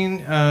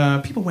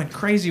 2018, people went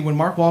crazy when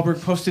Mark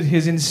Wahlberg posted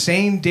his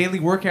insane daily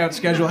workout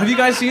schedule. Have you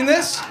guys seen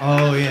this?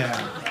 Oh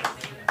yeah.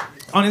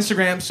 On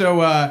Instagram.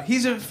 So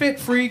he's a fit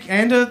freak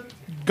and a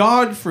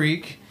god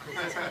freak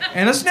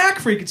and a snack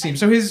freak, it seems.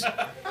 So his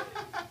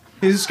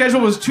schedule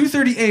was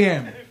 2:30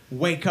 a.m.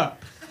 Wake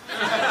up.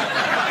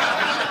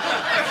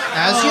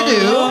 As you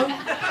do.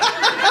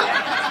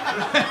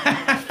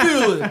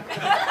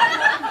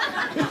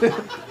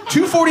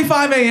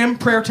 2:45 a.m.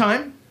 prayer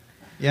time.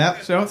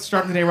 Yep. So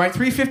starting the day right.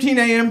 3:15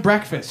 a.m.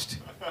 breakfast.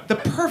 The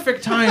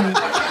perfect time.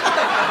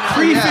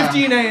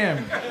 3:15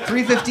 a.m.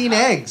 3:15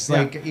 eggs.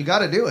 Like you got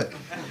to do it.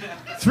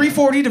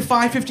 3:40 to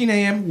 5:15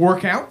 a.m.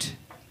 workout.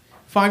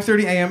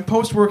 5:30 a.m.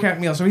 post-workout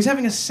meal. So he's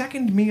having a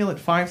second meal at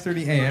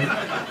 5:30 a.m.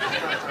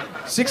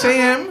 6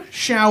 a.m.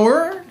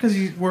 shower because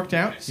he worked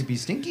out. You'd be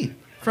stinky.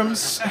 From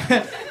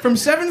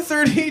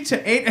 7:30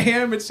 to 8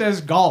 a.m. it says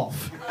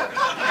golf.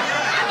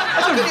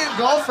 How can you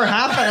golf for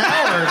half an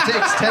hour? It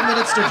takes 10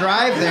 minutes to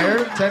drive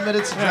there, 10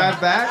 minutes to drive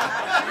back.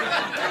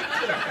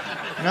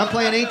 You're not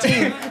playing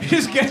 18. He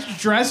just gets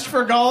dressed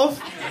for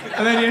golf,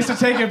 and then he has to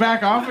take it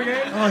back off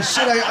again. Oh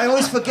shit, I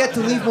always forget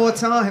to leave more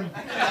time.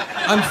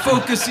 I'm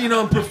focusing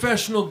on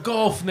professional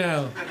golf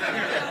now.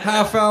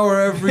 Half hour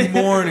every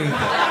morning.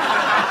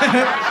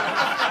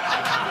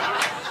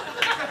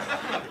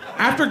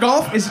 After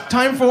golf is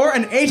time for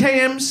an 8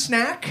 a.m.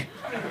 snack.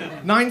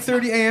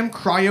 9:30 a.m.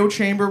 cryo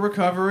chamber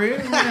recovery.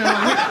 You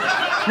know,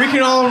 we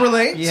can all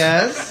relate.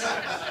 Yes.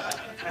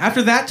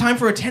 After that, time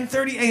for a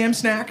 10:30 a.m.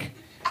 snack.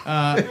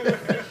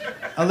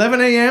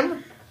 11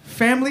 a.m.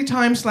 family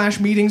time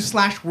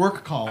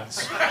 /meetings/work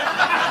calls.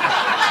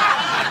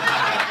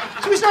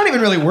 So he's not even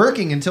really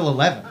working until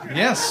 11.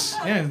 Yes.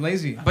 Yeah,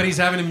 lazy. But he's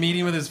having a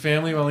meeting with his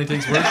family while he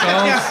takes work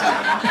calls.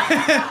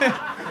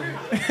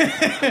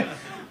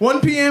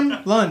 1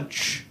 p.m.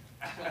 lunch.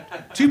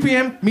 2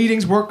 p.m.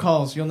 meetings, work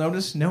calls. You'll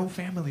notice no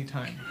family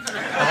time.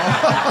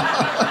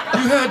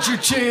 You had your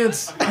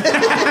chance.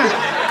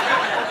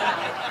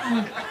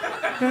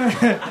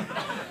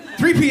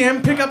 3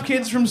 p.m. pick up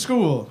kids from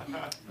school.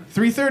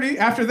 3:30.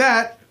 After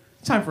that,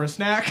 time for a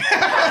snack.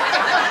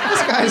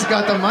 This guy's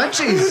got the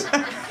munchies.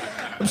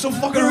 I'm so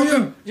fucking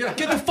hungry. Yeah,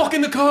 get the fuck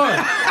in the car.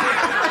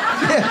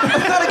 Yeah,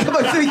 I've got to get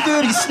my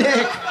 3:30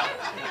 snack.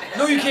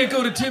 No, you can't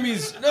go to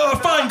Timmy's. No,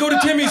 fine, go to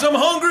Timmy's. I'm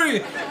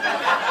hungry.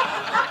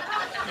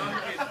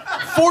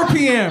 4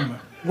 p.m.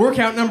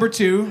 workout number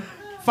 2.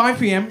 5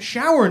 p.m.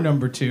 shower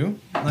number 2,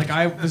 like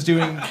I was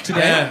doing today.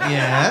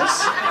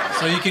 Yes.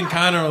 So you can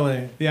kind of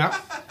relate. Yeah.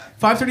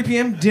 5:30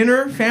 p.m.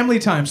 dinner, family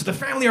time. So the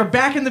family are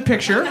back in the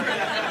picture.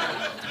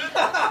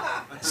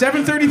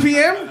 7:30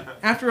 p.m.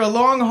 after a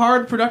long,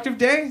 hard, productive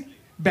day,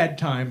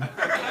 bedtime.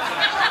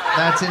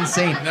 That's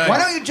insane. Nice. Why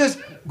don't you just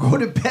go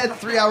to bed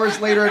 3 hours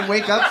later and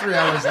wake up 3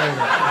 hours later?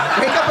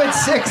 Wake up at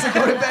 6 and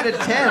go to bed at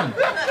 10.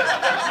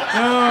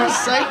 You're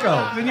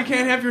psycho. Then you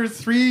can't have your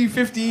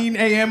 3:15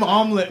 a.m.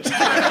 omelet.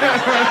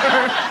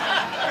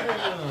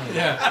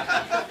 Yeah.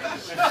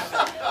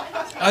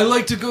 I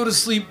like to go to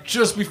sleep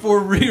just before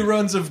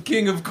reruns of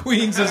King of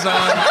Queens is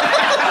on.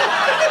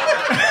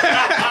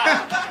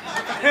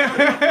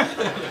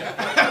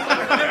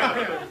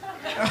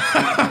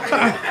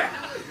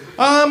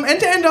 And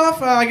to end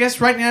off, I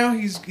guess right now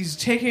he's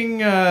taking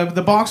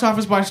the box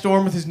office by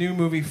storm with his new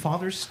movie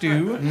Father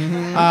Stew,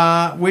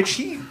 which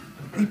he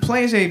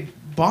plays a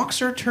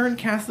boxer turned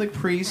Catholic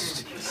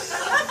priest.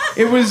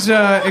 It was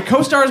it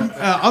co-stars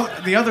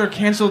the other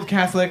canceled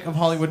Catholic of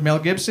Hollywood, Mel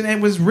Gibson,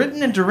 and was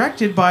written and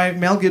directed by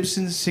Mel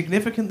Gibson's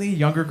significantly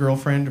younger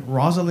girlfriend,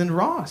 Rosalind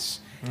Ross.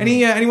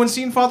 Anyone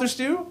seen Father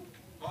Stew?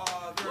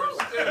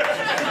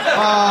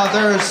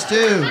 Father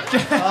Stew.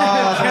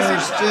 Father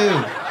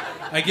Stew.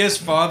 I guess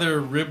Father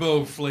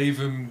Ribbo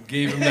Flavum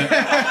gave him that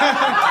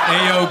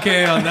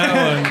A-OK on that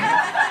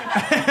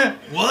one.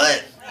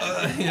 What?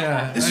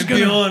 Yeah, I'd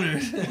be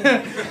honored.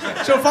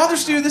 So Father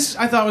Stew, this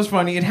I thought was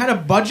funny. It had a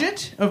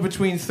budget of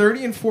between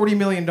 $30 and $40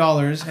 million,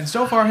 and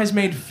so far has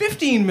made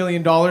 $15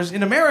 million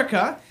in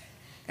America,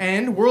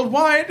 and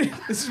worldwide,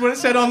 this is what it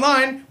said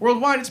online,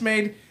 worldwide it's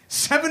made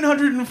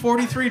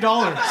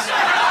 $743.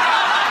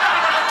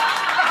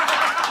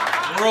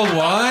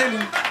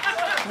 Worldwide?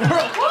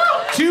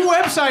 2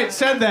 websites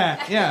said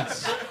that.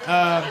 Yes.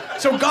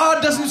 So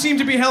God doesn't seem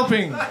to be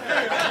helping.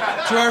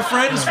 To our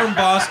friends from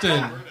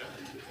Boston.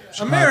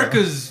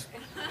 America's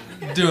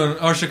doing...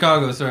 Or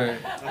Chicago, sorry.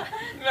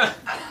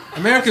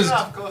 America's...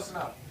 Close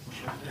enough.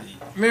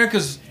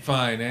 America's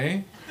fine,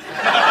 eh?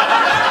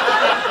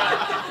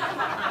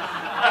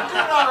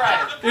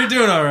 You're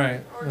doing all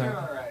right. We're doing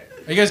all right.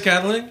 Are you guys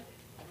Catholic?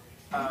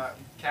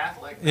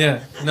 Catholic?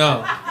 Yeah.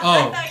 No. I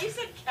Oh. thought you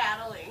said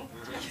cattling.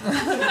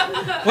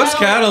 What's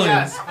cattling?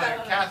 Yes,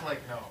 but Catholic,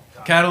 no.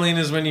 Cattling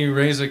is when you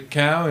raise a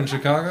cow in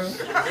Chicago?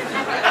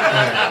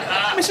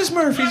 Mrs.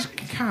 Murphy's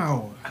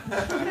cow.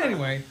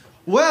 Anyway.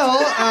 Well,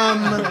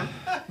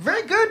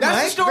 very good, That's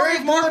Mike. the story Very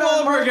of Mark good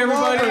on Wahlberg,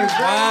 everybody. Very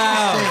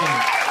Wow.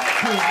 interesting.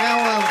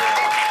 Now,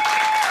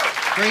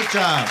 great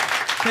job.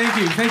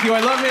 Thank you. I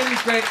love him.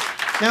 He's great.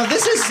 Now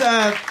this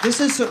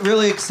is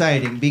really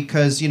exciting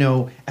because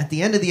at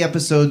the end of the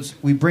episodes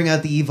we bring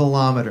out the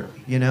evilometer,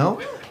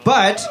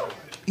 but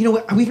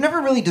we've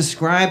never really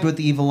described what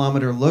the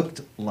evilometer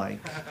looked like,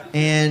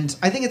 and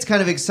I think it's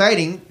kind of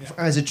exciting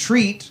as a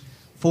treat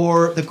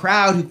for the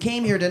crowd who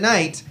came here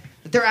tonight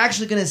that they're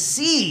actually going to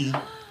see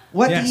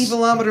what the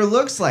evilometer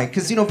looks like,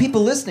 because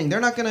people listening, they're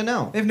not going to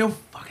know. They have no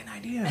fucking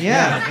idea.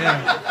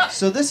 Yeah.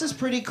 So this is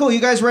pretty cool. You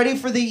guys ready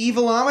for the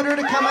evilometer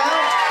to come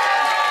out?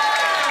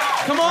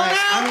 Come on now.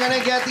 I'm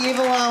gonna get the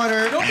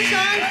evilometer. Don't be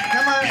shy.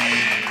 Come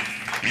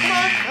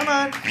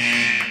on.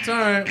 It's all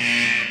right.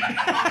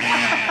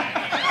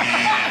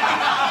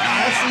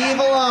 That's the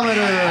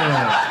evilometer.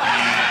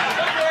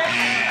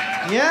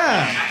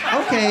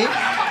 Yeah. Okay.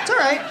 It's all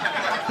right.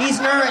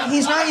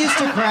 He's not used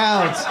to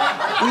crowds.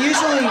 We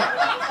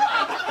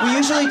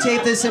usually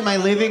tape this in my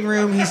living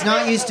room. He's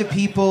not used to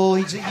people.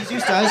 He's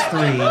used to us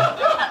 3.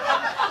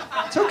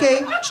 It's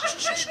okay.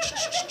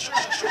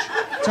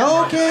 It's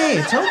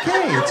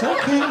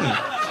okay.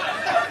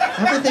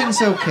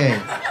 Everything's okay.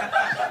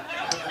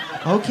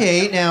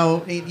 Okay,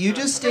 now you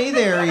just stay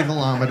there,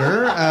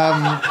 evilometer.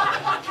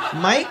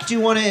 Mike, do you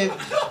want to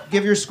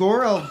give your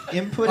score? I'll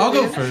input it. I'll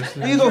go in. first.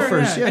 You go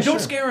first. Yeah, And don't sure.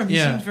 scare him. He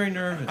Yeah. seems very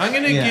nervous. I'm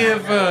going to Yeah.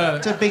 give...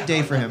 It's a big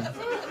day for him.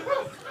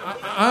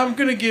 I'm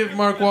going to give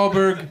Mark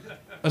Wahlberg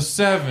a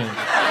 7. Okay.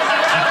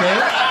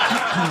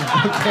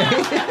 Okay.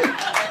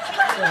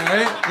 All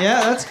right?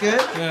 Yeah, that's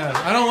good. Yeah.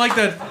 I don't like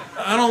that.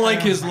 I don't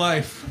like his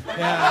life.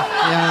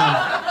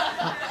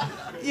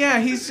 Yeah,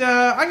 he's.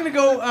 I'm gonna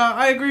go.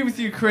 I agree with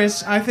you,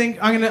 Chris. I think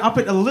I'm gonna up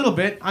it a little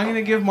bit. I'm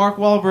gonna give Mark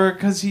Wahlberg,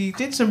 because he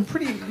did some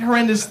pretty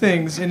horrendous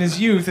things in his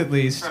youth, at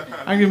least.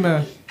 I'm gonna give him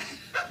a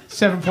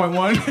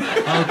 7.1.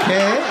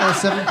 Okay, a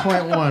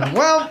 7.1.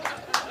 Well,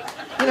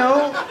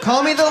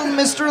 call me the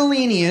Mr.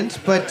 Lenient,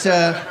 but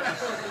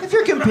if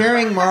you're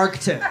comparing Mark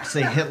to,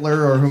 say,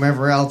 Hitler or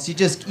whomever else, you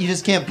just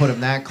can't put him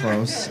that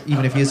close,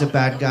 even if he is a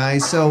bad guy.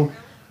 So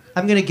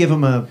I'm gonna give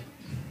him a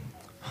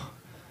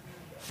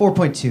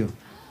 4.2.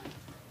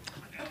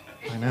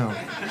 I know.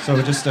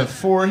 So just a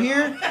 4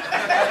 here, and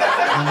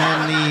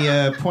then the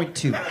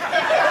 0.2. There we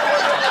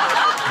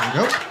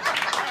go.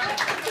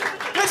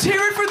 Let's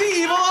hear it for the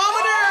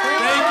evilometer.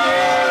 Thank you.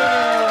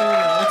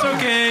 It's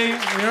okay.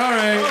 You're all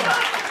right.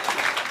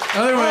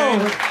 Other way.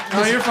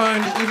 No, you're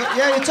fine.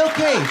 Yeah, it's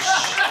okay.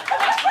 Shh.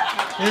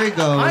 There he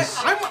goes.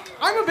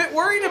 I'm a bit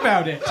worried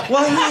about it.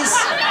 Well, he's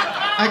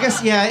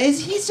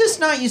just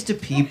not used to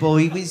people.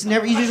 He's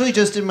usually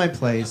just in my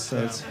place,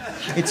 so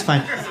it's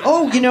fine.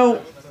 Oh,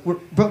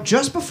 but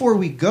just before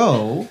we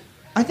go,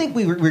 I think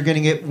we're going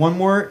to get one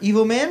more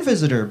evil man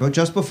visitor. But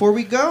just before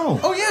we go,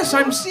 Oh yes,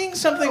 I'm seeing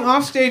something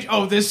off stage.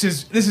 Oh, this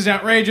is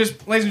outrageous,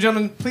 ladies and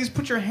gentlemen. Please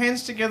put your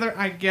hands together.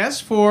 I guess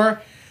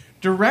for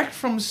direct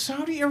from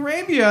Saudi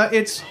Arabia,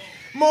 it's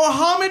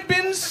Mohammed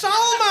bin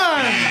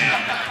Salman.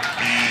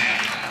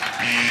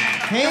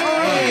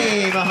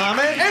 hey,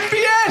 Mohammed.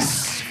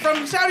 MBS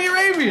from Saudi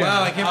Arabia.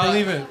 Wow, I can't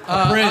believe it.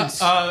 A prince.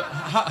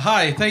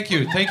 Hi, thank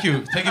you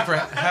for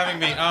having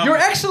me. Your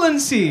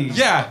Excellency.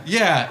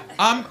 Yeah.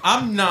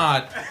 I'm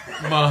not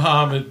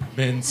Mohammed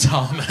bin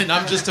Salman.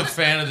 I'm just a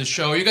fan of the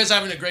show. Are you guys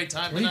having a great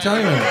time What are you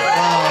tonight? talking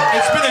about?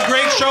 It's been a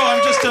great show.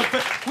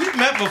 We've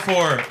met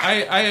before.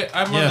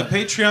 I'm Yeah. on the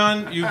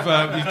Patreon.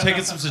 You've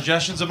taken some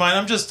suggestions of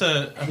mine.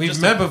 We've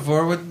met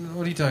before. What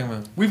are you talking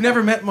about? We've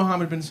never met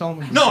Mohammed bin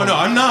Salman. No,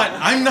 I'm not.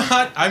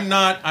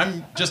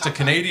 I'm just a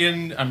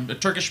Canadian. I'm a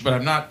Turkish, but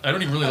I'm not. I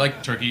don't even really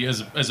like Turkey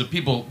as a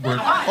people. We're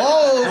Okay,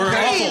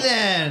 awful.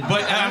 then.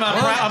 But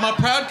I'm a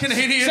proud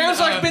Canadian. Sounds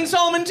like bin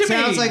Salman to me.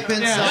 Sounds like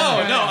bin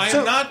Salman. No, I am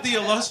So- not the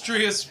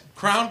illustrious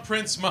Crown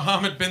Prince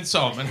Mohammed bin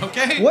Salman,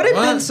 okay? What did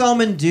What? bin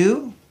Salman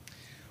do?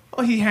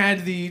 Well, he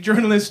had the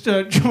journalist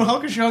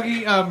Jamal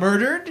Khashoggi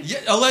murdered. Yeah,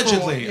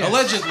 allegedly. Yes.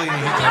 Allegedly.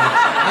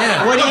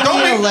 Yeah. What do you don't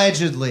mean make-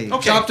 allegedly?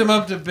 Okay. Chopped him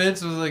up to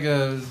bits with like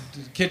a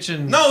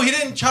kitchen. No, he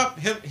didn't chop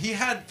him. He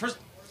had first.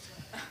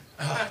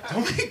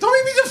 Don't make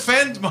me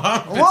defend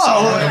Mohammed bin Whoa.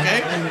 Salman,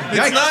 okay?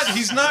 It's not.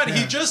 He's not.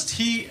 He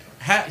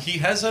he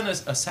has an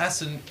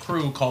assassin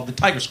crew called the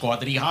Tiger Squad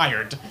that he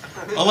hired,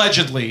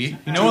 allegedly.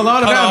 You know a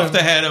lot cut about off him.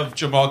 the head of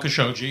Jamal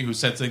Khashoggi, who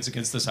said things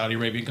against the Saudi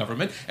Arabian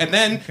government, and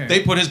then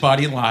they put his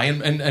body in lye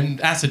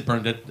and acid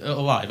burned it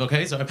alive.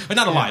 Okay, so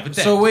not alive, but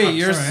dead. So wait,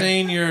 you're sorry.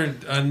 saying you're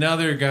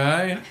another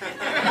guy?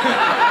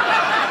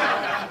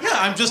 Yeah,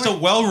 I'm just a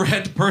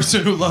well-read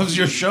person who loves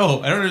your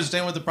show. I don't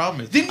understand what the problem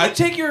is. Didn't you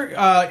take your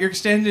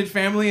extended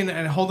family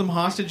and hold them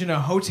hostage in a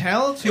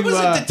hotel to It was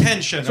a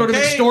detention. sort of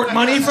okay? extort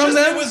money from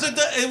them?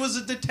 It was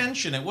a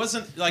detention. It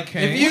wasn't like.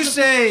 If you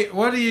say,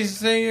 what do you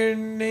say your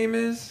name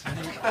is?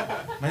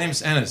 My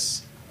name's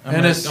Ennis.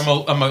 Ennis.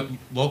 I'm a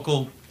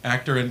local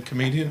actor and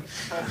comedian.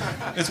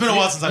 It's been a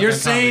while since I've You're done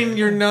saying comedy.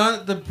 you're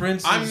not the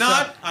Prince. I'm of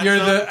not- I'm you're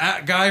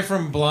not- the guy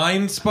from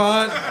Blind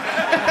Spot.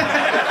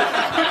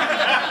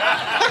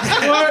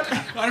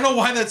 I don't know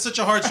why that's such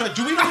a hard stretch.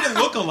 Do we even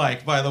look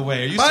alike, by the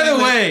way? Are you By saying the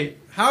that- way,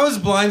 how is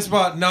Blind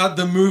Spot not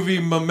the movie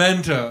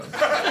Memento?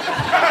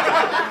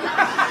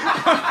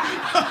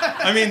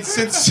 I mean,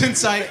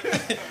 since I.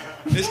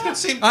 It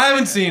seemed, I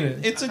haven't seen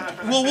it.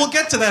 We'll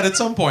get to that at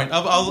some point.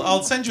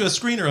 I'll send you a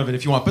screener of it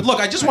if you want. But look,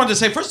 I just wanted to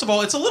say, first of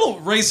all, it's a little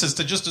racist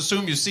to just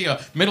assume you see a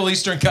Middle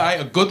Eastern guy,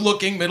 a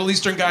good-looking Middle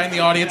Eastern guy in the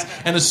audience,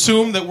 and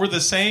assume that we're the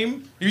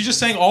same. Are you just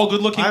saying all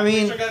good-looking I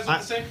mean, Middle Eastern guys are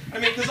the same? I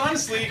mean, because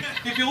honestly,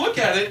 if you look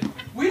at it,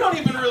 we don't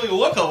even really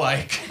look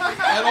alike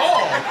at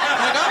all. Like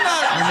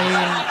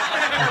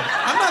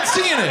I'm not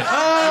seeing it.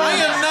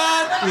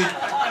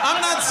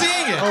 I'm not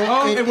seeing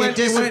it. It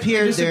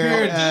disappeared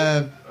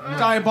there.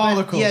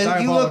 Diabolical. Yeah,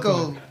 you look.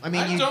 diabolical. I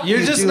mean, You're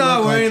you just do not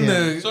look like wearing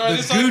him. the Sorry,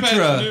 this iPad's new.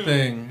 Gutra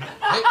thing.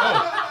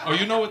 Oh,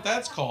 you know what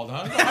that's called,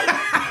 huh?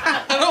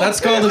 I don't-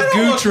 That's called a I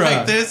don't look Gutra.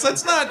 like this.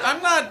 That's not.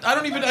 I'm not. I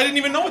didn't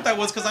even know what that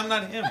was because I'm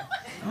not him.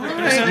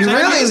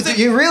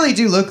 You really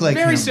do look like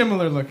Very him.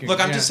 similar looking. Look,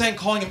 I'm yeah. just saying,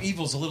 calling him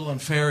evil is a little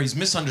unfair. He's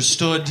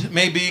misunderstood,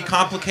 maybe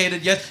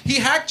complicated. Yet he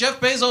hacked Jeff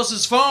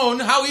Bezos' phone.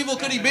 How evil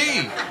could he be?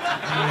 Right?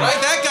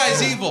 That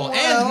guy's evil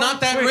and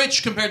not that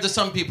rich compared to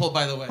some people,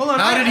 by the way. Hold on.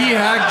 How did he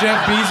hack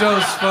Jeff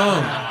Bezos'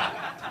 phone?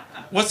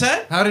 What's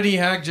that? How did he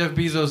hack Jeff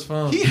Bezos'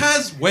 phone? He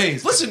has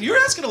ways. Listen, you're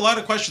asking a lot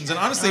of questions, and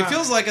honestly, it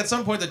feels like at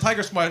some point the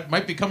Tiger Squad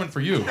might be coming for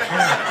you.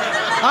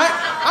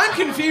 I'm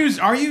confused.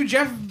 Are you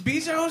Jeff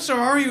Bezos or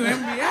are you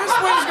MBS?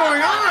 What is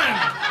going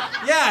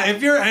on? Yeah,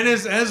 if you're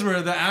Ennis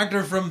Esmer, the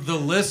actor from The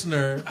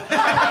Listener,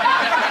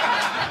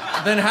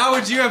 then how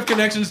would you have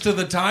connections to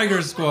the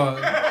Tiger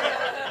Squad?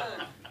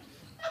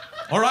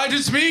 All right,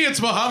 it's me.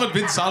 It's Mohammed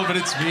bin Salman.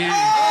 It's me.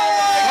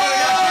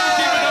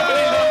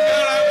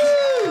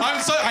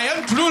 I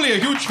am truly a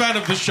huge fan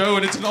of the show,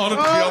 and it's an honor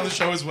to be on the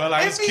show as well.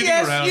 I was kidding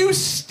around. MBS, you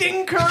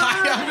stinker. Look,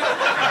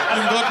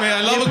 man,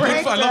 I love a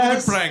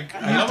good prank.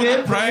 I love a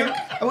good prank.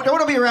 I don't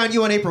want to be around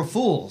you on April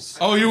Fools.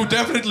 Oh, you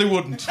definitely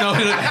wouldn't. No,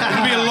 it'll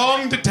be a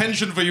long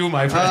detention for you,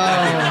 my Oh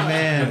friend.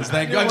 man. Yes,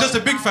 thank you. I'm just a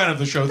big fan of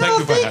the show. Thank No,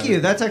 you for thank having you.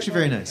 me. That's actually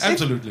very nice.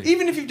 Absolutely.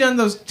 Even if you've done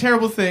those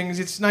terrible things,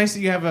 it's nice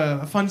that you have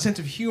a fun sense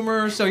of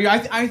humor. So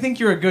I think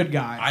you're a good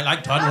guy. I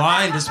like to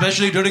unwind,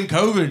 especially during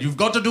COVID. You've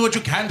got to do what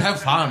you can to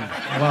have fun.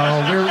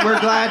 Well, we're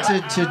glad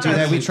to do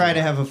that. We try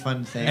to have a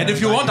fun thing. And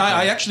if you want,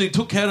 I actually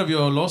took care of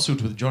your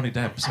lawsuit with Johnny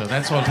Depp, so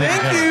that's all taken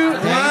Thank care you.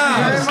 of.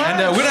 Wow.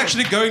 And we're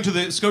actually going to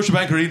the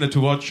Scotiabank Arena to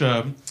watch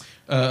on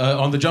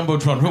the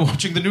Jumbotron. We're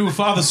watching the new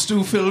Father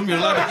Stu film. You'll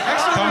love it.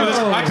 Come with us.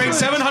 I paid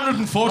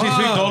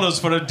 $743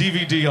 for a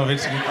DVD of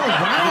it. We'll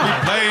be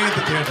playing at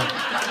the theater.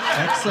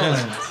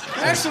 Excellent.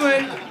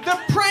 Excellent. The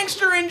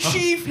prankster in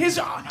chief, His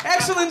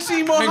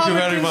Excellency Mohammed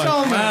very bin much.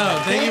 Salman.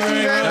 Wow, thank you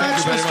very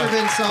much. Mr.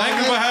 Vin Salman. Thank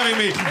you for having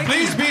me.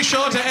 Please be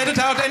sure to edit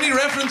out any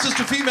references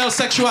to female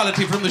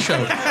sexuality from the show.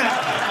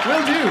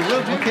 Will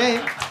do.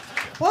 Okay.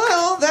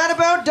 Well, that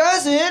about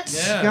does it,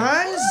 Yeah.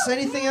 guys.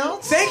 Anything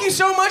else? Thank you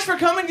so much for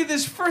coming to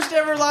this first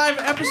ever live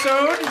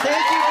episode.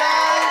 Thank you,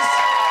 guys.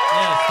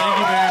 Yes, thank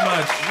you very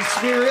much.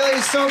 We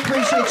really so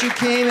appreciate you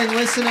came and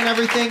listened and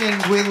everything,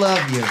 and we love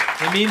you.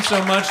 It means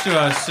so much to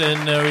us,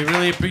 and we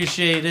really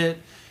appreciate it.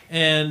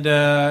 And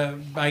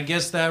I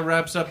guess that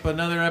wraps up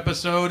another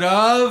episode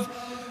of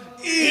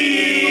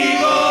Evil.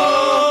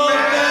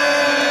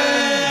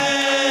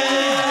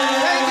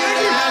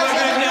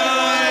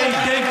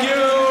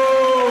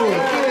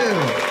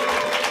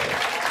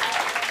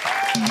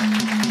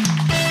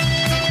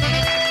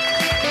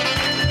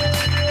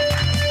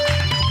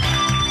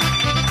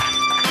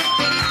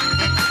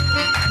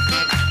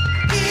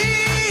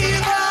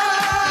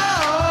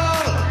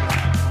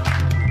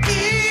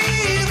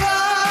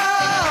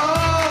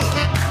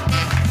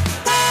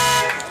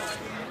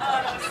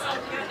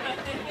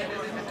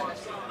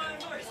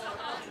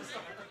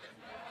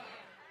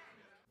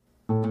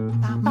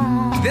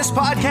 This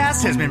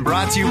podcast has been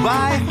brought to you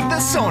by the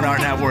Sonar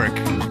Network.